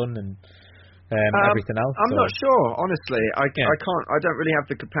is fun and everything else? I'm not sure, honestly. I don't really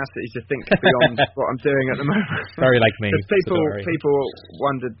have the capacity to think beyond what I'm doing at the moment. Very like me. People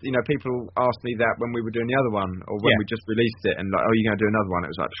wondered, people asked me that when we were doing the other one, or when we just released it, and like, oh, you're going to do another one?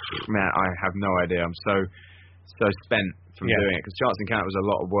 It was like, man, I have no idea. I'm so spent from doing it, because Chance Encounter was a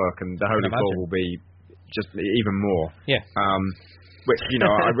lot of work, and the Holy Call will be just even more. Yeah. Which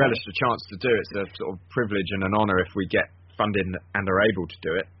I relish the chance to do. It's a sort of privilege and an honour if we get funded and are able to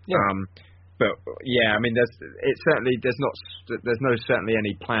do it. Yeah. But yeah, I mean, there's certainly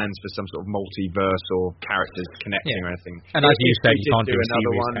any plans for some sort of multiverse or characters connecting or anything. And as you said, you can't do another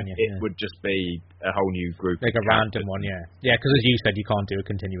series, one. can you? It would just be a whole new group, like a random one. Yeah, because as you said, you can't do a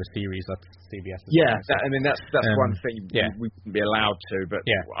continuous series. That's CBS. That's one thing we wouldn't be allowed to, but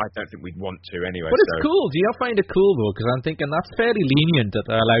I don't think we'd want to anyway. But it's cool. Do you not find it cool though? Because I'm thinking that's fairly lenient that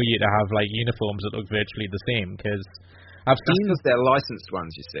they allow you to have like uniforms that look virtually the same. Because I've seen they're licensed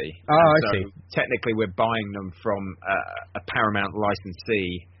ones, you see. Oh, I see. Technically, we're buying them from a Paramount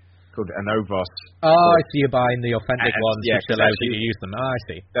licensee called Anovos. Oh, I see. You're buying the authentic ones, which allows you to use them. Oh, I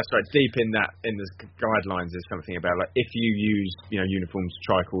see. That's right. Deep in the guidelines is something about like if you use uniforms,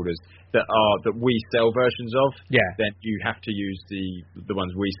 tricorders that we sell versions of, then you have to use the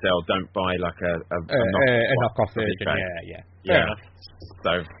ones we sell. Don't buy like a knockoff version. Yeah. Yeah.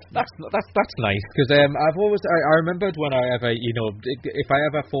 So that's nice, because I've always I remembered when I ever if I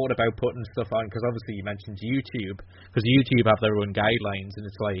ever thought about putting stuff on, because obviously you mentioned YouTube, because YouTube have their own guidelines, and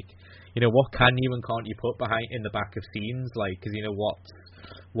it's like what can you and can't you put behind in the back of scenes, like, because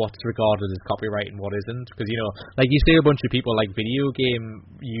what's regarded as copyright and what isn't, because like you see a bunch of people like video game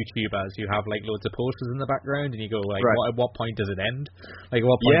YouTubers who have like loads of posters in the background, and you go like, at what point does it end? Like, at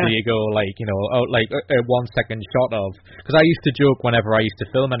what point do you go like a 1 second shot of? Because I used to joke whenever I used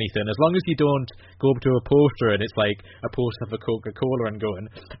to film anything, as long as you don't go up to a poster and it's like a poster for Coca-Cola and going,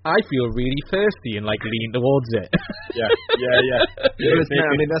 I feel really thirsty, and like lean towards it. Yeah.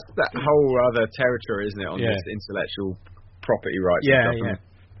 I mean, that's that whole other territory, isn't it, on this intellectual property rights and stuff.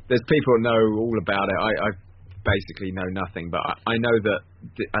 There's people who know all about it. I basically know nothing, but I know that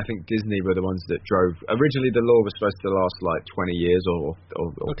I think Disney were the ones that drove. Originally, the law was supposed to last like 20 years or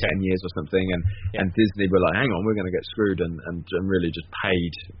 10 years or something, and Disney were like, hang on, we're going to get screwed, and really just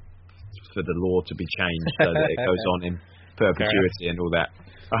paid for the law to be changed so that it goes on in perpetuity and all that.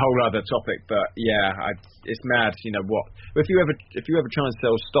 a whole other topic. But yeah, it's mad. You know what? If you ever try and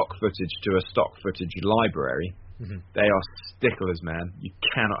sell stock footage to a stock footage library, they are sticklers, man. You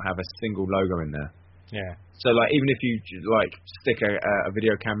cannot have a single logo in there. Yeah. So like, even if you like stick a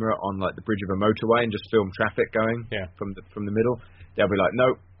video camera on like the bridge of a motorway and just film traffic going from the middle, they'll be like,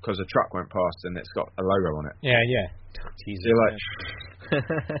 nope, because a truck went past and it's got a logo on it. Yeah, yeah. Jesus. So you're like,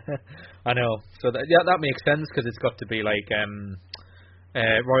 I know. So that makes sense because it's got to be like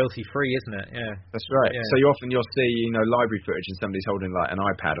royalty free, isn't it? Yeah. That's right. Yeah. So you'll see, library footage and somebody's holding like an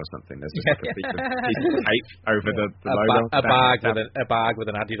iPad or something. There's just like a piece of tape over the logo. A bag with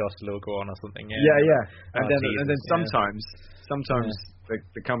an Adidas logo on or something. Yeah. Yeah. And then sometimes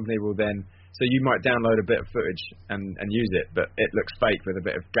the company will then. So you might download a bit of footage and use it, but it looks fake with a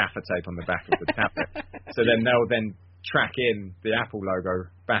bit of gaffer tape on the back of the tablet. So then they'll track in the Apple logo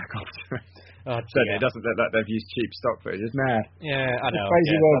back onto it. So it doesn't look like they've used cheap stock footage. It's mad. Yeah, I know.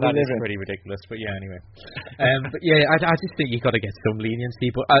 Crazy world that we is live in. pretty ridiculous. But yeah, anyway. But yeah, I just think you've got to get some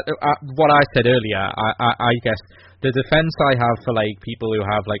leniency. But what I said earlier, I guess the defense I have for like people who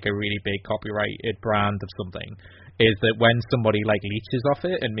have like a really big copyrighted brand of something is that when somebody like leeches off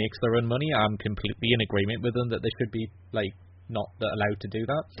it and makes their own money, I'm completely in agreement with them that they should be like not allowed to do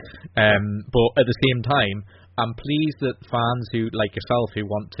that. But at the same time, I'm pleased that fans who like yourself who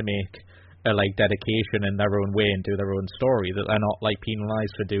want to make a like dedication in their own way and do their own story, that they're not like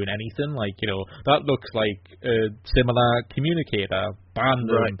penalised for doing anything. Like, that looks like a similar communicator, ban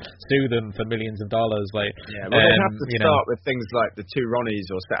them, sue them for millions of dollars. Like, well, they have to start with things like the Two Ronnies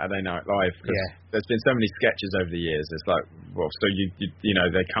or Saturday Night Live. There's been so many sketches over the years. It's like, well, so you know,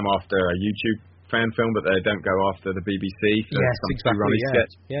 they come after a YouTube fan film, but they don't go after the BBC for some Two Ronnie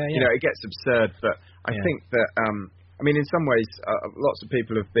sketch. You know, it gets absurd. But I think that, I mean, in some ways, lots of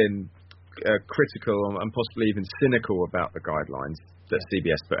people have been critical and possibly even cynical about the guidelines that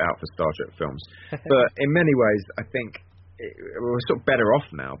CBS put out for Star Trek films. But in many ways, I think we're sort of better off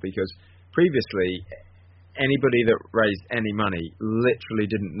now, because previously, anybody that raised any money literally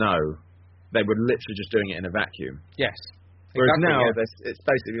didn't know. They were literally just doing it in a vacuum. Yes. Whereas now, it's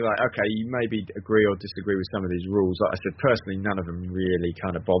basically like, okay, you maybe agree or disagree with some of these rules. Like I said, personally, none of them really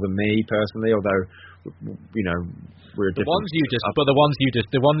kind of bother me personally, although, we're the ones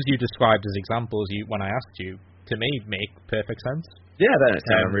you described as examples, when I asked you, to me, make perfect sense. Yeah, that doesn't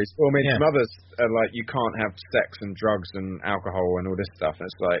sound unreasonable. I mean, some others are like, you can't have sex and drugs and alcohol and all this stuff. And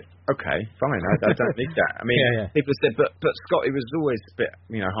it's like, okay, fine, I don't need that. I mean, people said, but Scotty was always a bit,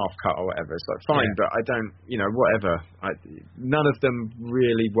 half cut or whatever. It's like, fine, but I don't, whatever. None of them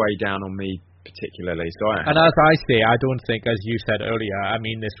really weigh down on me particularly. And as I say, I don't think, as you said earlier, I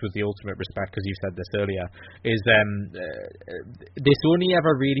mean this with the ultimate respect, because you said this earlier, is this only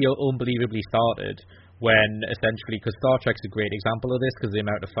ever really unbelievably started when essentially, because Star Trek's a great example of this, because the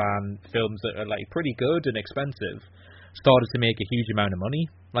amount of fan films that are like pretty good and expensive started to make a huge amount of money.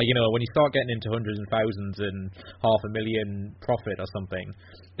 Like, when you start getting into hundreds and thousands and $500,000 profit or something,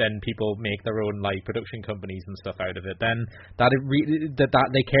 then people make their own like production companies and stuff out of it. Then that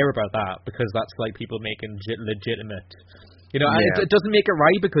they care about that, because that's like people making legitimate. It doesn't make it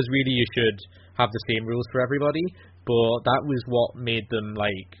right, because really you should have the same rules for everybody. But that was what made them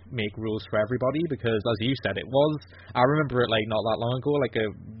like make rules for everybody, because as you said, I remember it like not that long ago, like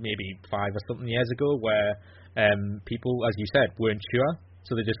maybe 5 or something years ago, where people, as you said, weren't sure,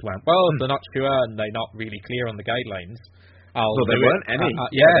 so they just went, well, if they're not sure and they're not really clear on the guidelines, there weren't any.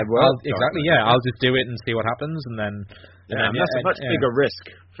 I'll just do it and see what happens, and then that's a much bigger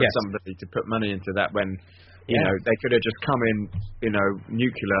risk for somebody to put money into that when. They could have just come in,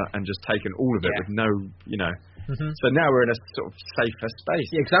 nuclear and just taken all of it with no, So now we're in a sort of safer space.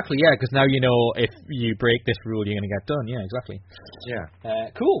 Yeah, exactly, because now if you break this rule, you're going to get done. Yeah, exactly.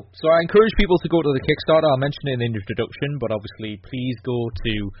 Yeah. Cool. So I encourage people to go to the Kickstarter. I'll mention it in the introduction, but obviously please go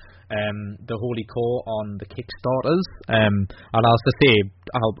to the Holy Core on the Kickstarters. And I'll also say,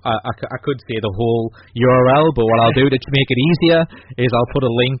 I could say the whole URL, but what I'll do to make it easier is I'll put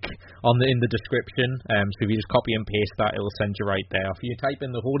a link in the description. So if you just copy and paste that, it'll send you right there. If you type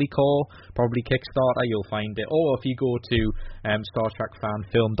in the Holy Core, probably Kickstarter, you'll find it. Or if you go to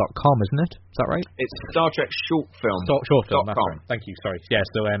StarTrekFanFilm.com, isn't it? Is that right? It's Star Trek Short Film. Short Film. That's right. Thank you. Sorry. Yeah.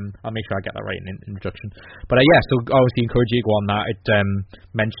 So I'll make sure I get that right in the introduction. But so obviously encourage you to go on that. It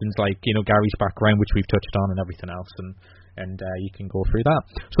mentions like Gary's background, which we've touched on, and everything else, and you can go through that.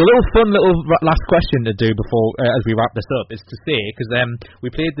 So a little last question to do before as we wrap this up is to say, because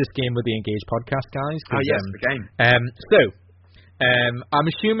we played this game with the Engage podcast guys. Oh yes, the game. I'm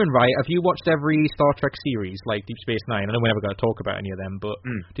assuming, right, have you watched every Star Trek series, like Deep Space Nine? I know we're never going to talk about any of them, but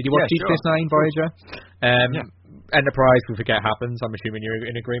did you watch Deep Space Nine, Voyager? Enterprise we forget happens. I'm assuming you're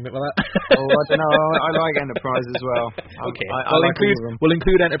in agreement with that. Oh, I don't know. I like Enterprise as well. Okay, we'll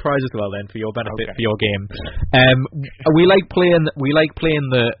include Enterprise as well then for your benefit for your game. We like playing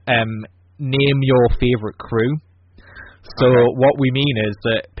the name your favorite crew. So what we mean is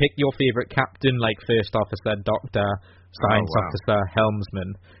that pick your favorite captain, like first officer, doctor, science officer,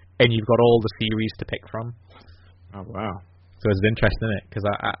 helmsman, and you've got all the series to pick from. Oh wow! So it's interesting, isn't it? Because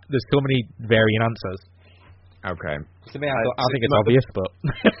there's so many varying answers. Okay. To me, I think it's obvious, but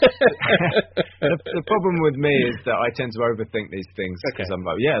the problem with me is that I tend to overthink these things because I'm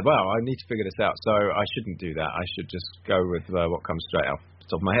like, I need to figure this out. So I shouldn't do that. I should just go with what comes straight off the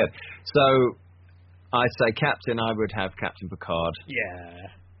top of my head. So I say captain. I would have Captain Picard. Yeah.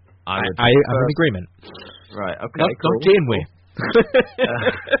 I'm in agreement. Right. Okay. Not Janeway.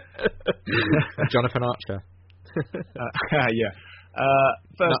 Jonathan Archer. Yeah.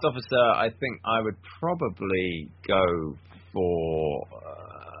 First officer, I think I would probably go for.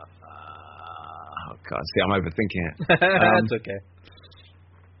 I'm overthinking it. That's okay.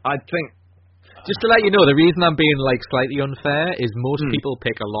 I think. Just to let you know, the reason I'm being slightly unfair is most people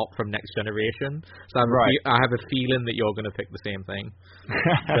pick a lot from Next Generation, so I have a feeling that you're going to pick the same thing.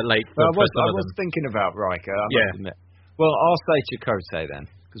 But I was thinking about Riker. I must admit. Well, I'll say Chakotay then,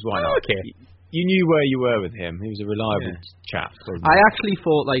 because why not? Okay. You knew where you were with him. He was a reliable chap. I actually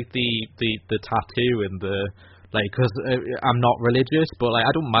thought the tattoo and the because I'm not religious, but I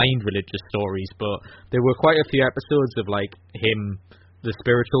don't mind religious stories. But there were quite a few episodes of him, the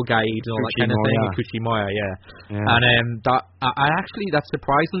spiritual guide and all that kind of thing. Kuchimoya, yeah. And that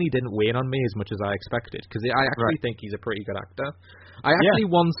surprisingly didn't weigh on me as much as I expected, because I actually think he's a pretty good actor. I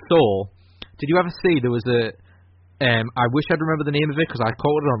actually once saw. Did you ever see there was a? I wish I'd remember the name of it because I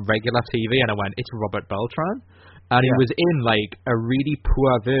caught it on regular TV and I went, it's Robert Beltran, and he was in a really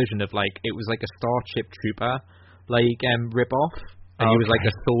poor version of it was a Starship Trooper rip off, and he was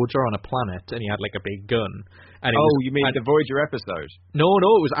a soldier on a planet and he had a big gun. And you mean the Voyager episode? No,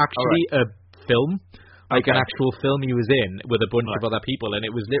 it was actually a film. An actual film he was in with a bunch of other people, and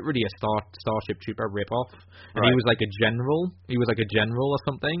it was literally a Starship Trooper rip-off. And he was a general. He was a general or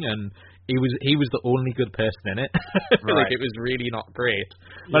something, and he was the only good person in it. It was really not great.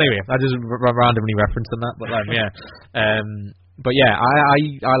 But anyway, I just randomly referencing that. But but yeah, I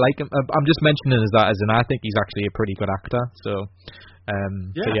like him. I'm just mentioning that as I think he's actually a pretty good actor. So.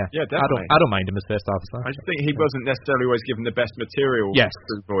 Definitely. I don't mind him as first officer. I just think he wasn't necessarily always given the best material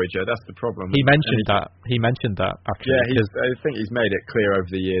through Voyager. That's the problem. He mentioned that actually. Yeah, I think he's made it clear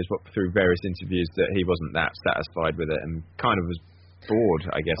over the years, through various interviews, that he wasn't that satisfied with it and kind of was bored,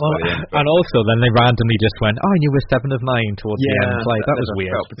 I guess. By the end. And also, then they randomly just went, "Oh, and you were 7 of 9 towards the end." That was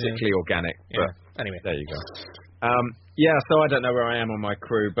weird. Felt particularly organic. But anyway, there you go. So I don't know where I am on my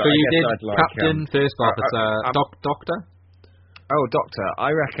crew, but so I you guess did I'd like captain, first officer, doctor. Oh, Doctor.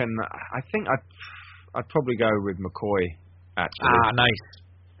 I reckon. I think I'd probably go with McCoy. Actually. Nice.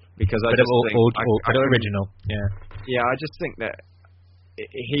 Because I just think original. Yeah. Yeah, I just think that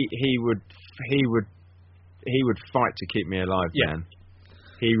he would fight to keep me alive. Yeah. Man.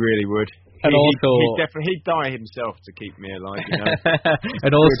 He really would. And he'd die himself to keep me alive, you know.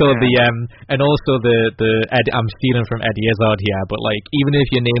 and also the I'm stealing from Eddie Izzard here, but even if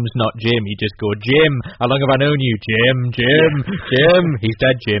your name's not Jim, you just go, Jim, how long have I known you? Jim. He's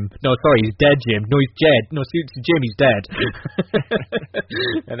dead, Jim. No, sorry, he's dead, Jim. No, he's dead. No, Jim, he's dead.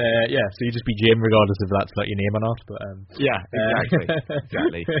 And so you just be Jim regardless if that's not your name or not. But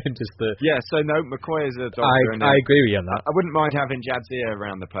exactly. So no, McCoy is a doctor. I agree with you on that. I wouldn't mind having Jadzia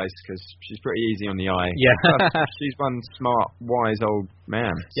around the place because she's pretty easy on the eye. Yeah. She's one smart, wise old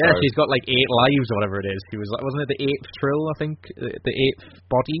man. Yeah, she's got 8 lives or whatever it is. She was wasn't it the 8th trill, I think? The 8th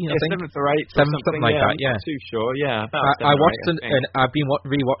body, I think? 7th or 8th. 7th, something like that, yeah. I'm not too sure, yeah. I watched and I've been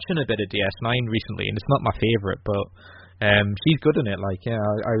rewatching a bit of DS9 recently, and it's not my favourite, but she's good in it.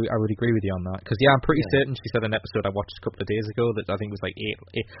 I would agree with you on that. Because, I'm pretty certain she said an episode I watched a couple of days ago that I think was 8.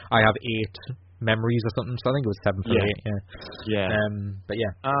 I have 8 memories or something, so I think it was 7 or 8, yeah. But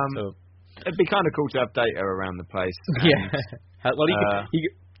yeah, so... It'd be kind of cool to have data around the place. Well, you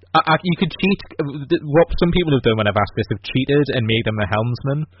could cheat. What some people have done when I've asked this, have cheated and made them a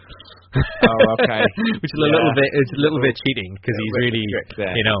helmsman. Oh, okay. Which is a little bit cheating because he's really,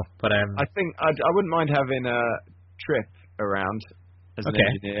 But I think I wouldn't mind having a Trip around as an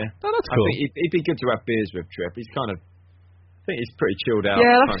engineer. Oh, that's cool. I think it'd be good to have beers with Trip. He's kind of. I think he's pretty chilled out.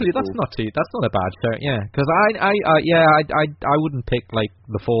 Yeah, actually, that's not a bad shirt. Yeah, because I wouldn't pick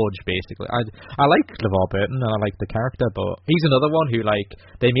the Forge basically. I like LeVar Burton and I like the character, but he's another one who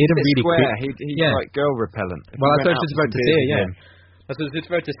they made him really square. He's girl repellent. Well, that's what I was just about to say. Yeah, I was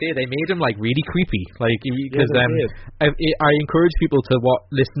just about to say they made him like really creepy, like because Yeah, I encourage people to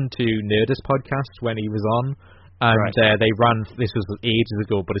listen to Nerdist podcast when he was on, and they ran. This was ages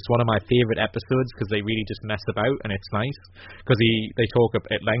ago, but it's one of my favorite episodes because they really just mess about and it's nice because they talk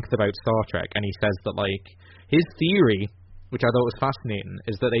at length about Star Trek and he says that like his theory, which I thought was fascinating,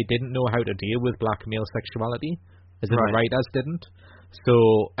 is that they didn't know how to deal with black male sexuality, as in the writers didn't. So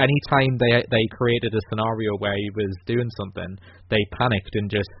anytime they created a scenario where he was doing something, they panicked and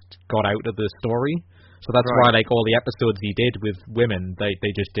just got out of the story. So that's why like all the episodes he did with women,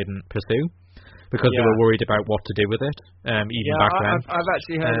 they just didn't pursue because they were worried about what to do with it. Even back then, I've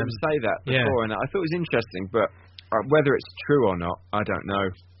actually heard him say that before, and I thought it was interesting. But whether it's true or not, I don't know.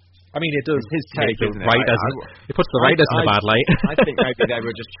 I mean, it does. His take, isn't it? It puts the writers in a bad light. I think maybe they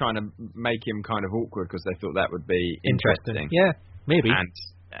were just trying to make him kind of awkward because they thought that would be interesting. Yeah, maybe. And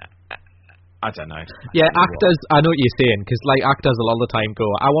I don't know. Yeah, actors. I know what you're saying because like actors a lot of the time go,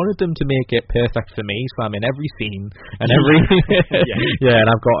 I wanted them to make it perfect for me, so I'm in every scene and every. And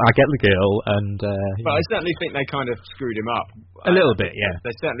I get the girl and. But I certainly think they kind of screwed him up a little bit. Yeah.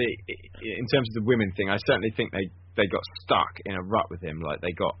 They certainly, in terms of the women thing, I certainly think they got stuck in a rut with him. Like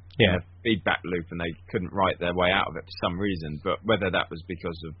they got in a feedback loop and they couldn't write their way out of it for some reason. But whether that was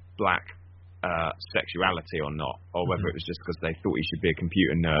because of black sexuality or not, or whether it was just because they thought he should be a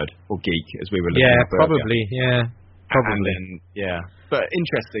computer nerd or geek, as we were looking at probably. But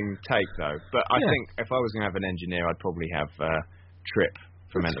interesting take though. But I think if I was going to have an engineer, I'd probably have Trip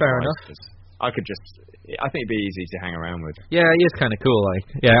from Enterprise. Fair enough. I think it'd be easy to hang around with. Yeah, he is kind of cool.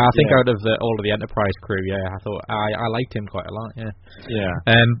 Like, I think out of all of the Enterprise crew, I thought I liked him quite a lot. Yeah.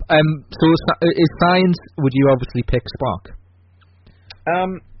 So is science? Would you obviously pick Spock?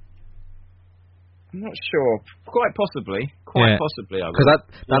 I'm not sure. Quite possibly. Possibly. Because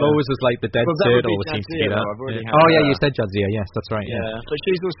that always was like the dead third always seems to be that. You said Jadzia. Yes, that's right. Yeah. But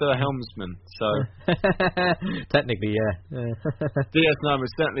she's also a helmsman, so technically, DS9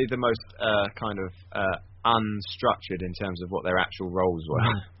 was certainly the most kind of unstructured in terms of what their actual roles were.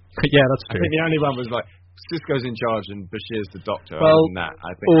 Yeah, that's true. I think the only one was like Sisko's in charge and Bashir's the doctor. Well, other than that,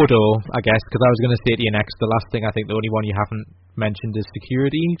 I think Odo, I guess, because I was going to say to you next, the last thing I think the only one you haven't mentioned is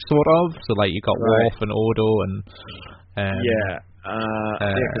security, sort of. So like you got Worf and Odo and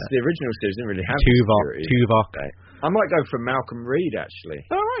because the original series didn't really have Tuvok. I might go for Malcolm Reed actually.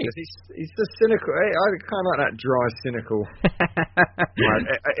 All right, because he's the cynical. I kind of like that dry, cynical.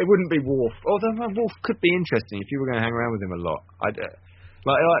 It wouldn't be Worf. Although Worf could be interesting if you were going to hang around with him a lot.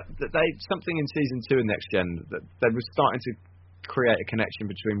 They something in season 2 of Next Gen that they were starting to create a connection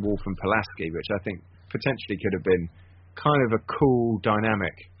between Worf and Pulaski, which I think potentially could have been kind of a cool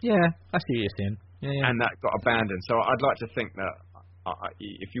dynamic. Yeah, I see what you're saying. Yeah. And that got abandoned. So I'd like to think that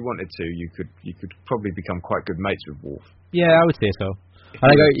if you wanted to, you could probably become quite good mates with Worf. Yeah, I would say so. I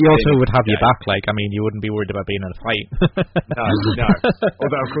think you also would have your back, like, I mean, you wouldn't be worried about being in a fight. No.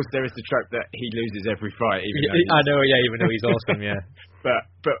 Although, of course, there is the trope that he loses every fight. Even though he's awesome, yeah. But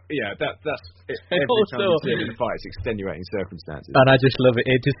that's every time you see him in a fight, it's extenuating circumstances. And I just love it.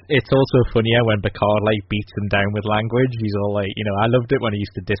 It's also funnier when Picard, like, beats him down with language. He's all like, I loved it when he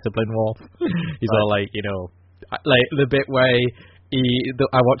used to discipline Worf. He's all like, like, the bit where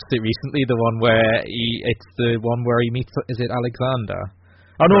I watched it recently, the one where it's the one where he meets, is it Alexander?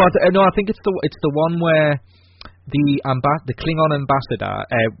 Oh no, I think it's the one where the Klingon ambassador,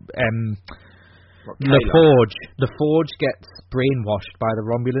 the Forge gets brainwashed by the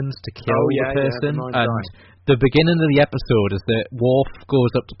Romulans to kill the person, and the beginning of the episode is that Worf goes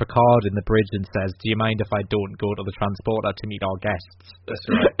up to Picard in the bridge and says, "Do you mind if I don't go to the transporter to meet our guests?" That's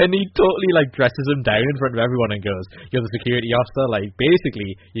right. And he totally like dresses him down in front of everyone and goes, "You're the security officer, like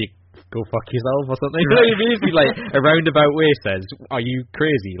basically you go fuck yourself or something." He basically like a roundabout way says, "Are you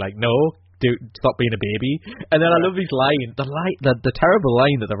crazy?" Like, no. Stop being a baby. And then I love his line, the terrible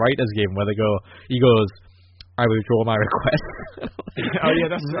line that the writers gave him, where he goes, "I withdraw my request." Oh yeah,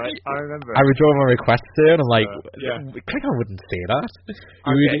 that's right. I remember. "I withdraw my request, sir," and I'm like, Klingon wouldn't say that.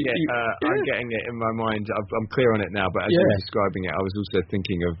 I'm getting it in my mind. I'm clear on it now, but as you were describing it, I was also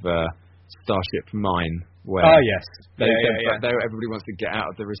thinking of Starship Mine. Where everybody wants to get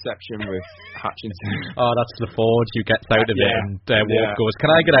out of the reception with Hutchinson. Oh, that's the Forge who gets out of it, and Worf goes, "Can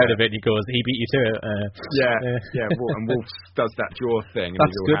I get out of it?" And he goes, "He beat you to it." And Worf does that jaw thing, and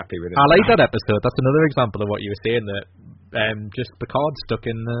he's all happy with it. I like that episode. That's another example of what you were saying, that just Picard stuck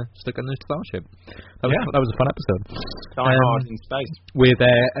in the starship. That was a fun episode. Die Hard in space with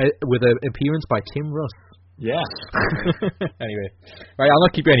an appearance by Tim Russ. Yeah. Anyway, right, I'll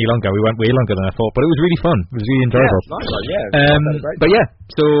not keep you any longer. We went way longer than I thought, but it was really fun. It was really enjoyable. Yeah, but yeah,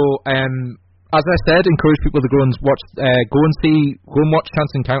 so as I said, encourage people to go and watch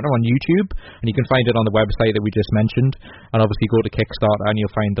Chance Encounter on YouTube, and you can find it on the website that we just mentioned. And obviously go to Kickstarter and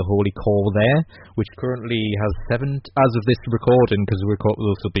you'll find the Holy Call there, which currently has 7 as of this recording, because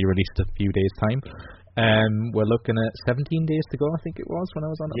this will be released in a few days' time. We're looking at 17 days to go, I think it was, when I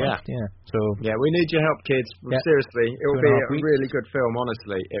was on it last. Yeah. So yeah, we need your help, kids. Yeah. Seriously, it will be a really good film.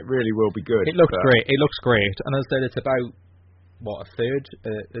 Honestly, it really will be good. It looks great. It looks great, and as I said, it's about a third,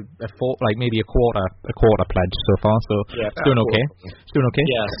 maybe a quarter pledge so far. So it's doing okay. It's doing okay.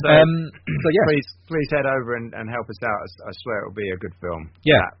 Yeah. So yeah, please head over and help us out. I swear it will be a good film.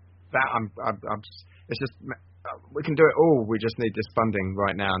 Yeah. It's just. We can do it all. We just need this funding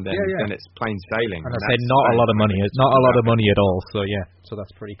right now, and then it's plain sailing. And I said not a lot of money. It's not a lot of money at all. So yeah, so that's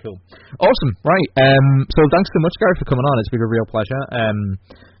pretty cool. Awesome, right? So thanks so much, Gary, for coming on. It's been a real pleasure.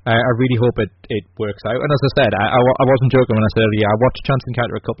 I really hope it works out. And as I said, I wasn't joking when I said I watched Chance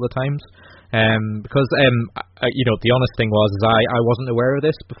Encounter a couple of times. Because the honest thing was I wasn't aware of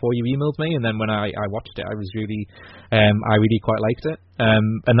this before you emailed me, and then when I watched it, I really quite liked it.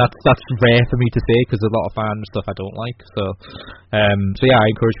 And that's rare for me to say, because a lot of fan stuff I don't like. So yeah, I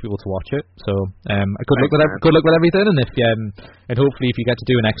encourage people to watch it. So good luck with everything, and hopefully if you get to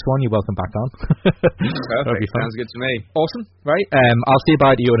do a next one, you're welcome back on. Perfect. Sounds good to me. Awesome. Right. I'll say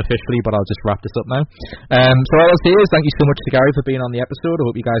bye to you unofficially, but I'll just wrap this up now. So all I'll say is thank you so much to Gary for being on the episode. I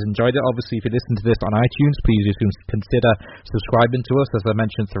hope you guys enjoyed it. Obviously, if you listen to this on iTunes, please just consider subscribing to us. As I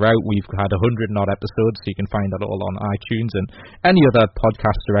mentioned throughout, we've had 100 odd episodes, so you can find that all on iTunes and any other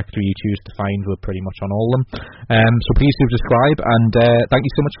podcast directory you choose to find. We're pretty much on all of them. So please do subscribe, and thank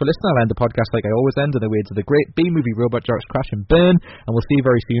you so much for listening. I'll end the podcast like I always end, in the words of the great B-movie Robot Jocks Crash and Burn, and we'll see you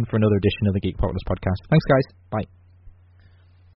very soon for another edition of the Geek Apocalypse podcast. Thanks, guys. Bye.